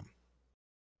rollingpress.com.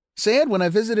 Say, Ed, when I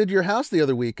visited your house the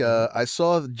other week, I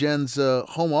saw Jen's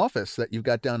home office that you've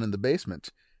got down in the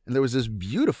basement, and there was this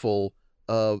beautiful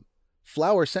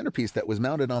flower centerpiece that was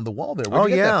mounted on the wall there. Where'd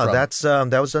you get that from? That's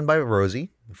that was done by Rosie,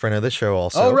 a friend of the show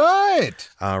also. All right.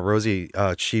 Rosie,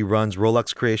 she runs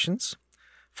Rolex Creations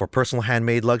for personal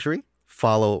handmade luxury.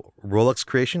 Follow Rolex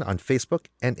Creation on Facebook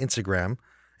and Instagram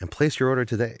and place your order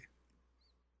today.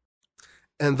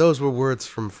 And those were words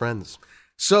from friends.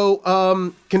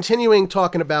 So, continuing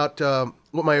talking about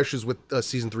what my issues with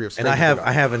season 3 of And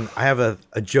Stranger I have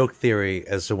a joke theory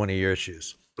as to one of your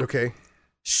issues. Okay.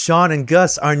 Sean and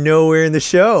Gus are nowhere in the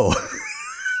show.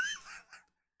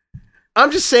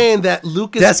 I'm just saying that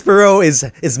Lucas... Despero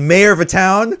is mayor of a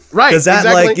town. Right, Does that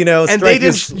exactly. and and they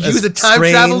didn't use a time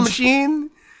travel machine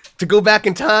to go back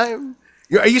in time?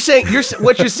 Are you saying...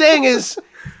 what you're saying is...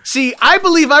 See, I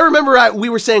remember we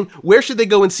were saying, where should they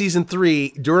go in season 3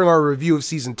 during our review of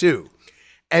season 2?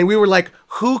 And we were like,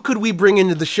 who could we bring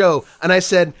into the show? And I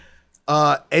said,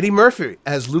 Eddie Murphy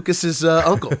as Lucas's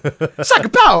uncle.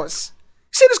 Psychic powers.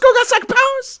 You see this girl got psychic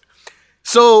powers?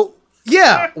 So,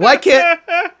 yeah, why can't...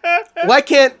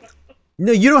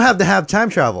 No, you don't have to have time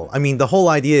travel. I mean, the whole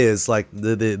idea is like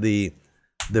the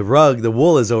rug, the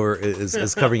wool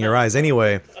is covering your eyes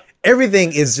anyway.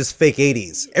 Everything is just fake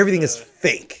 80s. Everything is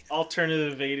fake.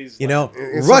 Alternative 80s. You know,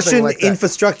 It's Russian something like that.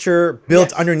 infrastructure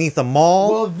built underneath a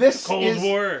mall. Well, this Cold is...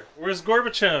 War. Where's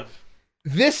Gorbachev?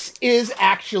 This is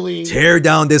actually... Tear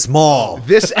down this mall.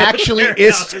 This actually Tear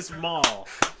is... down this mall.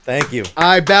 Thank you.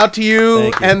 I bow to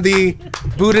you, Thank you. and the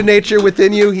Buddha nature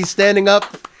within you. He's standing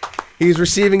up. He's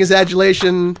receiving his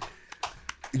adulation.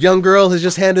 Young girl has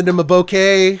just handed him a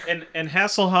bouquet. And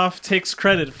Hasselhoff takes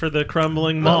credit for the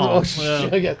crumbling mall.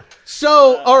 Yeah.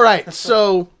 So, all right.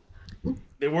 So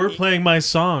They were playing my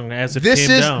song as it this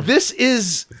came is down. this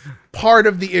is part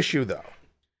of the issue, though.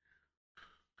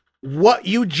 What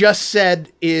you just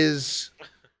said is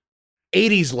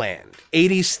 80s land,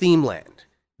 80s theme land.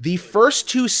 The first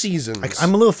 2 seasons.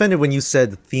 I'm a little offended when you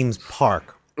said themes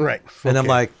park. right. And I'm okay.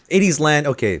 like, 80s land,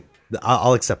 okay,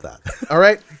 I'll accept that. All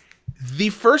right. The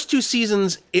first 2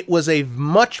 seasons, it was a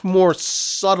much more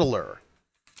subtler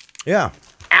Yeah.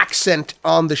 accent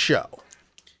on the show.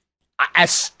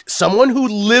 As someone who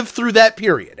lived through that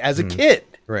period as a kid,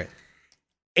 Right.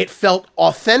 it felt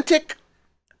authentic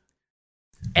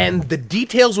and the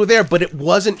details were there, but it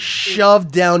wasn't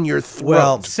shoved down your throat.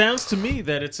 Well, Sounds to me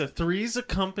that it's a Three's a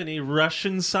Company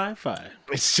Russian sci-fi.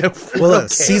 it's so well, okay.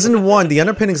 season 1, the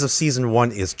underpinnings of season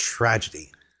 1 is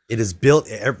tragedy. It is built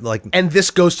like And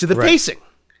this goes to the Right. pacing.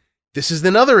 This is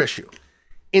another issue.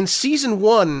 In season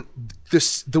 1, the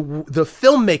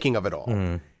filmmaking of it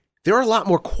all there are a lot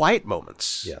more quiet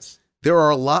moments. Yes. There are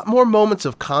a lot more moments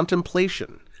of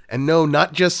contemplation. And no,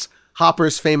 not just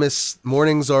Hopper's famous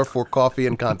mornings are for coffee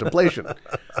and contemplation.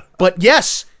 But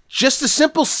yes, just a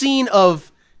simple scene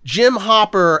of Jim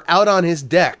Hopper out on his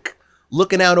deck,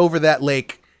 looking out over that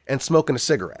lake and smoking a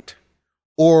cigarette.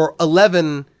 Or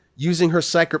Eleven using her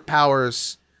psychic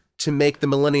powers to make the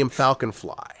Millennium Falcon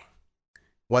fly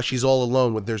while she's all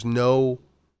alone when there's no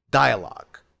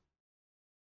dialogue.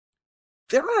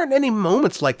 There aren't any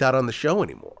moments like that on the show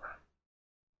anymore.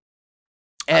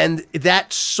 And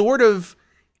that sort of,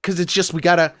 because it's just,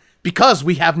 because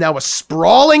we have now a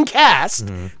sprawling cast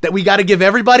that we got to give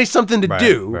everybody something to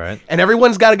do. Right. And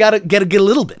everyone's got to get a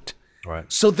little bit.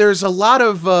 Right. So there's a lot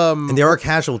of... and there are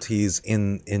casualties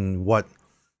in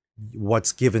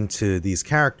what's given to these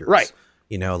characters. Right.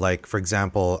 You know, like, for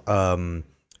example,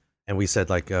 and we said,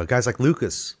 like, guys like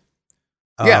Lucas.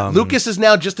 Lucas is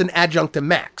now just an adjunct to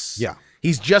Max. Yeah.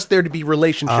 He's just there to be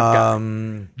relationship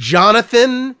guy.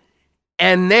 Jonathan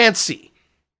and Nancy.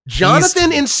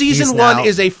 Jonathan in season one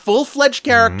is a full-fledged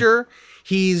character.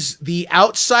 He's the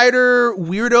outsider,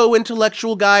 weirdo,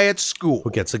 intellectual guy at school.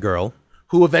 Who gets a girl.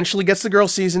 Who eventually gets the girl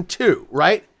season 2,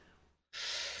 right?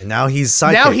 And now he's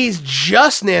sidekick. Now he's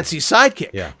just Nancy's sidekick.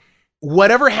 Yeah.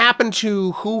 Whatever happened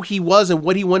to who he was and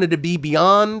what he wanted to be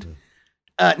beyond.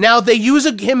 Now they use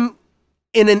him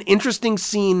in an interesting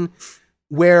scene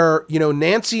where,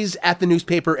 Nancy's at the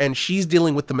newspaper and she's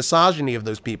dealing with the misogyny of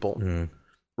those people,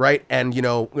 right? And,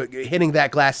 hitting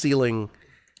that glass ceiling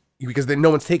because no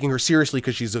one's taking her seriously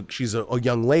because she's a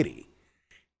young lady.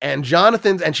 And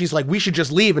she's like, we should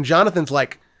just leave. And Jonathan's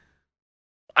like,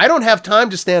 I don't have time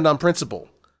to stand on principle.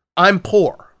 I'm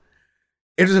poor.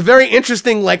 It is a very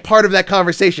interesting, part of that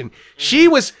conversation.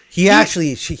 He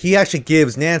actually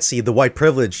gives Nancy the white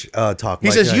privilege talk.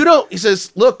 He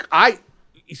says, look,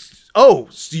 so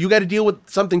you got to deal with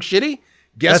something shitty?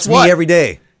 Guess that's what? me every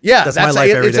day. Yeah, that's my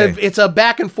life every day. It's a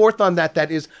back and forth on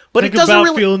that is, but Think it doesn't about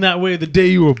really feeling that way the day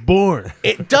you were born.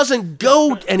 It doesn't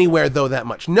go anywhere though that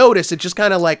much. Notice it's just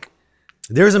kind of like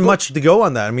there isn't much to go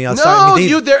on that. I mean,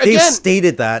 they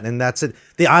stated that, and that's it.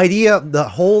 The idea, the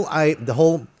whole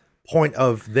point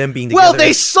of them being together. Well,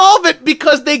 they solve it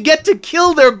because they get to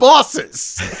kill their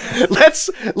bosses. let's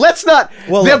not.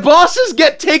 Their bosses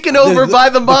get taken over by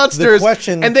the monsters,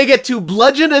 and they get to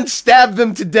bludgeon and stab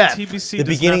them to death. TBC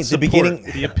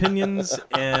the opinions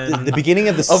and the beginning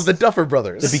of the Duffer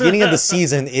Brothers. The beginning of the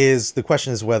season is the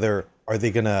question is whether are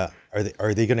they gonna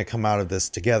come out of this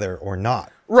together or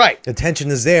not. Right. The tension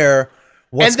is there.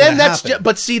 What's and then that's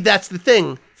but see, that's the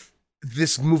thing.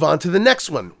 Move on to the next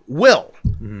one. Will.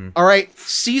 All right.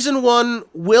 Season 1,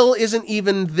 Will isn't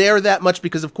even there that much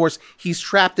because, of course, he's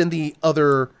trapped in the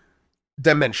other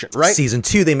dimension, right? Season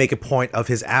 2, they make a point of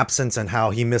his absence and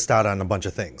how he missed out on a bunch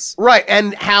of things. Right.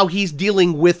 And how he's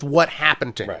dealing with what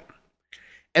happened to him. Right.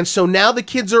 And so now the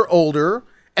kids are older.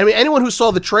 I mean, anyone who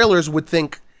saw the trailers would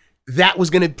think that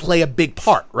was going to play a big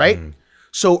part, right?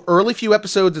 So early few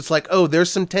episodes, it's like, oh,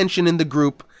 there's some tension in the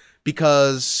group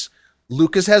because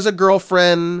Lucas has a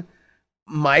girlfriend,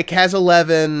 Mike has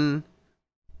 11,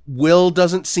 Will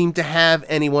doesn't seem to have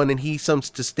anyone, and he seems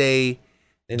to stay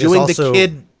doing the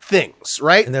kid things,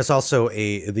 right? And there's also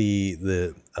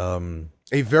a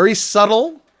very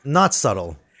subtle, not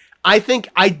subtle. I think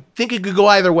it could go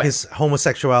either way. His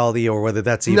homosexuality, or whether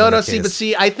that's even the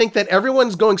case. I think that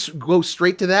everyone's go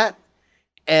straight to that,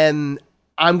 and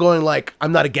I'm going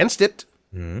I'm not against it.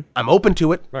 I'm open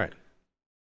to it. Right.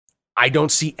 I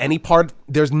don't see any part.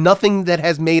 There's nothing that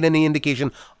has made any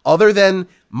indication other than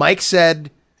Mike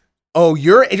said, oh,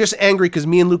 you're just angry because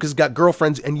me and Lucas got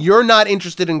girlfriends and you're not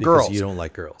interested in girls. You don't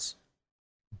like girls.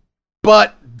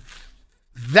 But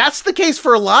that's the case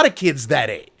for a lot of kids that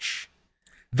age.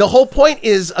 The whole point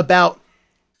is about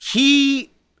he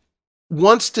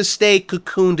wants to stay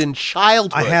cocooned in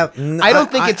childhood. I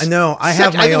don't think it's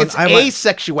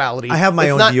asexuality. I have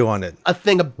my own view on it. A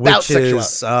thing about sexuality.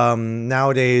 Is,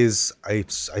 nowadays, I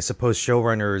suppose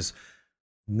showrunners,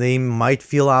 they might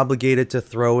feel obligated to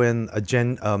throw in a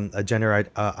gender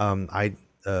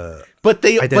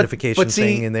identification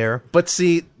thing in there. But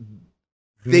see,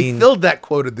 they filled that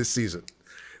quota this season.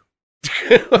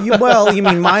 You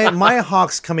mean Maya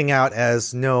Hawke's coming out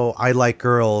as, no, I like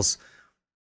girls.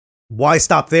 Why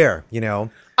stop there?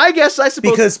 I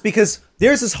suppose because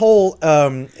there's this whole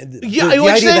what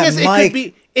you're saying is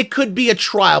it could be a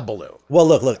trial balloon. Well,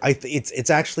 look, it's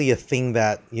actually a thing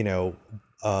that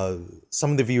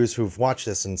some of the viewers who've watched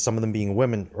this, and some of them being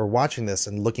women, are watching this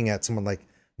and looking at someone like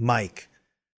Mike.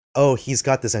 Oh, he's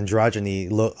got this androgyny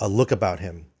look about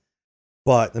him.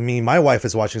 But I mean, my wife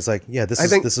is watching. It's like, yeah, this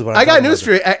is what I got news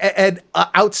for you. And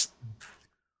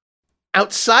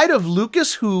outside of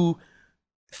Lucas, who,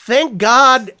 thank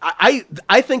God, I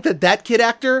think that kid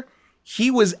actor,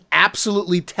 he was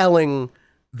absolutely telling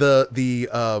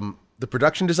the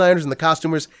production designers and the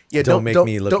costumers, don't make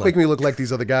me look like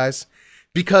these other guys,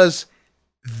 because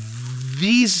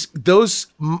those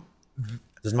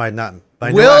might not.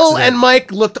 Will and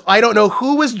Mike looked. I don't know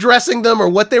who was dressing them or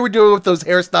what they were doing with those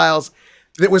hairstyles.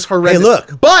 That was horrendous. Hey,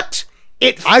 look, but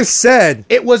I said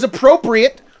it was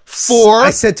appropriate for. I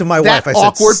said to my wife, I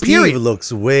awkward said, period. Steve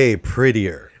looks way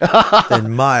prettier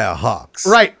than Maya Hawks.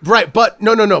 Right. But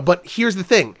no. But here's the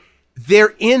thing: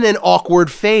 they're in an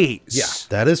awkward phase. Yeah,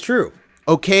 that is true.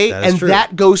 Okay, that is true.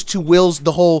 That goes to Will's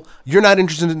the whole. You're not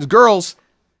interested in the girls.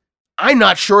 I'm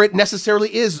not sure it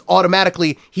necessarily is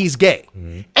automatically he's gay.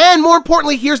 Mm-hmm. And more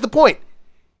importantly, here's the point.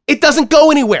 It doesn't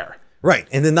go anywhere. Right.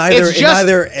 And then it's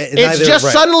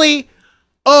just suddenly,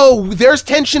 there's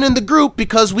tension in the group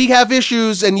because we have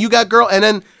issues and you got girl. And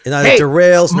then it neither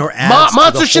derails nor adds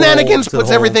Monster Shenanigans puts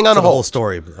everything on hold. The whole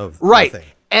story of right. The thing.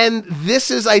 And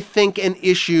this is, I think, an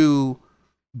issue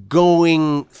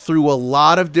going through a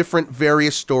lot of different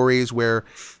various stories where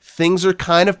things are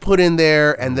kind of put in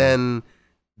there and then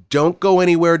don't go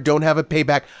anywhere, don't have a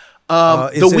payback.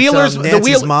 The Wheelers,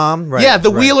 Nancy's mom, right? Yeah,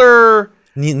 Wheeler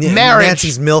marriage.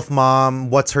 Nancy's MILF mom.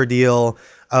 What's her deal?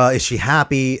 Is she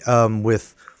happy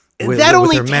with that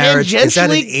only her marriage? Is that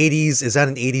an 80s?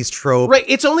 '80s trope? Right.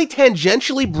 It's only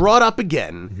tangentially brought up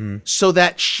again so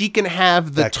that she can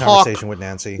have the conversation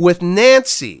with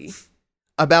Nancy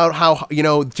about how,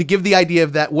 to give the idea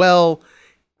of that. Well,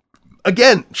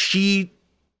 again, she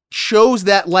chose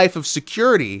that life of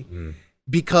security.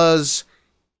 Because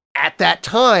at that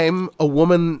time, a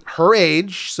woman her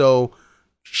age, so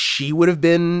it would have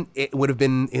been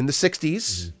in the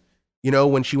 60s,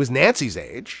 when she was Nancy's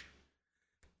age,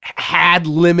 had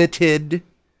limited,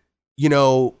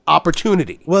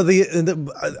 opportunity. Well,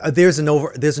 there's an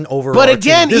overarching. But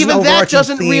again, even that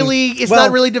doesn't really, it's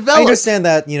not really developed. I understand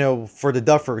that, for the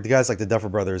guys like the Duffer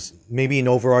Brothers, maybe an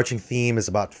overarching theme is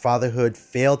about fatherhood,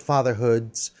 failed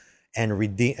fatherhoods, and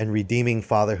redeeming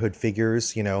fatherhood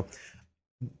figures.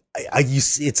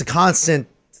 It's a constant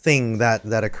thing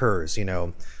that occurs.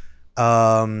 The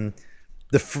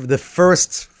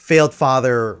first failed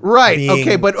father, right?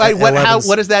 Okay, but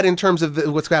what is that in terms of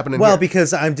what's happening? Well, here?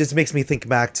 because just makes me think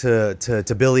back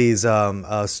to Billy's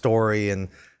story and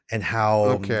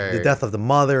how the death of the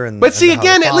mother and. But see,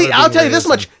 again, at least I'll tell you this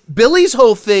much: Billy's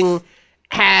whole thing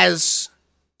has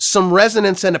some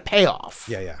resonance and a payoff.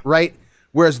 Yeah. Right.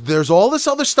 Whereas there's all this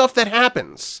other stuff that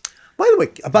happens. By the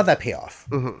way, about that payoff,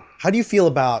 how do you feel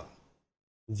about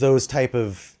those type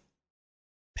of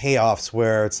payoffs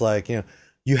where it's like, you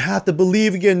have to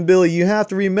believe again, Billy. You have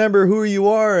to remember who you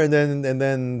are, and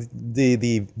then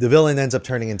the villain ends up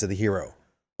turning into the hero.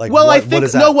 Like, well, I think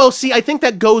I think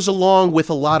that goes along with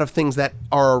a lot of things that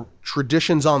are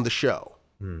traditions on the show,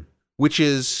 which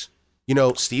is,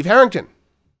 Steve Harrington,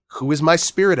 who is my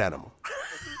spirit animal.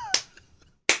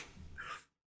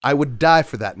 I would die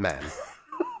for that man.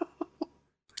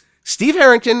 Steve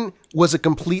Harrington was a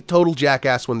complete total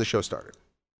jackass when the show started.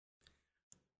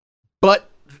 But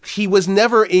he was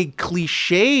never a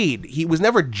cliched. He was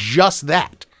never just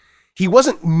that. He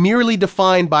wasn't merely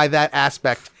defined by that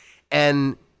aspect.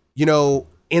 And,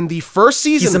 in the first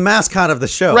season... He's the mascot of the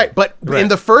show. Right, but in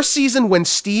the first season, when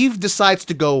Steve decides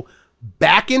to go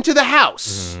back into the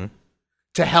house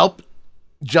to help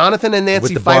Jonathan and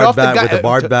Nancy fight off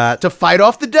to fight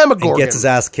off the Demogorgon. And gets his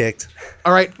ass kicked.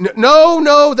 All right.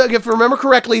 No. If I remember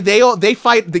correctly, they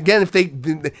fight again. If a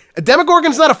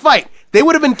Demogorgon's not a fight, they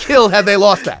would have been killed had they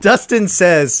lost that. Dustin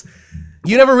says,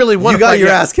 "You never really won. You got your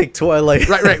ass kicked twice."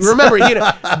 Right. Remember,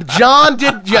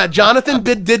 Jonathan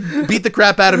did beat the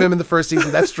crap out of him in the first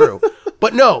season. That's true.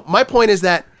 But no, my point is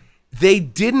that they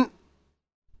didn't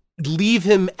leave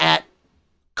him at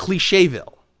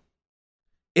Clichéville.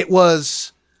 It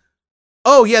was,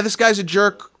 this guy's a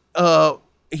jerk.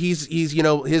 He's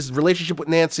his relationship with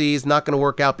Nancy is not going to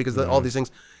work out because of all these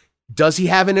things. Does he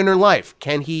have an inner life?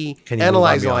 Can he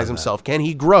analyze himself? Can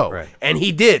he grow? Right. And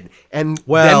he did. And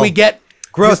then we get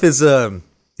growth is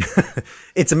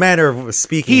it's a matter of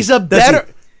speaking. He's a better.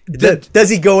 Does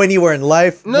he go anywhere in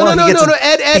life? No.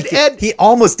 Ed. He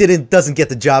almost doesn't get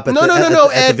the job at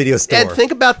the video store. Ed,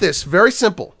 think about this. Very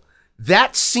simple.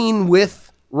 That scene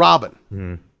with Robin.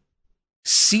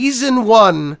 Season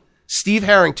 1, Steve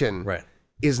Harrington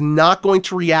is not going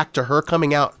to react to her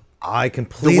coming out. I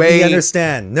completely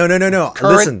understand. No.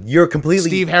 Listen, you're completely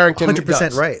Steve Harrington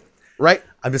 100% right. Right?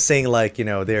 I'm just saying,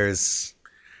 there's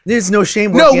no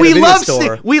shame. No, we love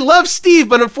Steve. We love Steve,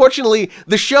 but unfortunately,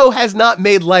 the show has not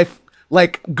made life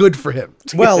like good for him.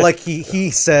 Well, like he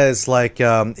says, like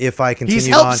if I continue, He's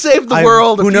helped save the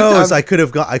world a Who few knows? times. I could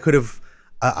have gone. I could have.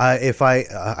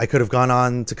 I could have gone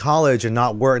on to college and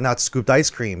not scooped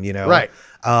ice cream. You know, Right.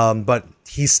 But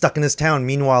he's stuck in his town.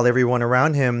 Meanwhile, everyone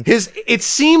around him It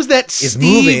seems that is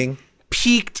Steve moving.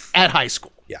 peaked at high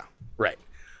school. Yeah. Right.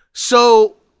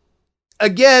 So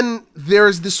again,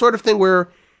 there's this sort of thing where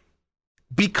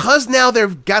because now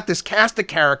they've got this cast of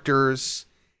characters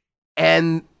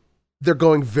and they're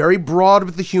going very broad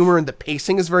with the humor and the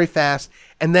pacing is very fast.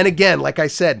 And then again, like I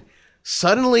said,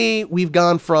 suddenly we've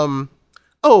gone from,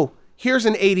 oh, here's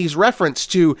an 80s reference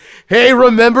to, hey,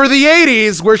 remember the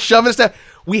 80s? We're shoving stuff.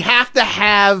 We have to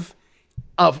have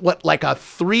like a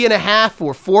 3.5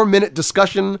 or 4 minute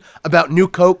discussion about New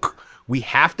Coke. We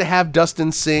have to have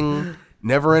Dustin sing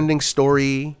Never Ending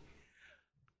Story.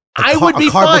 I would be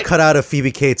a cardboard fine. cutout of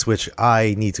Phoebe Cates, which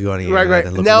I need to go on the Right, internet right.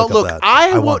 and look, Now, look look, up that.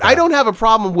 I want that. don't have a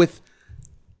problem with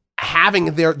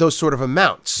having those sort of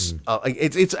amounts.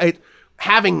 It's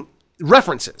having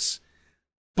references,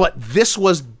 but this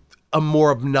was a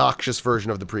more obnoxious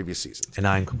version of the previous season. And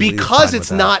I'm completely because fine it's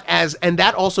with that. not as, and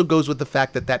that also goes with the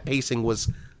fact that pacing was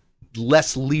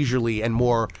less leisurely and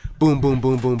more boom, boom,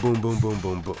 boom, boom, boom, boom, boom,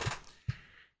 boom, boom.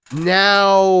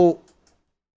 Now,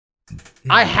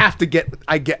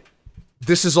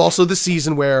 this is also the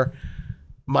season where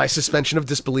my suspension of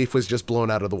disbelief was just blown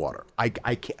out of the water. I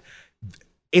can't.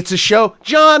 It's a show,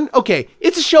 John. Okay,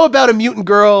 it's a show about a mutant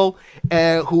girl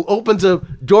who opens a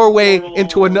doorway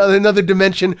into another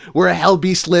dimension where a hell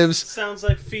beast lives. Sounds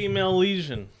like female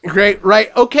legion. Great,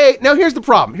 right? Okay. Now here's the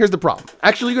problem.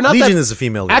 Actually, you're not. Legion is a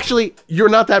female legion. Actually, you're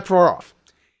not that far off.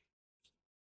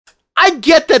 I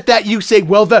get that you say,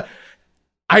 well,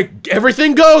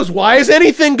 everything goes. Why is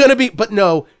anything gonna be? But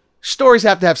no, stories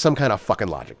have to have some kind of fucking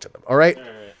logic to them. All right.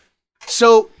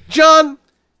 So, John,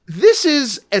 this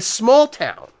is a small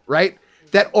town, right?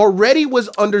 That already was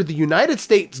under the United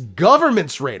States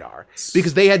government's radar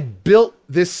because they had built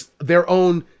their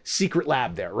own secret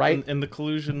lab there, right? In the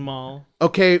Collusion Mall.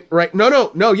 Okay, right.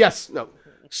 No.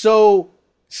 So,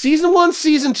 season 1,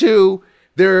 season 2,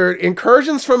 there are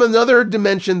incursions from another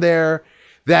dimension there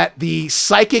that the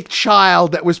psychic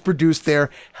child that was produced there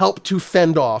helped to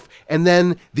fend off. And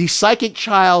then the psychic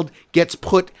child gets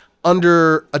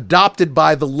adopted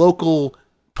by the local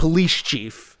police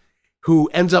chief, who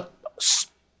ends up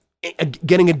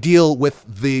getting a deal with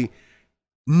the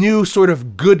new sort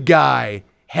of good guy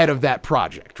head of that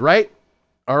project, right?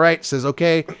 All right, says,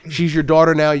 okay, she's your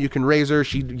daughter now, you can raise her,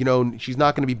 she's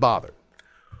not going to be bothered.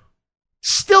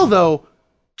 Still though,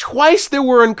 twice there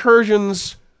were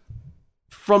incursions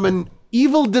from an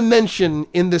evil dimension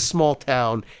in this small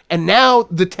town, and now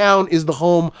the town is the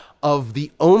home of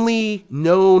the only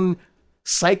known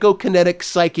psychokinetic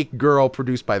psychic girl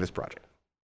produced by this project.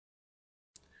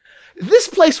 This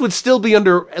place would still be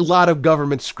under a lot of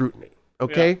government scrutiny,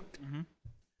 okay? Yeah. Mm-hmm.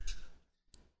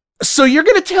 So you're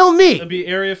going to tell me. It'd be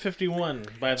Area 51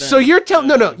 by then. So you're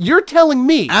you're telling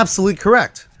me. Absolutely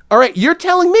correct. All right, you're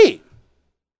telling me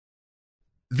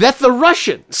that the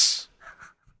Russians,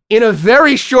 in a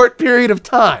very short period of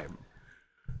time,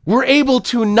 were able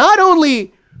to not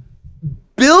only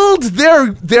build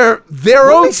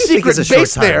their own secret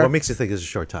base there. What makes you think it's a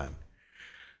short time?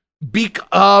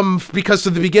 Because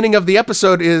the beginning of the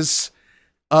episode is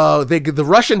the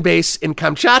Russian base in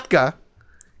Kamchatka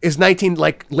is late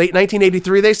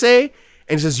 1983, they say,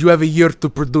 and it says you have a year to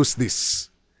produce this.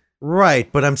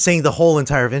 Right, but I'm saying the whole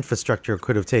entire infrastructure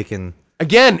could have taken.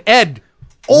 Again, Ed,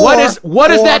 what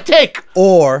does that take?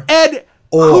 Ed,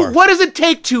 what does it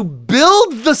take to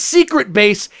build the secret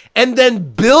base and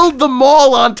then build the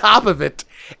mall on top of it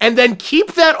and then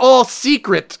keep that all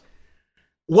secret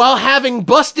while having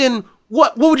bust in,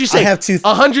 what would you say? I have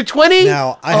 120?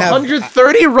 Now, I have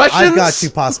 130 Russians? I've got two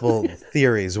possible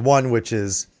theories. One, which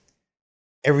is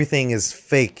everything is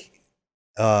fake,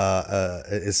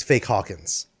 is fake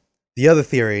Hawkins. The other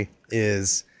theory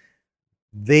is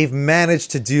they've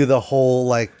managed to do the whole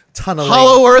like tunneling.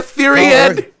 Hollow Earth theory,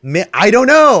 Ed? I don't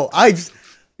know.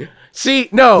 See,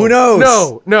 no. Who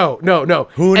knows? No.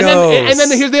 Who and knows? And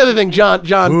then here's the other thing, John.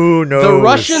 Who knows? The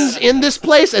Russians in this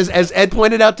place, as Ed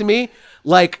pointed out to me,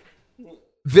 like,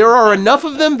 there are enough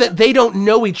of them that they don't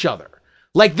know each other.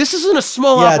 Like, this isn't a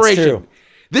small operation. True.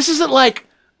 This isn't like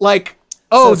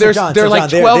So, there are like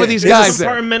 12 of these guys there.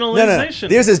 Compartmentalization.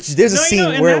 There's a No, scene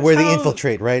and where that's they how-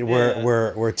 infiltrate, right?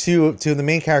 Where two of the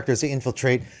main characters, they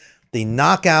infiltrate, they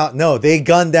knock out, they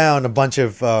gun down a bunch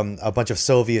of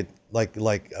Soviet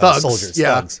Thugs, soldiers,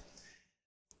 yeah. thugs.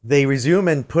 They resume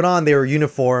and put on their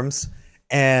uniforms,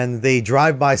 and they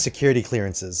drive by security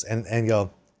clearances and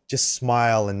go, just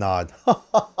smile and nod.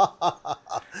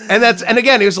 And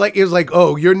again, it was like,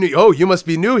 oh, you're new. Oh, you must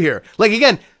be new here. Like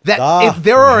again, that Ah. if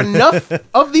there are enough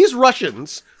of these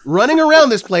Russians running around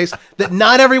this place that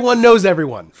not everyone knows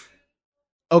everyone.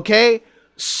 Okay,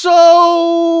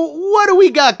 so what do we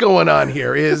got going on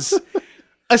here? Is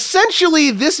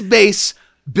essentially this base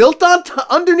built on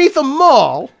underneath a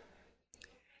mall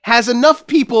has enough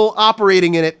people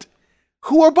operating in it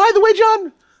who are, by the way,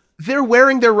 John, they're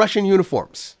wearing their Russian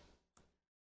uniforms.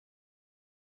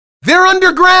 They're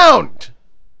underground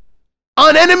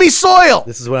on enemy soil.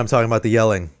 This is what I'm talking about, the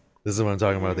yelling.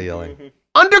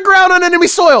 Underground on enemy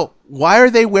soil. Why are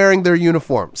they wearing their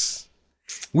uniforms?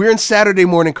 We're in Saturday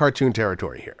morning cartoon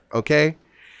territory here, okay?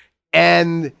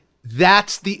 And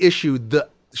that's the issue. The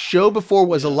show before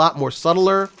was a lot more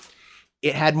subtler.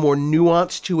 It had more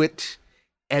nuance to it.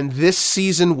 And this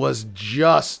season was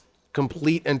just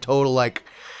complete and total, like,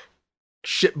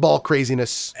 shitball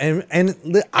craziness. And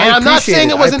I'm not saying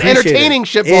it wasn't entertaining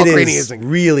shitball craziness.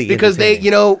 Really, because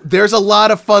there's a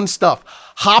lot of fun stuff.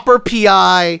 Hopper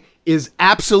PI is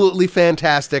absolutely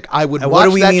fantastic. I would and watch what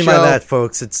do we that mean show. by that,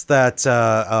 folks? It's that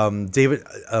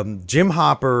Jim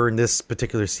Hopper in this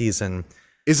particular season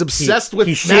Is obsessed with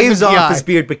he shaves Magnum off PI. his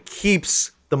beard but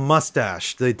keeps the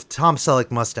mustache, the Tom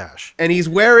Selleck mustache, And he's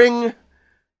wearing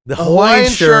the a Hawaiian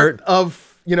shirt shirt.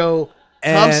 of, Tom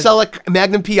And Selleck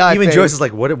Magnum PI Even fame. Joyce is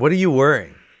like, "What are you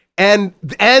wearing?" and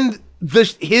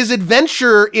his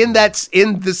adventure in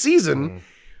the season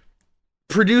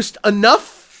produced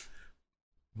enough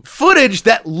footage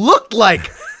that looked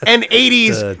like an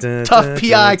 80s tough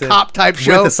PI cop type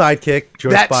show with a sidekick,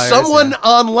 Joyce that Byers, someone yeah.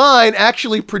 online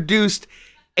actually produced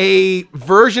a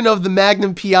version of the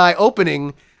Magnum PI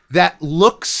opening that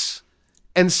looks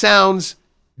and sounds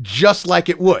just like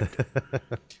it would.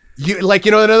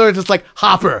 In other words, it's like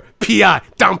Hopper, PI,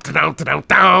 down, down, down,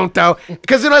 down, down.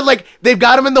 Because, they've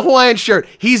got him in the Hawaiian shirt.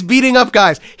 He's beating up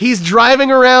guys. He's driving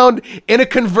around in a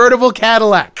convertible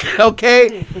Cadillac.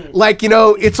 Okay?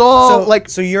 It's all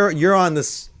So you're on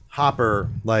this Hopper,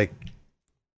 like,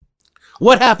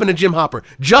 what happened to Jim Hopper?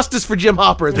 Justice for Jim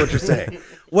Hopper is what you're saying.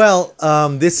 well,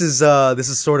 this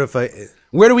is sort of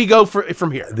Where do we go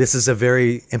from here? this is a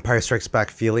very Empire Strikes Back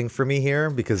feeling for me here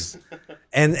because,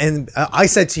 and I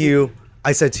said to you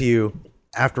as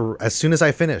soon as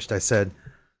I finished, I said,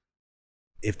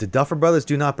 if the Duffer Brothers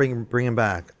do not bring him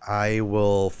back, I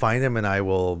will find him and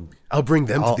I'll bring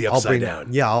them to the upside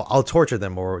down. Yeah, I'll torture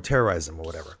them or terrorize them or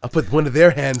whatever. I'll put one of their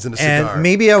hands in a cigar. And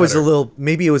maybe it was cutter.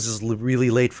 just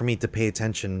really late for me to pay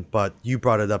attention, but you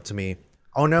brought it up to me.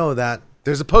 Oh no,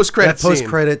 There's a post-credit scene.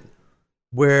 post-credit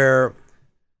where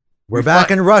we're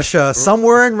back in Russia,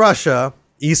 somewhere in Russia,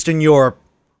 Eastern Europe,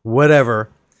 whatever.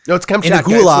 No, it's Kamchatka. In a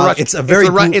gulag. It's a very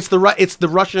it's the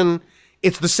Russian.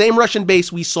 It's the same Russian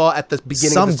base we saw at the beginning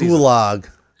Some of the season. gulag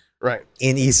Right.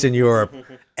 in Eastern Europe,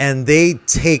 and they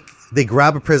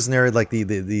grab a prisoner, like these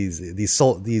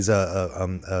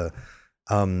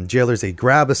jailers.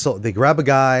 They grab a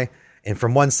guy, and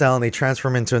from one cell, and they transfer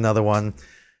him into another one,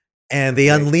 and they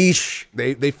unleash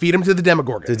They feed him to the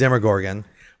Demogorgon. the Demogorgon.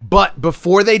 But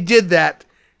before they did that,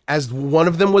 as one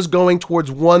of them was going towards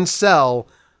one cell,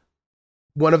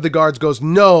 one of the guards goes,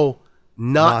 "No,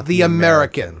 not the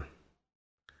American."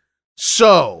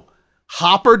 So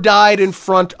Hopper died in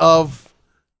front of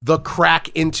the crack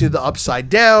into the upside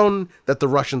down that the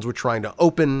Russians were trying to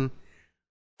open.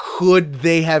 Could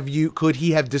he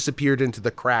have disappeared into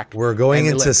the crack? We're going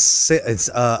and into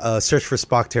Search for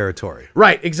Spock territory.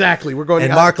 right, exactly. We're going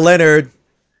And to Mark Leonard.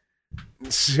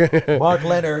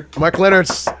 Mark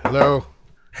Leonard's hello.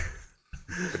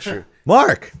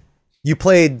 Mark, you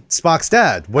played Spock's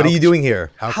dad. What are you doing here?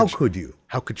 how How could could you?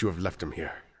 How could you have left him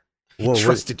here? What-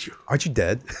 Trusted you. Aren't you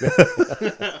dead?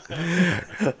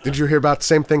 Did you hear about the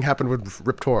same thing happened with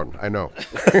Rip Torn? I know.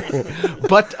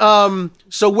 But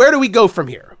so where do we go from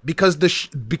here? Because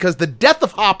the death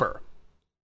of Hopper,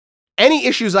 any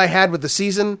issues I had with the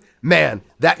season, man,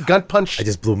 that gut punch. I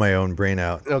just blew my own brain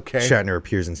out. Okay. Shatner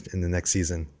appears in the next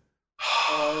season.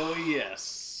 Oh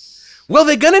yes. Well,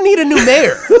 they're gonna need a new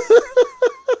mayor.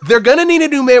 They're gonna need a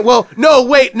new mayor. Well, no,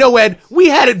 Ed, we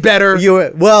had it better.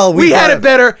 We had it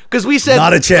better because we said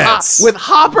Not a chance. with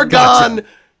Hopper Gotcha. gone,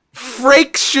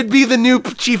 Frakes should be the new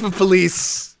chief of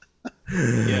police.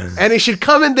 Yes. And he should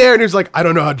come in there and he's like, I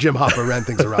don't know how Jim Hopper ran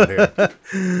things around here.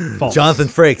 False. Jonathan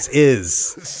Frakes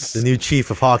is the new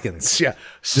chief of Hawkins. Yeah.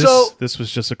 This, So this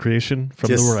was just a creation from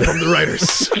Just- the writer. from the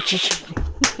writers.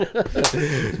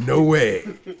 No way.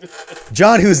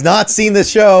 John, who's not seen this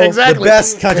show, Exactly. the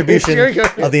best contribution Here you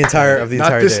go. of the entire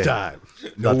Not this day. time.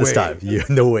 No Not this way. time. Yeah,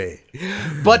 no way.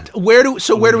 But where do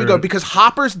we go? Because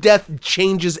Hopper's death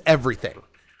changes everything.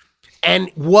 and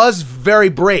was very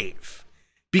brave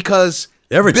because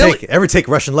Ever Billy- take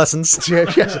Russian lessons?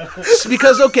 Yes.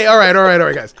 Because okay, all right,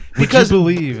 guys. Because Would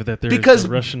you believe that there's because a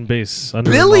Russian base under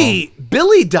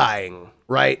Billy dying,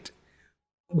 right?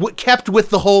 Kept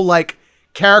with the whole like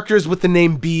characters with the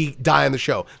name B die on the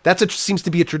show. Seems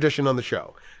to be a tradition on the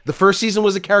show. The first season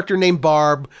was a character named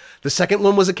Barb. The second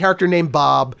one was a character named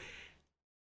Bob.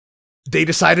 They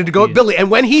decided to go with Billy, and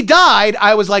when he died,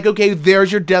 I was like, okay,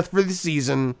 there's your death for the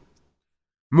season.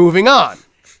 Moving on,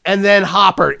 and then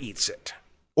Hopper eats it.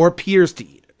 Or appears to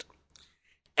eat it.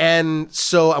 And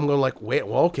so I'm going like, wait,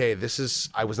 well, okay,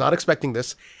 I was not expecting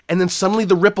this. And then suddenly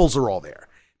the ripples are all there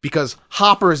because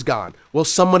Hopper is gone. Well,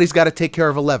 somebody's got to take care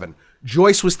of 11.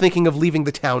 Joyce was thinking of leaving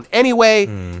the town anyway.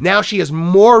 Now she has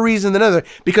more reason than other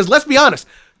because let's be honest,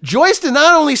 Joyce did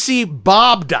not only see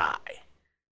Bob die,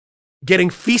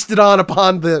 getting feasted on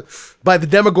by the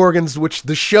Demogorgons, which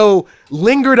the show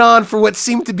lingered on for what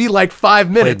seemed to be like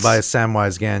 5 minutes. Played by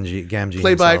Samwise Gamgee.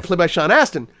 Played by Sean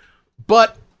Astin.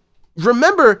 But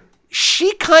remember,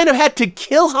 she kind of had to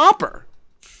kill Hopper.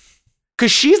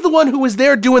 Because she's the one who was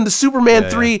there doing the Superman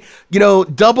 3,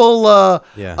 double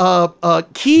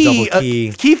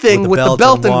key thing with the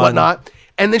belt and whatnot.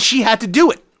 And then she had to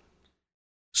do it.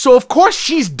 So of course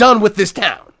she's done with this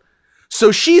town.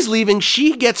 So she's leaving.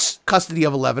 She gets custody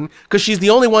of 11 because she's the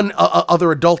only one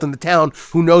other adult in the town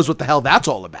who knows what the hell that's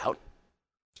all about.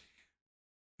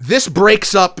 This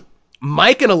breaks up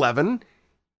Mike and 11.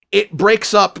 It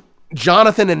breaks up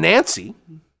Jonathan and Nancy.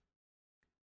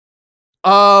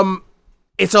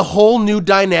 It's a whole new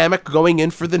dynamic going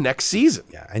in for the next season.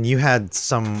 Yeah, and you had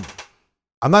some,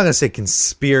 I'm not going to say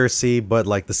conspiracy, but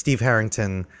like the Steve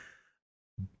Harrington,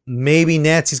 maybe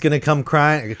Nancy's going to come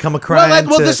crying. I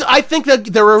think that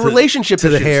there are relationship to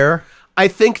issues. the hair. I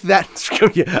think that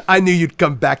I knew you'd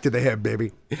come back to the hair,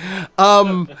 baby.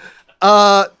 Well,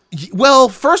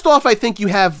 first off, I think you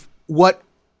have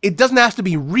it doesn't have to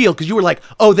be real because you were like,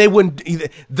 oh,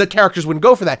 the characters wouldn't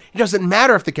go for that. It doesn't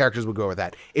matter if the characters would go for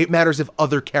that. It matters if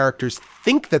other characters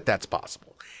think that that's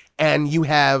possible. And you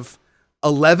have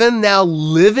 11 now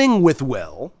living with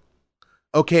Will.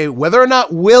 Okay, whether or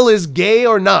not Will is gay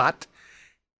or not,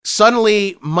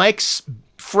 suddenly Mike's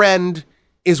friend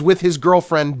is with his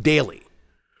girlfriend daily.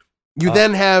 You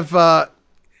then have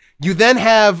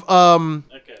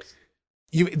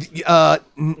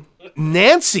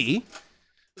Nancy.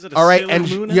 All right, and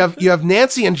you have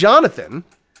Nancy and Jonathan.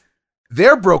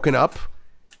 They're broken up.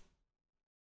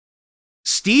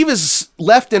 Steve is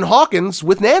left in Hawkins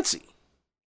with Nancy.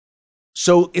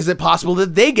 So is it possible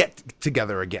that they get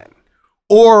together again?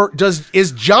 Or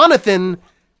is Jonathan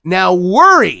now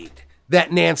worried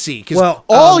that Nancy? Because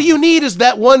all you need is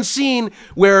that one scene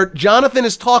where Jonathan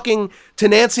is talking to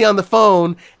Nancy on the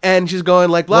phone and she's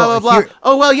going like, blah, blah, blah.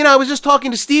 I was just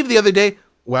talking to Steve the other day.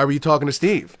 Why were you talking to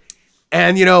Steve?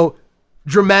 And,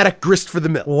 dramatic grist for the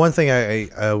mill. Well, one thing I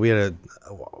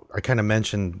kind of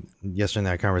mentioned yesterday in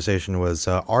that conversation was,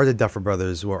 are the Duffer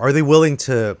Brothers, are they willing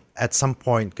to, at some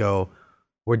point, go,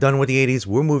 we're done with the 80s,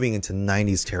 we're moving into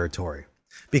 90s territory?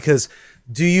 Because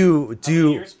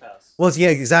years pass? Well, yeah,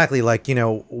 exactly. Like,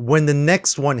 when the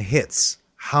next one hits,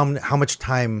 how much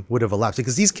time would have elapsed?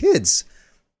 Because these kids,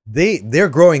 they're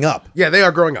growing up. Yeah, they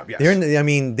are growing up, yes.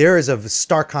 There is a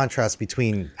stark contrast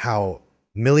between how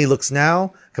Millie looks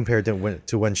now compared to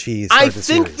when she started the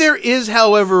series. There is,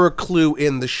 however, a clue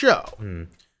in the show,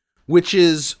 which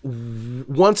is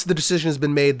once the decision has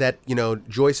been made that,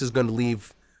 Joyce is going to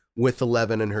leave with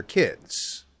 11 and her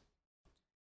kids.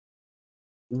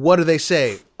 What do they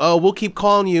say? Oh, we'll keep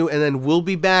calling you and then we'll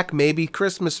be back maybe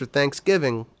Christmas or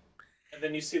Thanksgiving. And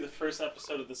then you see the first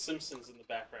episode of The Simpsons in the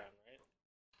background, right?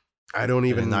 I don't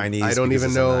even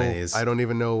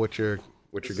know what you're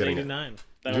getting 89.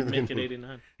 That would make it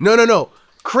 89. No.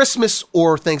 Christmas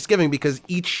or Thanksgiving because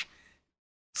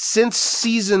since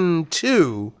season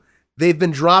 2, they've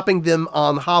been dropping them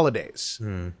on holidays.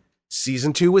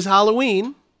 Season 2 was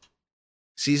Halloween.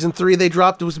 Season 3 they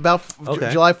dropped, it was about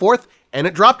July 4th, and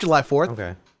it dropped July 4th.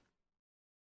 Okay.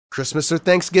 Christmas or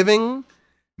Thanksgiving,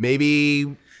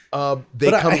 maybe I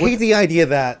hate the idea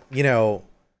that,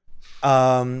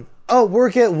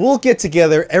 we'll get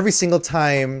together every single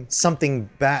time something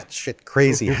batshit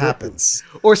crazy happens.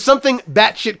 Or something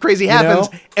batshit crazy happens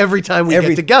every time we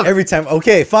get together. Every time,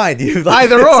 okay, fine.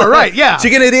 Either or, right, yeah.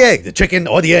 Chicken or the egg, the chicken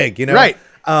or the egg, Right.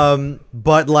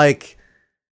 But like,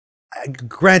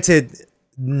 granted,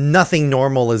 nothing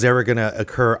normal is ever going to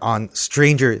occur on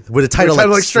with a title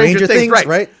like Stranger Things,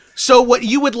 right? So what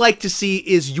you would like to see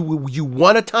is you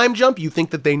want a time jump, you think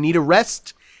that they need a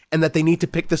rest, and that they need to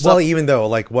pick this Well, up. even though,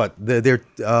 like, what they're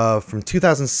from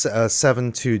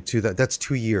 2007 to that's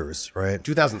 2 years, right?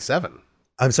 2007.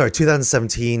 I'm sorry,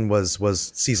 2017 was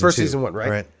season First 2, season 1, right?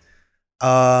 Right.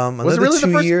 Was it Another really the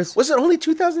 2 first? years. Was it only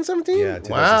 2017? Yeah,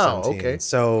 2017. Wow. Okay.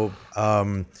 So,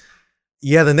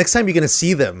 yeah, the next time you're gonna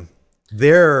see them,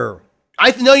 they're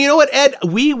No, you know what, Ed?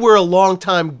 We were a long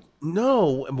time.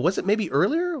 No, was it maybe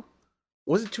earlier?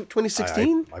 Was it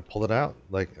 2016? I pulled it out.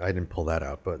 Like, I didn't pull that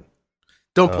out, but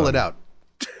Don't pull it out.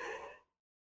 let's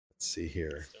see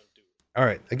here. All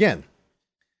right, again,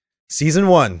 season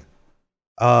 1,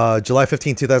 July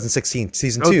 15, 2016.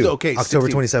 Season 2, okay, October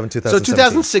 16. 27, So 2017.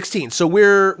 2016. So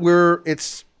we're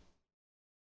it's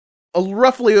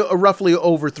roughly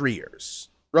over 3 years.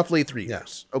 Roughly 3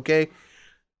 years. Okay.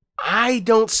 I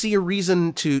don't see a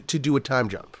reason to do a time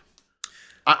jump.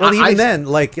 Well, even then,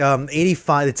 like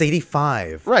 85. It's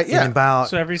 85, Right, yeah. In about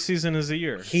So every season is a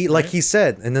year. like he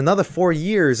said, in another 4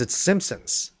 years, it's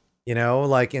Simpsons. You know,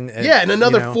 like in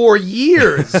another 4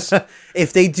 years.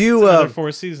 If they do, Another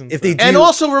 4 seasons. if they then. do, And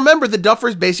also remember, the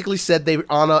Duffers basically said they're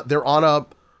on a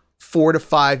 4 to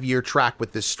 5 year track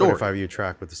with this story. 45-year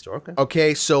track with the story. Okay.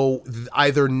 Okay, so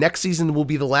either next season will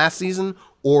be the last season,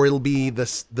 or it'll be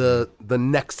the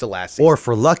next to last season. Or if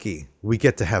we're lucky, we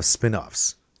get to have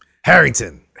spin-offs.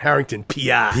 Harrington, Harrington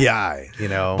PI. PI, you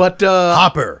know, But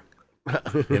Hopper,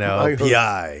 you know, I-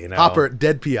 PI, you know, Hopper,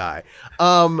 dead PI.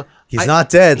 He's not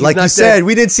dead, he's like not you said. dead.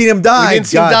 We didn't see him die. We didn't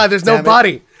see him God die. There's no damn it.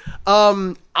 body.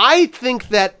 I think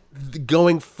that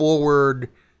going forward,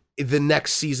 the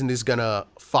next season is gonna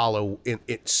follow in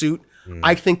suit.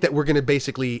 I think that we're gonna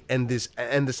basically end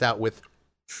this out with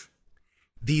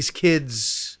these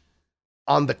kids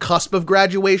on the cusp of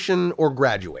graduation or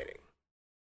graduating.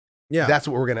 Yeah. That's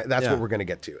what we're gonna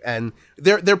get to, and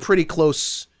they're pretty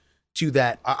close to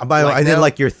that. By the way, I did now.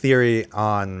 like your theory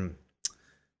on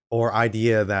or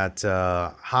idea that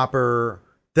Hopper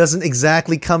doesn't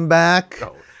exactly come back,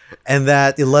 and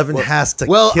that 11 has to.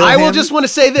 Well, kill I will him. just want to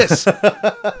say this: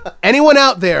 anyone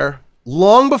out there,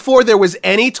 long before there was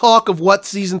any talk of what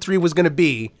season 3 was going to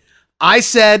be, I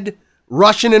said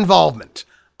Russian involvement.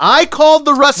 I called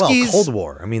the Ruskies. Cold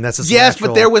War. I mean, that's just Yes, natural.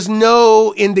 but there was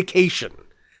no indication.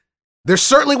 There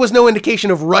certainly was no indication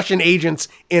of Russian agents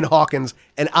in Hawkins,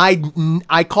 and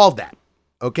I called that.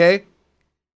 Okay?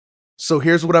 So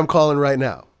here's what I'm calling right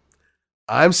now.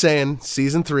 I'm saying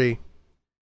season 3,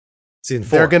 season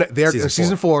 4.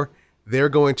 season 4, they're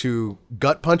going to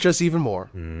gut punch us even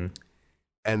more,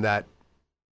 and that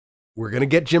we're going to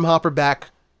get Jim Hopper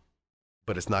back,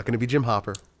 but it's not going to be Jim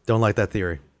Hopper. Don't like that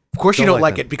theory. Of course you Don't don't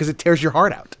like like that. it because it tears your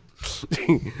heart out.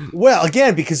 Well,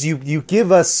 again, because you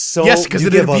give us so Yes, because you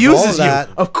it give us all abuses you. that.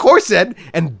 Of course, Ed,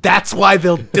 and that's why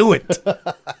they'll do it.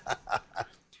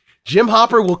 Jim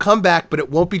Hopper will come back, but it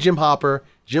won't be Jim Hopper.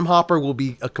 Jim Hopper will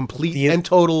be a complete and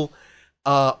total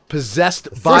possessed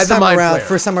by the mind flayer.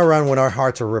 First time around when our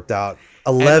hearts are ripped out.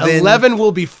 And 11. 11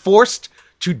 will be forced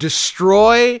to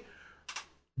destroy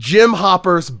Jim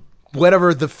Hopper's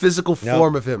whatever the physical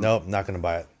form of him. Nope, not going to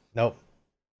buy it. Nope,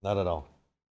 not at all.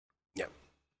 Yeah,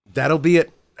 that'll be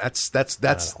it.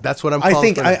 That's what I'm. I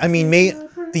calling think. for. I mean,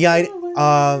 the idea,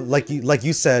 like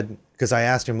you said, because I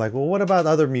asked him, like, well, what about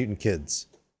other mutant kids?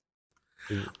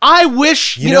 I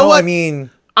wish You know what I mean,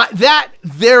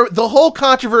 the whole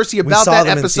controversy about saw that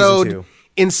them in season episode 2.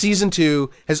 in season 2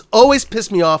 has always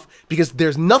pissed me off because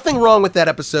there's nothing wrong with that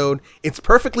episode. It's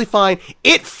perfectly fine.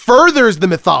 It furthers the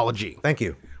mythology. thank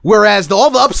you. Whereas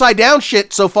all the upside down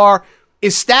shit so far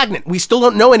is stagnant. We still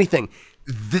don't know anything.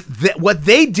 What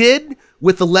they did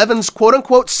with Eleven's quote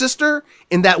unquote sister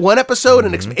in that one episode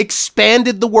and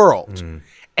expanded the world.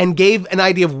 And gave an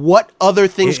idea of what other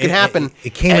things could happen.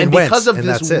 It came and went, because of and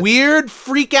this that's it. weird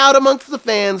freak out amongst the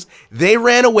fans, they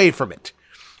ran away from it.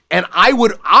 And I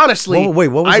would honestly... Wait,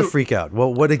 what was the freak out?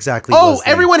 What exactly was the...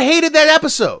 everyone hated that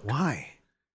episode. Why?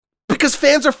 Because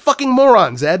fans are fucking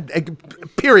morons, Ed.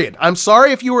 Period. I'm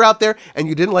sorry if you were out there and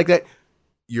you didn't like that.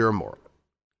 You're a moron.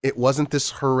 It wasn't this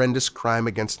horrendous crime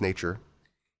against nature.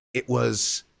 It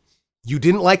was... You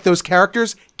didn't like those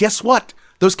characters? Guess what?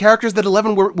 Those characters that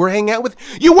 11 were hanging out with,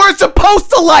 you weren't supposed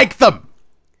to like them.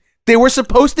 They were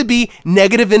supposed to be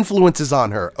negative influences on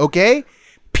her, okay?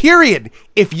 Period.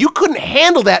 If you couldn't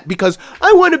handle that because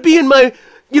I want to be in my,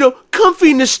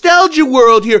 comfy nostalgia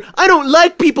world here. I don't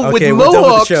like people with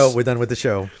mohawks. We're done with the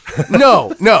show.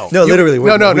 No. No, literally.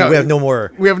 No. We have no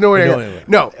more. We have no more. anywhere.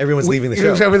 No. Everyone's leaving the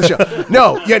show. Leaving the show.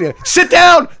 No. Yeah. Sit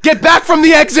down. Get back from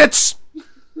the exits.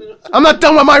 I'm not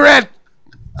done with my rant.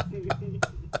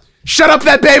 Shut up,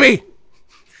 that baby.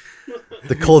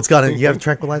 The cold's got it. You have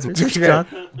tranquilizers, John?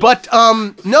 But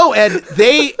no, Ed,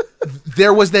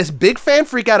 there was this big fan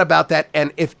freak out about that,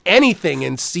 and if anything,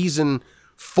 in season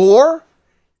 4,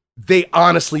 they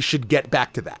honestly should get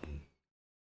back to that.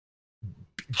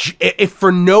 If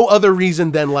for no other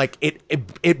reason than like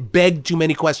it begged too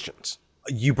many questions.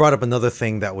 You brought up another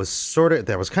thing that was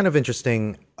kind of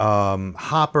interesting.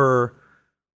 Hopper,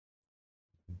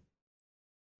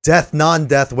 death,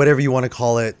 non-death, whatever you want to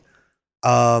call it.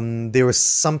 There was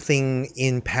something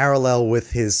in parallel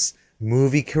with his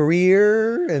movie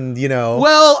career, and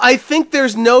Well, I think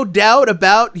there's no doubt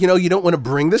about, you don't want to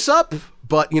bring this up,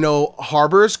 but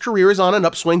Harbor's career is on an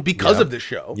upswing because of this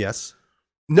show. Yes.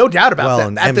 No doubt about that.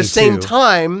 and At the Emmy, same too.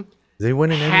 time, Did he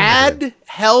win an Emmy? had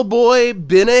Hellboy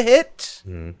been a hit,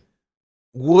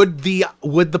 would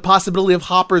the possibility of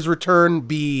Hopper's return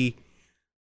be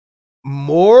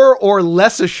more or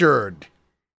less assured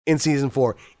in season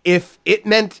 4? If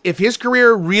his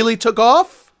career really took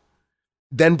off,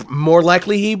 then more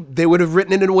likely they would have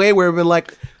written it in a way where it would have been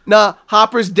like, nah,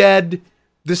 Hopper's dead.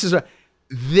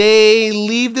 They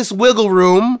leave this wiggle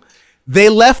room. They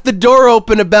left the door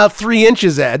open about 3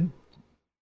 inches, Ed.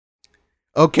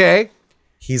 Okay.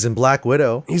 He's in Black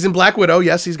Widow. He's in Black Widow.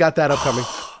 Yes, he's got that upcoming.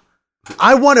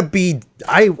 I want to be.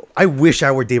 I wish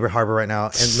I were David Harbour right now.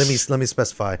 And let me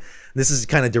specify. This is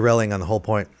kind of derailing on the whole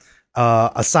point.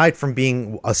 Aside from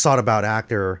being a sought-about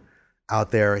actor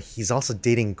out there, he's also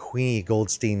dating Queenie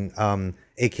Goldstein,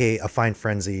 aka A Fine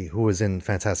Frenzy, who was in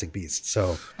Fantastic Beasts.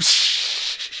 So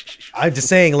I'm just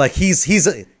saying, like he's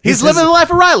living the life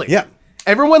of Riley. Yeah.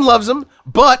 Everyone loves him,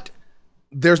 but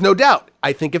there's no doubt.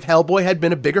 I think if Hellboy had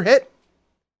been a bigger hit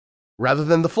rather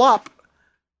than the flop,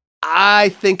 I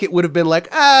think it would have been like,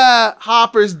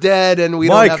 Hopper's dead, and we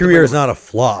don't My have to career bring is not a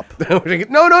flop. him.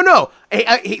 No.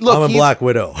 Hey, look, I'm in Black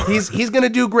Widow. he's going to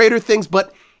do greater things,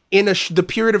 but in the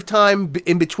period of time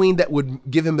in between that would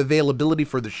give him availability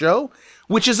for the show,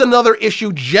 which is another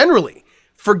issue generally.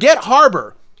 Forget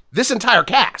Harbor, this entire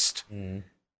cast.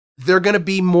 They're going to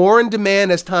be more in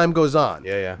demand as time goes on.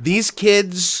 Yeah. These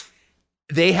kids,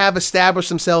 they have established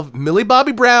themselves. Millie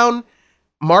Bobby Brown,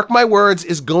 mark my words,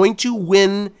 is going to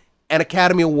win an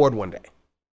Academy Award one day.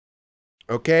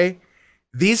 Okay?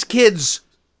 These kids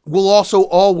will also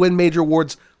all win major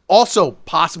awards, also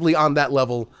possibly on that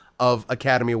level of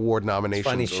Academy Award nominations.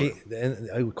 Funny,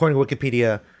 according to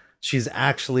Wikipedia, she's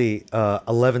actually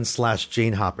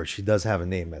 11/Jane Hopper. She does have a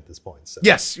name at this point. So.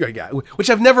 Yes, yeah, which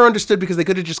I've never understood because they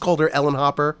could have just called her Ellen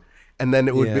Hopper, and then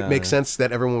it would make sense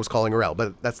that everyone was calling her Elle,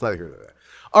 but that's neither here nor there.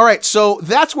 All right, so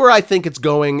that's where I think it's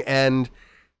going, and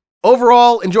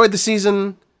overall, enjoyed the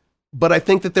season, but I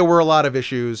think that there were a lot of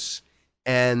issues,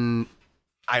 and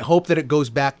I hope that it goes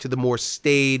back to the more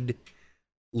staid,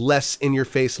 less in your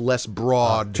face, less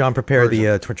broad. John, prepare version.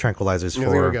 the tranquilizers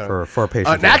for our patients.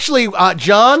 And actually,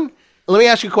 John, let me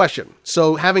ask you a question.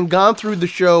 So, having gone through the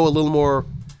show a little more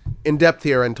in depth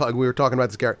here, and we were talking about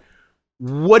this character,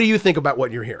 what do you think about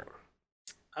what you're hearing?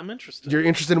 I'm interested. You're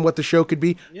interested in what the show could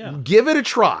be? Yeah. Give it a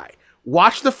try.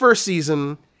 Watch the first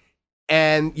season,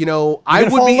 and You're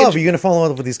gonna fall in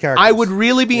love with these characters. I would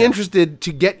really be interested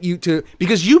to get you to,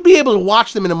 because you'd be able to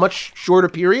watch them in a much shorter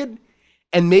period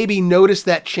and maybe notice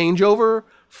that changeover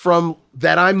from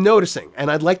that I'm noticing. And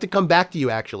I'd like to come back to you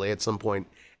actually at some point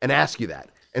and ask you that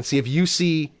and see if you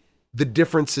see the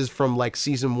differences from like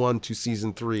season 1 to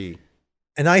season 3.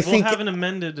 And I think we'll have an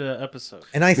amended episode.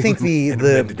 And I think the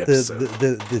amended episode.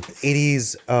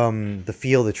 80s, the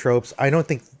feel, the tropes, I don't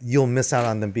think you'll miss out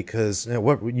on them because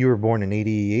you were born in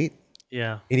 88?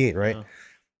 Yeah. 88, right? Yeah.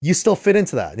 You still fit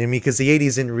into that. I mean, because the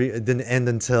 80s didn't end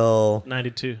until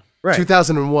 92. right.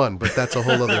 2001, but that's a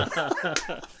whole other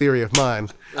theory of mine.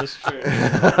 That's true.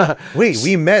 Wait,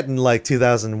 we met in like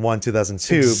 2001,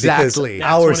 2002 Exactly. because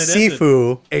our That's when it ended.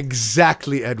 Sifu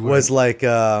Exactly, Edward. was like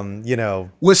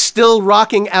was still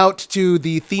rocking out to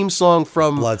the theme song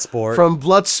from Bloodsport. From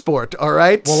Bloodsport, all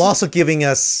right? well also giving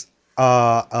us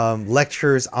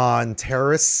lectures on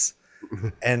terrorists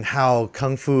and how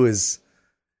kung fu is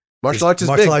martial arts is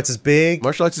martial big. arts is big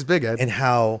Martial arts is big, Ed. and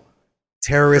how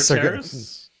terrorists are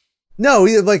Terrorists? No,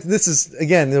 like this is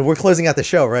again. We're closing out the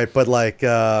show, right? But like,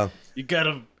 You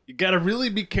gotta really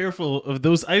be careful of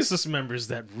those ISIS members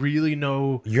that really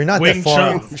know. you're not Wing that far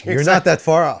Chun. off. You're not that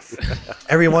far off.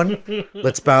 Everyone,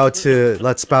 let's bow to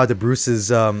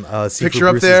Bruce's Sifu Picture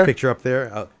up Bruce's there. picture up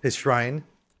there, his shrine,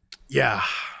 Yeah.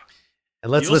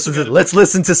 and let's You also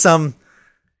listen to gotta- some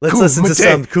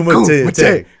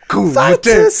Kumite. Kumite. Fight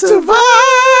to survive.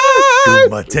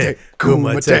 Kumite.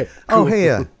 Kumite. Oh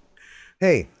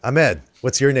hey, Ahmed.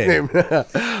 What's your name?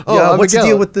 Oh, what's the Miguel.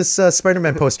 deal with this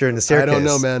Spider-Man poster in the I staircase? don't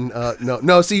know, man.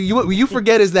 No. See, what you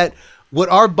forget is that what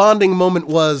our bonding moment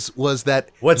was that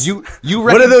What's you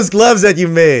what are those gloves that you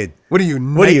made? What are you?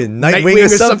 What are you, Nightwing or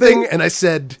something? And I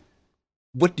said,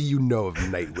 "What do you know of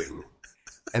Nightwing?"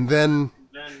 And then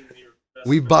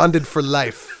we bonded for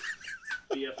life.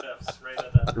 BFFs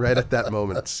right at that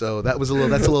moment. So that's a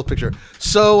little picture.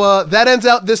 So that ends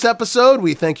out this episode.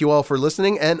 We thank you all for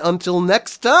listening, and until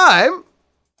next time.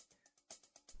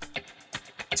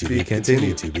 To be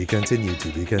continued, to be continued, to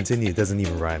be continued. It doesn't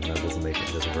even rhyme. That doesn't make it.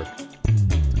 It doesn't work.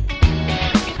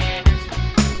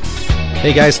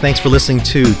 Hey guys, thanks for listening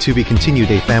to Be Continued,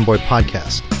 a Fanboy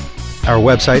podcast. Our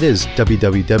website is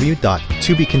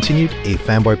www.tobecontinued, a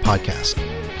Fanboy podcast.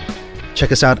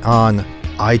 Check us out on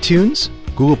iTunes,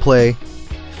 Google Play,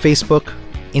 Facebook,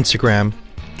 Instagram,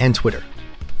 and Twitter.